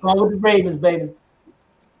 I'm going with the Ravens, baby.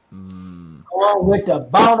 Going with the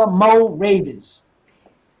Baltimore Ravens.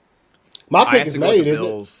 My I pick have is to go with made, the isn't it?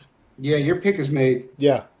 Bills. Yeah, your pick is made.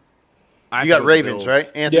 Yeah, I have You to got go with the Ravens, Bills.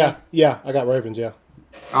 right, Anthony? yeah. I got Ravens. Yeah.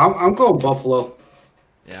 I'm going Buffalo.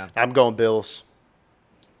 Yeah. I'm going Bills.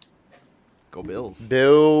 Go Bills.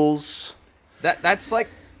 Bills. That's like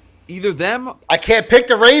either them. I can't pick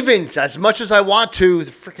the Ravens as much as I want to.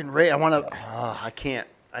 The freaking I want to. I can't.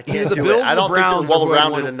 I can't The do Bills it. I or don't think Browns they're are who I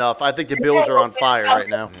well-rounded wanna- enough. I think the Bills are on fire right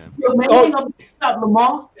now. Yo, man, ain't gonna stop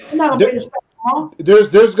Lamar. They're not gonna be able to stop Lamar.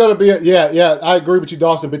 There's gonna be yeah. I agree with you,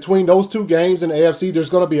 Dawson. Between those two games in the AFC, there's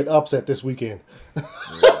gonna be an upset this weekend.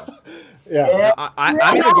 Yeah. I'm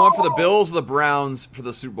either going for the Bills or the Browns for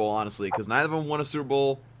the Super Bowl, honestly, because neither of them won a Super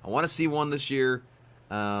Bowl. I want to see one this year.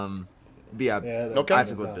 I have to go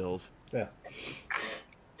with Bills. Yeah.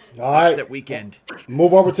 All right. Upset weekend.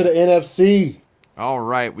 Move over to the NFC. All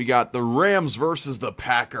right, we got the Rams versus the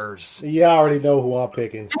Packers. Yeah, I already know who I'm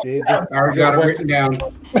picking. I already got it written down.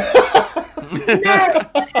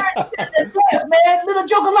 Yes, man. Little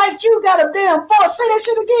joker like you got a damn force. Say that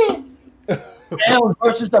shit again. Rams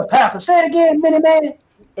versus the Packers. Say it again, Minnie Man.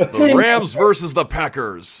 The Rams versus the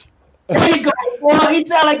Packers. There you go. Boy, he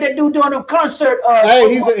sound like that dude doing a concert. Hey,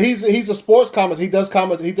 he's a sports commentator. He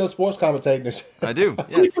does sports commentating. I do,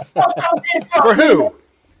 yes. For who?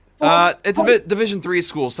 It's a Division III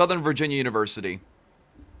school, Southern Virginia University.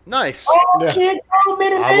 Nice. Oh, Yeah. shit. Oh,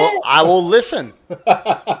 Minnie Man. I will listen.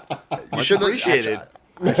 Much should appreciated.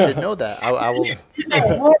 I should know that. I will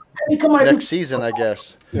Boy, come on, next season, I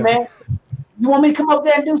guess. man. You want me to come up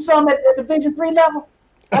there and do something at the Division III level?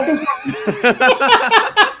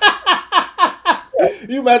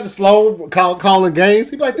 You imagine Sloan calling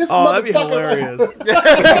games? He'd be like, "This That'd be motherfucker." hilarious.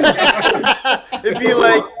 It'd be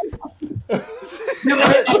like,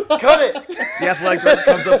 cut it. The athletic director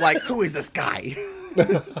comes up like, who is this guy?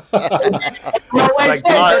 Like, Like,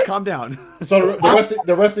 dude, calm down. So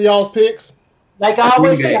the rest of y'all's picks. like I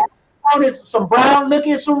always say, I wanted some brown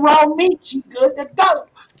looking, some raw meat. You good to go.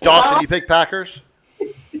 Dawson, you pick Packers?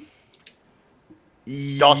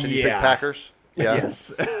 Dawson, you pick Yeah. Packers? Yeah.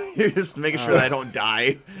 Yes. You're just making sure that I don't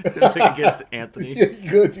die and pick against Anthony. You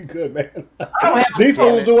good, man. These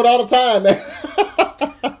fools do it all the time, man.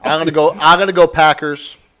 I'm gonna go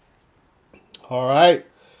Packers. All right.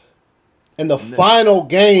 And the final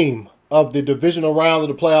game of the divisional round of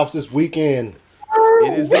the playoffs this weekend.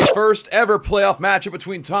 It is the first ever playoff matchup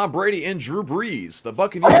between Tom Brady and Drew Brees, the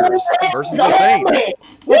Buccaneers versus the Saints.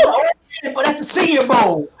 But that's the Senior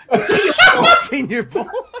Bowl. Senior Bowl.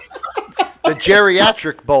 The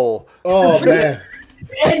Geriatric Bowl. Oh man.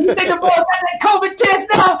 And you think the boys got that COVID test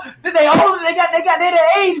now? That they got their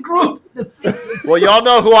age group. Well, y'all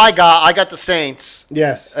know who I got. I got the Saints.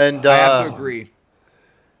 Yes. And I have to agree.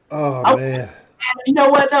 Oh man. You know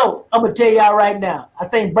what though? I'm gonna tell y'all right now. I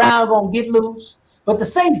think Brown gonna get loose, but the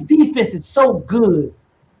Saints defense is so good.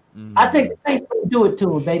 I think the Saints gonna do it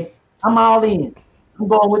to him, baby. I'm all in. I'm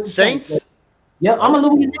going with the Saints. Saints? Yep, I'm a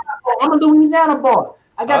Louisiana boy.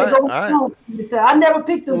 I got to go with all the Saints. I never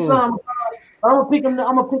picked them, so I'm gonna pick them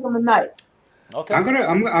tonight. Okay. I'm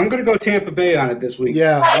gonna go Tampa Bay on it this week.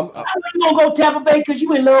 Yeah. I'm gonna go Tampa Bay because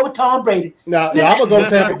you in love with Tom Brady. I'm gonna go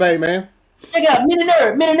Tampa Bay, man. Check it out, Mini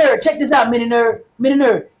Nerd. Check this out, Mini Nerd.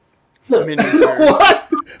 Look, What?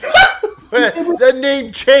 That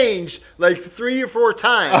name changed like 3 or 4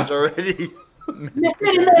 times already. Mini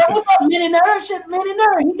Nerd. What's up, Mini Nerd? Shit, Mini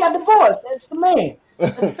Nerd. He got divorced. That's the man.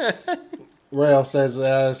 Rail says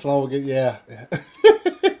Sloan will get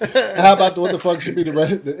How about what the fuck should be the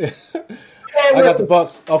rest? I got the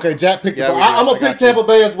Bucks. Okay, Jack picked the Bucks. I'm gonna pick Tampa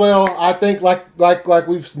Bay as well. I think like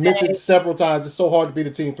we've mentioned several times, it's so hard to beat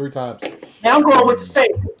a team 3 times. Now I'm going with the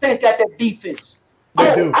Saints. The Saints got that defense.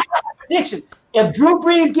 They do. I got a prediction. If Drew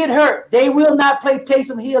Brees get hurt, they will not play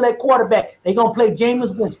Taysom Hill at quarterback. They're gonna play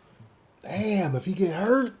Jameis Winston. Damn, if he get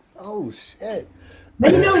hurt, oh shit.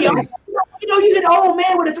 Man, you hit an old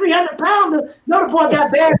man with a 300-pounder. No, the boy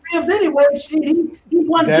got bad ribs anyway. Shit, he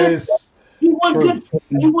won That good. is He won true. good.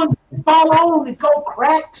 He won fall on and go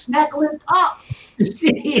crack, snackle, and pop.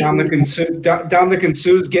 Dominican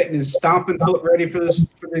Sue's getting his stomping foot ready for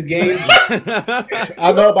the game.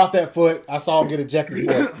 I know about that foot. I saw him get ejected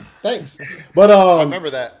for it. Thanks. But I remember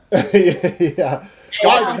that. Yeah.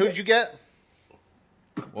 Dawson, who'd you get?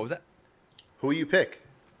 What was that? Who you pick?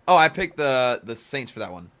 Oh, I picked the Saints for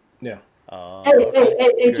that one. Yeah.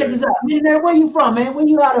 Hey, check this out. Millionaire, where you from, man? Where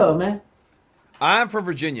you out of, man? I'm from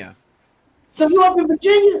Virginia. So you up in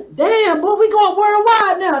Virginia? Damn, boy, we going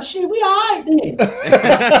worldwide now. Shit, we all right then.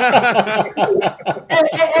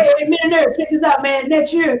 hey, millionaire, check this out, man.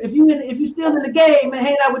 Next year, if you still in the game, man,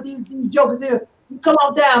 hang out with these jokers here. You come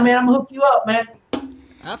on down, man. I'm gonna hook you up, man.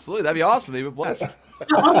 Absolutely, that'd be awesome. They'd be blessed.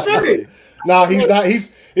 No, I'm serious. No, he's not.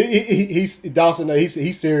 He's Dawson.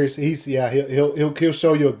 He's serious. He'll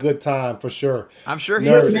show you a good time for sure. I'm sure he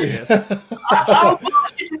is serious. I'm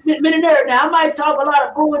millionaire now. I might talk a lot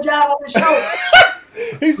of bull jive on the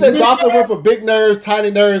show. He said Dawson went for big nerves, tiny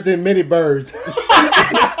nerves, then mini birds. Leave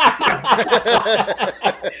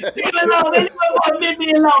it alone. Leave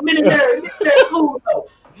me alone. Millionaire, cool though.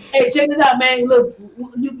 Hey, check this out, man. Look,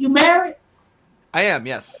 you married? I am,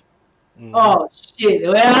 yes. Oh shit!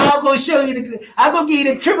 Well, I'm gonna show you I'm gonna give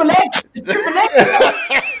you the triple X. The triple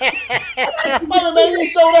X. Mother man, you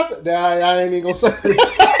showed us. Nah, I ain't even gonna say.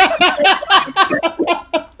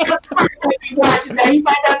 Watching that, he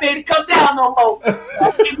might not be able to come down no more.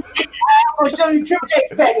 I'm gonna show you triple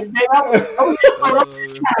X package, man.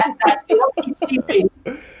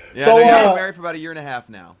 Yeah, So, I know you've been married for about a year and a half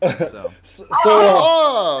now. So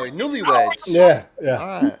Newlyweds. Yeah.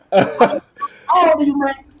 All right. How old are you,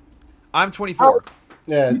 man? I'm 24.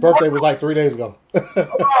 Yeah, his birthday was like 3 days ago.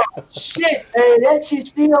 Oh, shit, man, that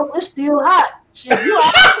shit it's still hot. Shit, you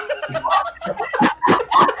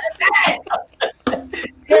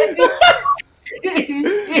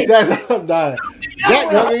Jack, I'm dying.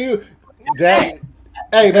 Jack, younger than you. Jack.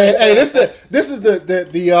 Hey man, hey, this is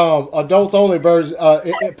the adults only version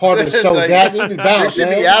part of the show. Like, Jack, you can bounce, this should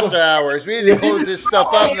man. be after hours. We need to close this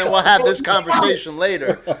stuff up, and then we'll have this conversation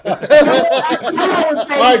later. All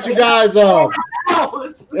right, you guys. We'll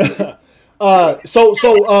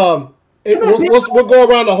go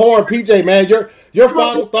around the horn. PJ, man, your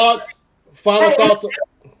final thoughts.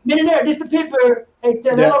 Millionaire, this the Pittsburgh. Hey,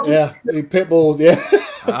 tell hello to Yeah, pit bulls. Yeah.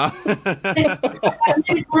 I got a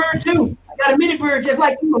mini bird too. I got a mini bird just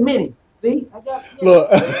like you, a mini. See, I got. Yeah. Look,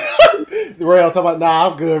 the Rail talking about. Nah,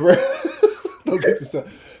 I'm good, bro. Don't get this up.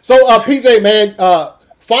 So, PJ, man,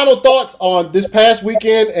 final thoughts on this past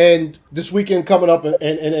weekend and this weekend coming up in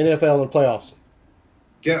NFL and playoffs.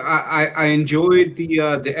 Yeah, I enjoyed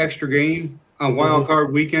the extra game on Wild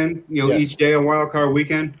Card Weekend. Each day on Wild Card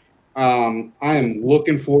Weekend. I am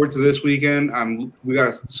looking forward to this weekend. We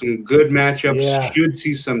got some good matchups. Yeah. Should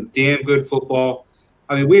see some damn good football.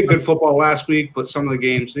 I mean, we had good football last week, but some of the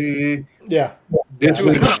games, Yeah. This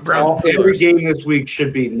week, every game this week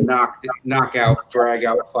should be knockout, drag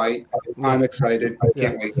out fight. I'm excited. I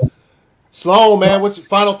can't wait. Sloan, man, what's your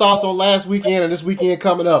final thoughts on last weekend and this weekend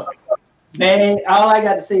coming up? Man, all I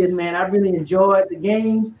got to say is, man, I really enjoyed the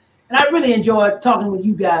games, and I really enjoyed talking with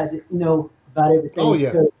you guys, about everything. Oh,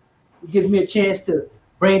 yeah. It gives me a chance to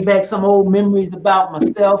bring back some old memories about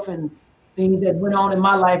myself and things that went on in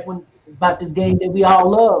my life about this game that we all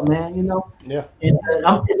love, man, Yeah. And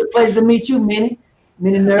it's a pleasure to meet you, Mini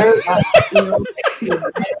Nerd.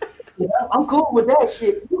 I'm cool with that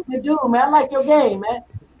shit. You can do, man. I like your game, man.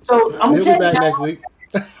 So I'm He'll gonna be tell back you next week.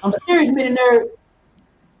 I'm serious, Mini Nerd.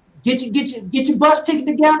 Get your bus ticket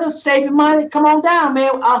together, save your money, come on down,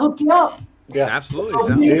 man. I'll hook you up. Yeah. Absolutely.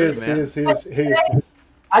 Sounds good, man. He is.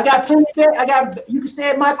 I got plenty there. You can stay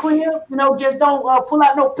at my crib. Just don't pull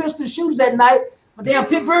out no pistol shooters at night. My damn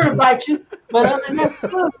pit bird will bite you. But other than that,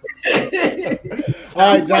 good.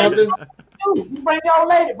 All right, Jonathan. You bring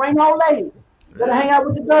your lady. Gotta hang out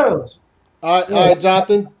with the girls. All right,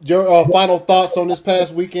 Jonathan. Your final thoughts on this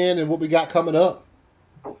past weekend and what we got coming up.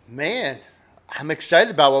 Man, I'm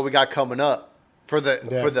excited about what we got coming up for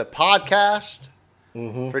the podcast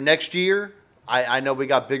for next year. I know we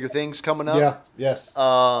got bigger things coming up. Yeah. Yes.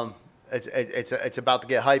 It's about to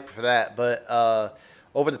get hyped for that. But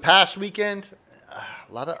over the past weekend,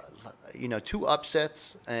 a lot of 2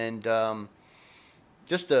 upsets and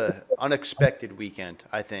just a unexpected weekend.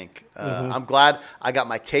 I think I'm glad I got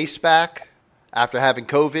my taste back after having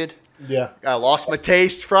COVID. Yeah. I lost my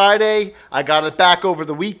taste Friday. I got it back over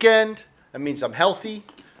the weekend. That means I'm healthy,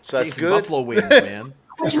 so that's good. Buffalo wings, man.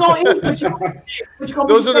 What you gonna eat? What you gonna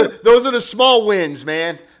Those are the small wins,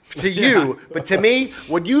 man. to you, but to me,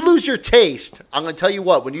 when you lose your taste, I'm going to tell you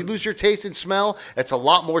what, when you lose your taste and smell, it's a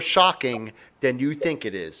lot more shocking than you think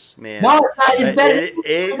it is, man. No, it's better.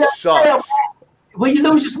 It sucks. When you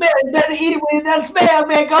lose your smell, it's better to eat it when it doesn't smell,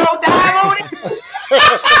 man. Go dive on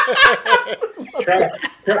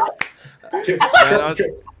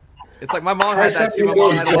it. It's like my mom had that too. My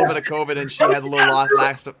mom had a little bit of COVID, and she had a little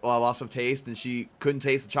loss of taste, and she couldn't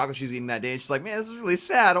taste the chocolate she was eating that day. And she's like, "Man, this is really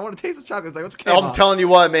sad. I want to taste the chocolate." It's like, "What's okay, I'm Mom?" telling you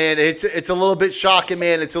what, man. It's a little bit shocking,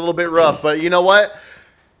 man. It's a little bit rough, but you know what?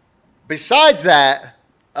 Besides that,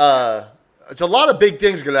 it's a lot of big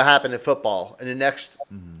things going to happen in football in the next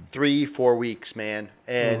 3-4 weeks, man,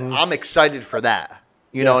 and I'm excited for that.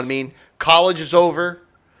 You know what I mean? College is over.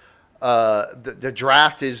 The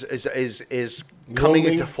draft is coming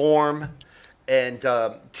into form, and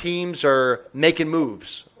teams are making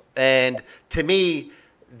moves. And to me,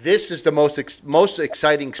 this is the most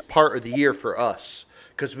exciting part of the year for us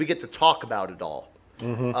because we get to talk about it all.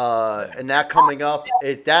 And that coming up,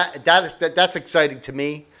 that's exciting to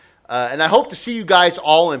me. And I hope to see you guys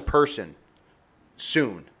all in person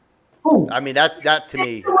soon. I mean, that to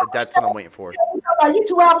me, that's what I'm waiting for. You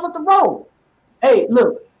 2 hours up the road. Hey,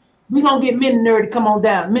 look. We're going to get Mini Nerd to come on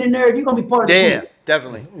down. Mini Nerd, you're going to be part of the team.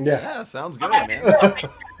 Definitely. Yeah, sounds good, man.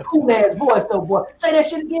 Cool-ass voice, though, boy. Say that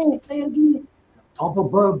shit again. Say it again. Don't put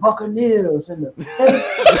Bird Buccaneers in the...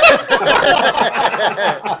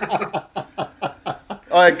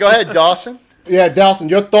 All right, go ahead, Dawson. Yeah, Dawson,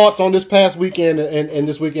 your thoughts on this past weekend and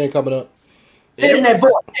this weekend coming up? Say it in that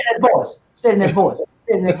voice. Say it in that voice.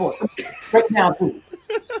 Break it down, too.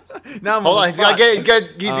 Now hold on, he's got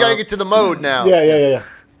to get to the mode now. Yeah.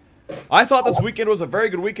 I thought this weekend was a very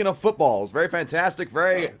good weekend of football. It was very fantastic,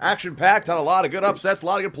 very action-packed, had a lot of good upsets, a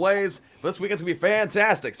lot of good plays. This weekend's going to be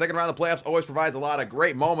fantastic. Second round of the playoffs always provides a lot of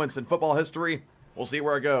great moments in football history. We'll see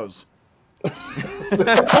where it goes. And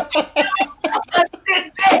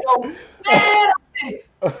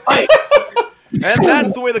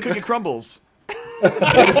that's the way the cookie crumbles.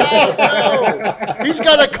 He's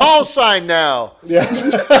got a call sign now. Yeah.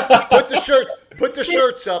 Put the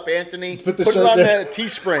shirts up, Anthony. Put it on that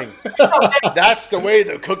Teespring. That's the way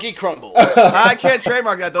the cookie crumbles. I can't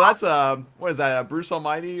trademark that though. That's what is that? Bruce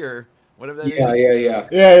Almighty or whatever that is?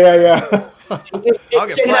 Yeah. I'll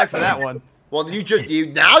get flagged for that one. Well,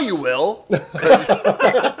 now you will. I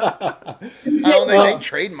don't think they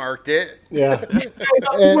trademarked it. Yeah.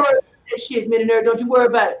 Shit, Mini Nerd, don't you worry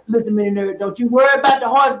about it. Listen, Mini Nerd, don't you worry about the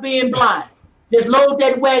horse being blind. Just load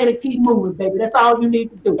that wagon and keep moving, baby. That's all you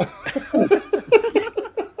need to do.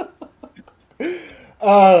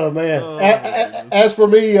 Oh, man. As for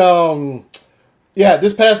me,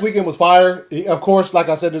 this past weekend was fire. Of course, like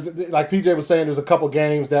I said, like PJ was saying, there's a couple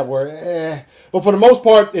games that were But for the most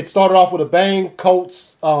part, it started off with a bang.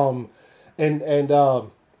 Colts and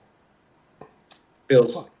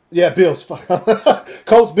Bills. Yeah, Bills.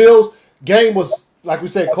 Colts, Bills. Game was, like we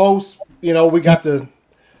said, close. You know, we got the...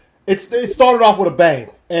 It started off with a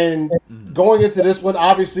bang. And going into this one,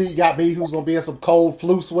 obviously, you got me who's going to be in some cold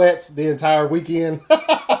flu sweats the entire weekend.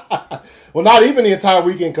 Well, not even the entire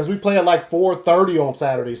weekend because we play at like 4:30 on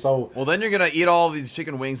Saturday. So, well, then you're going to eat all these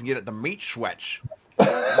chicken wings and get at the meat sweat.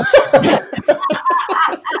 I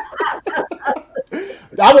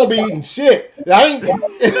won't be eating shit.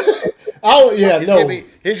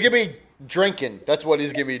 He's gonna be drinking. That's what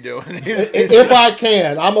he's gonna be doing. If I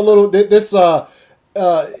can, I'm a little this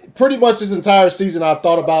pretty much this entire season. I've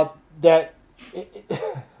thought about that.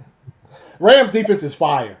 Rams defense is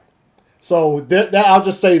fire, so that I'll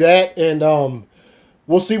just say that, and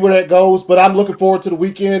we'll see where that goes. But I'm looking forward to the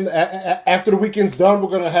weekend. After the weekend's done,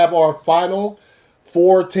 we're gonna have our final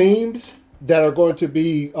 4 teams that are going to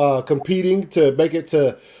be competing to make it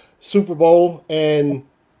to Super Bowl, and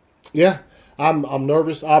yeah. I'm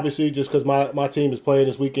nervous, obviously, just because my team is playing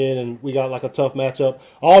this weekend and we got like a tough matchup.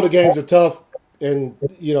 All the games are tough, and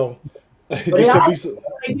you know, they could be.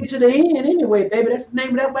 They get to the end anyway, baby. That's the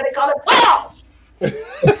name of that. Why they call it playoffs.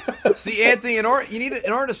 See, Anthony, in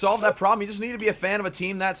order to solve that problem, you just need to be a fan of a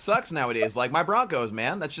team that sucks nowadays, like my Broncos,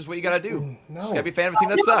 man. That's just what you got to do. No. Just got to be a fan of a team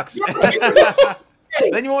that sucks.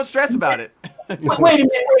 Then you won't stress about it. Wait a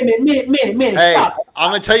minute. Hey, Stop.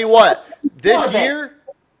 I'm gonna tell you what. This year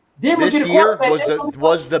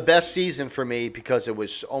was the best season for me because it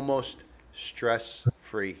was almost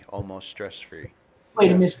stress-free. Wait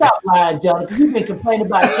a minute, stop lying, Johnny, because you've been complaining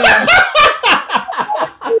about it.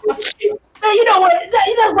 Man, you know what?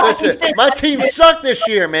 Listen, my team sucked this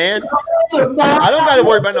year, man. I don't got to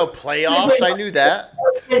worry about no playoffs. I knew that.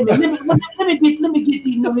 Let me get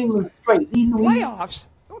these New England straight. Playoffs?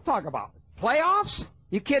 Don't talk about it. Playoffs?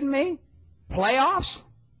 You kidding me? Playoffs?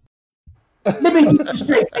 Let me get you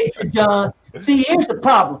straight, Patriot John. See, here's the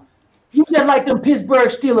problem. You just like them Pittsburgh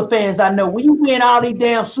Steelers fans I know. When you win all these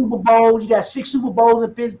damn Super Bowls, you got 6 Super Bowls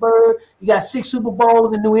in Pittsburgh, you got 6 Super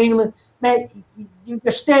Bowls in New England. Man, your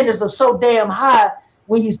standards are so damn high.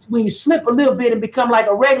 When you slip a little bit and become like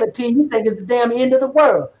a regular team, you think it's the damn end of the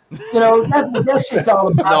world. You know, that's what that shit's all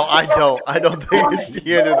about. No, I don't. I don't think it's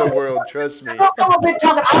the end of the world. Trust me. Don't come up here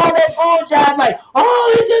talking all that bullshit like,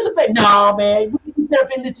 oh, it's just a thing. No, man. We sit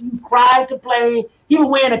up and listen to you cry and complain. He was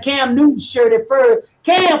wearing a Cam Newton shirt at first.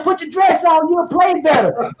 Cam, put your dress on. You'll play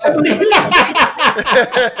better.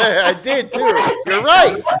 I did, too. You're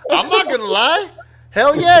right. I'm not going to lie.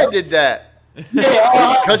 Hell yeah, I did that.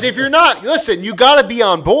 Because if you're not, listen, you got to be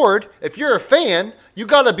on board. If you're a fan, you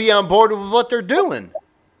got to be on board with what they're doing.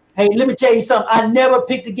 Hey, let me tell you something. I never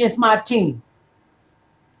picked against my team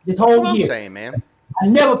this whole That's what year. I'm saying, man. I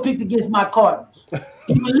never picked against my Cardinals.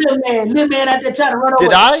 Even little man out there trying to run over.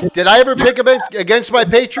 Did I ever pick against my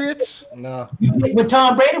Patriots? No. When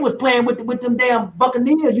Tom Brady was playing with them damn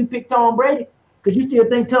Buccaneers, you picked Tom Brady because you still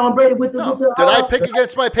think Tom Brady with the. No. Did I pick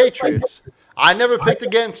against my Patriots? I never picked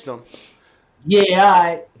against them. Yeah, all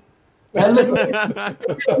right.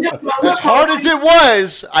 As hard as it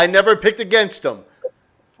was, I never picked against them.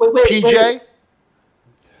 Wait, PJ?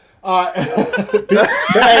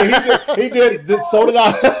 Hey, he did. So did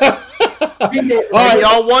I. And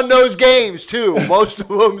y'all won those games, too. Most of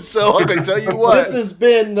them, so I can tell you what. This has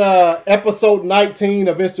been episode 19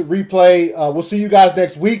 of Instant Replay. We'll see you guys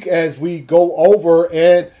next week as we go over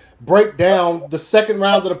and break down the second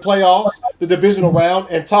round of the playoffs, the divisional round,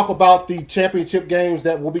 and talk about the championship games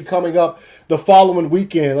that will be coming up the following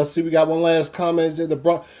weekend. Let's see, we got one last comment.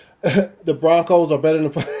 The Broncos are better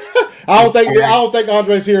than. I don't think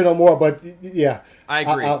Andre's here no more, but yeah, I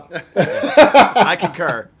agree. I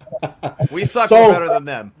concur. We suck better than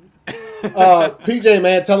them. PJ,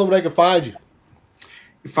 man, tell them where they can find you.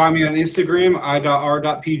 You find me on Instagram,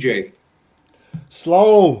 i.r.pj.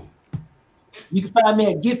 Sloan. You can find me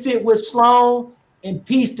at Get Fit with Sloan and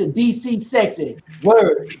peace to DC Sexy.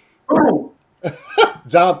 Word. Boom.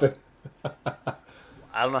 Jonathan.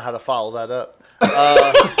 I don't know how to follow that up.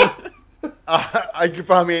 You can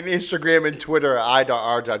find me on Instagram and Twitter at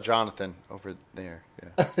i.r.jonathan over there.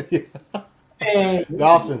 Yeah.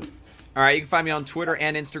 Dawson. All right, you can find me on Twitter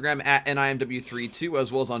and Instagram at NIMW32,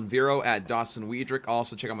 as well as on Vero at Dawson Weidrich.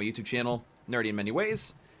 Also, check out my YouTube channel, Nerdy in Many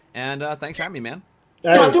Ways. And thanks for having me, man.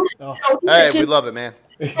 Hey, we love it, man.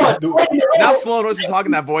 Now Sloan was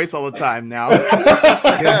talking that voice all the time now. Say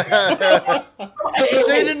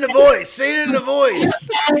it in the voice. Say it in the voice.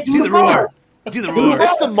 Do the roar. Do the roar.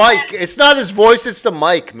 It's the mic. It's not his voice. It's the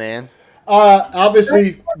mic, man.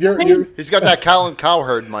 Obviously, He's got that Colin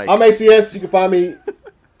Cowherd mic. I'm ACS. You can find me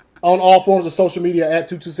on all forms of social media at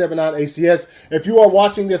 2279ACS. If you are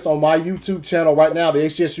watching this on my YouTube channel right now, the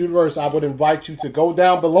ACS Universe, I would invite you to go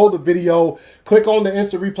down below the video, click on the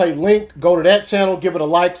Instant Replay link, go to that channel, give it a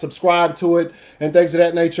like, subscribe to it, and things of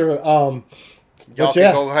that nature. Y'all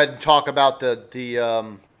can go ahead and talk about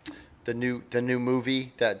the new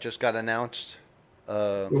movie that just got announced.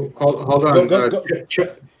 Hold on. Go.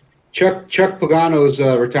 Chuck Pagano's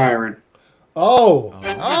retiring. Oh.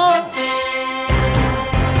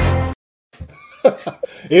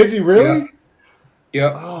 Is he really?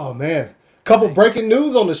 Yeah. Oh, man. Couple breaking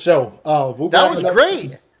news on the show. That was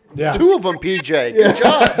great. Yeah. 2 of them, PJ. Good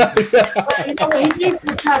job. You know what he needs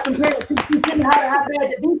to try compared to how bad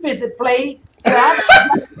the defense had played. He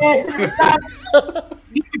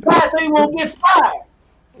so he won't get fired.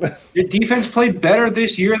 The defense played better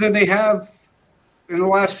this year than they have in the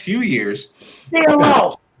last few years. Still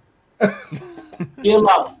lost. Still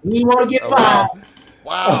lost. He want to get fired.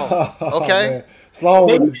 Wow. Okay.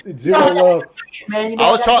 Sloan with zero love. Man,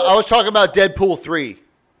 I was talking about Deadpool 3.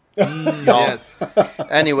 Yes.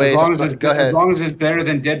 Anyways, go ahead. As long as it's better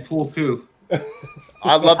than Deadpool 2.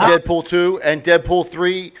 I love Deadpool 2 and Deadpool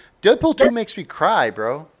 3. Deadpool 2 makes me cry,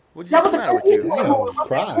 bro. What's the matter with you?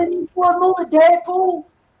 Cry. Clint Eastwood movie, Deadpool.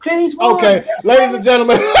 Clint Eastwood. Okay, ladies and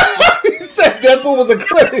gentlemen, he said Deadpool was a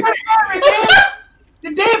clip. The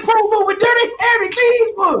Deadpool movie with Dirty Harry Clint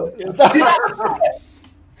Eastwood.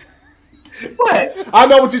 What? I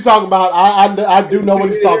know what you're talking about. I do know what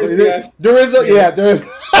he's talking about. There is. Look, see,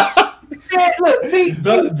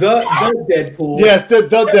 The Deadpool. Yes, the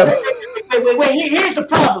Deadpool. Wait. Here's the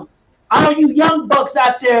problem. All you young bucks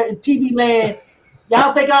out there in TV land,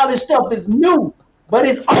 y'all think all this stuff is new, but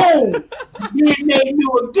it's old. Being made new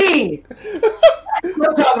again. That's what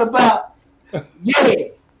I'm talking about. Yeah.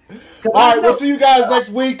 All right, we'll see you guys next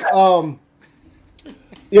week.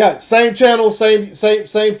 Yeah, same channel,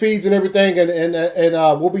 same feeds and everything, and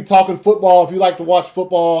we'll be talking football. If you like to watch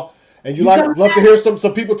football and love to hear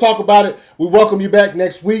some people talk about it, we welcome you back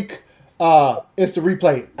next week. It's the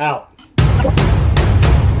replay out.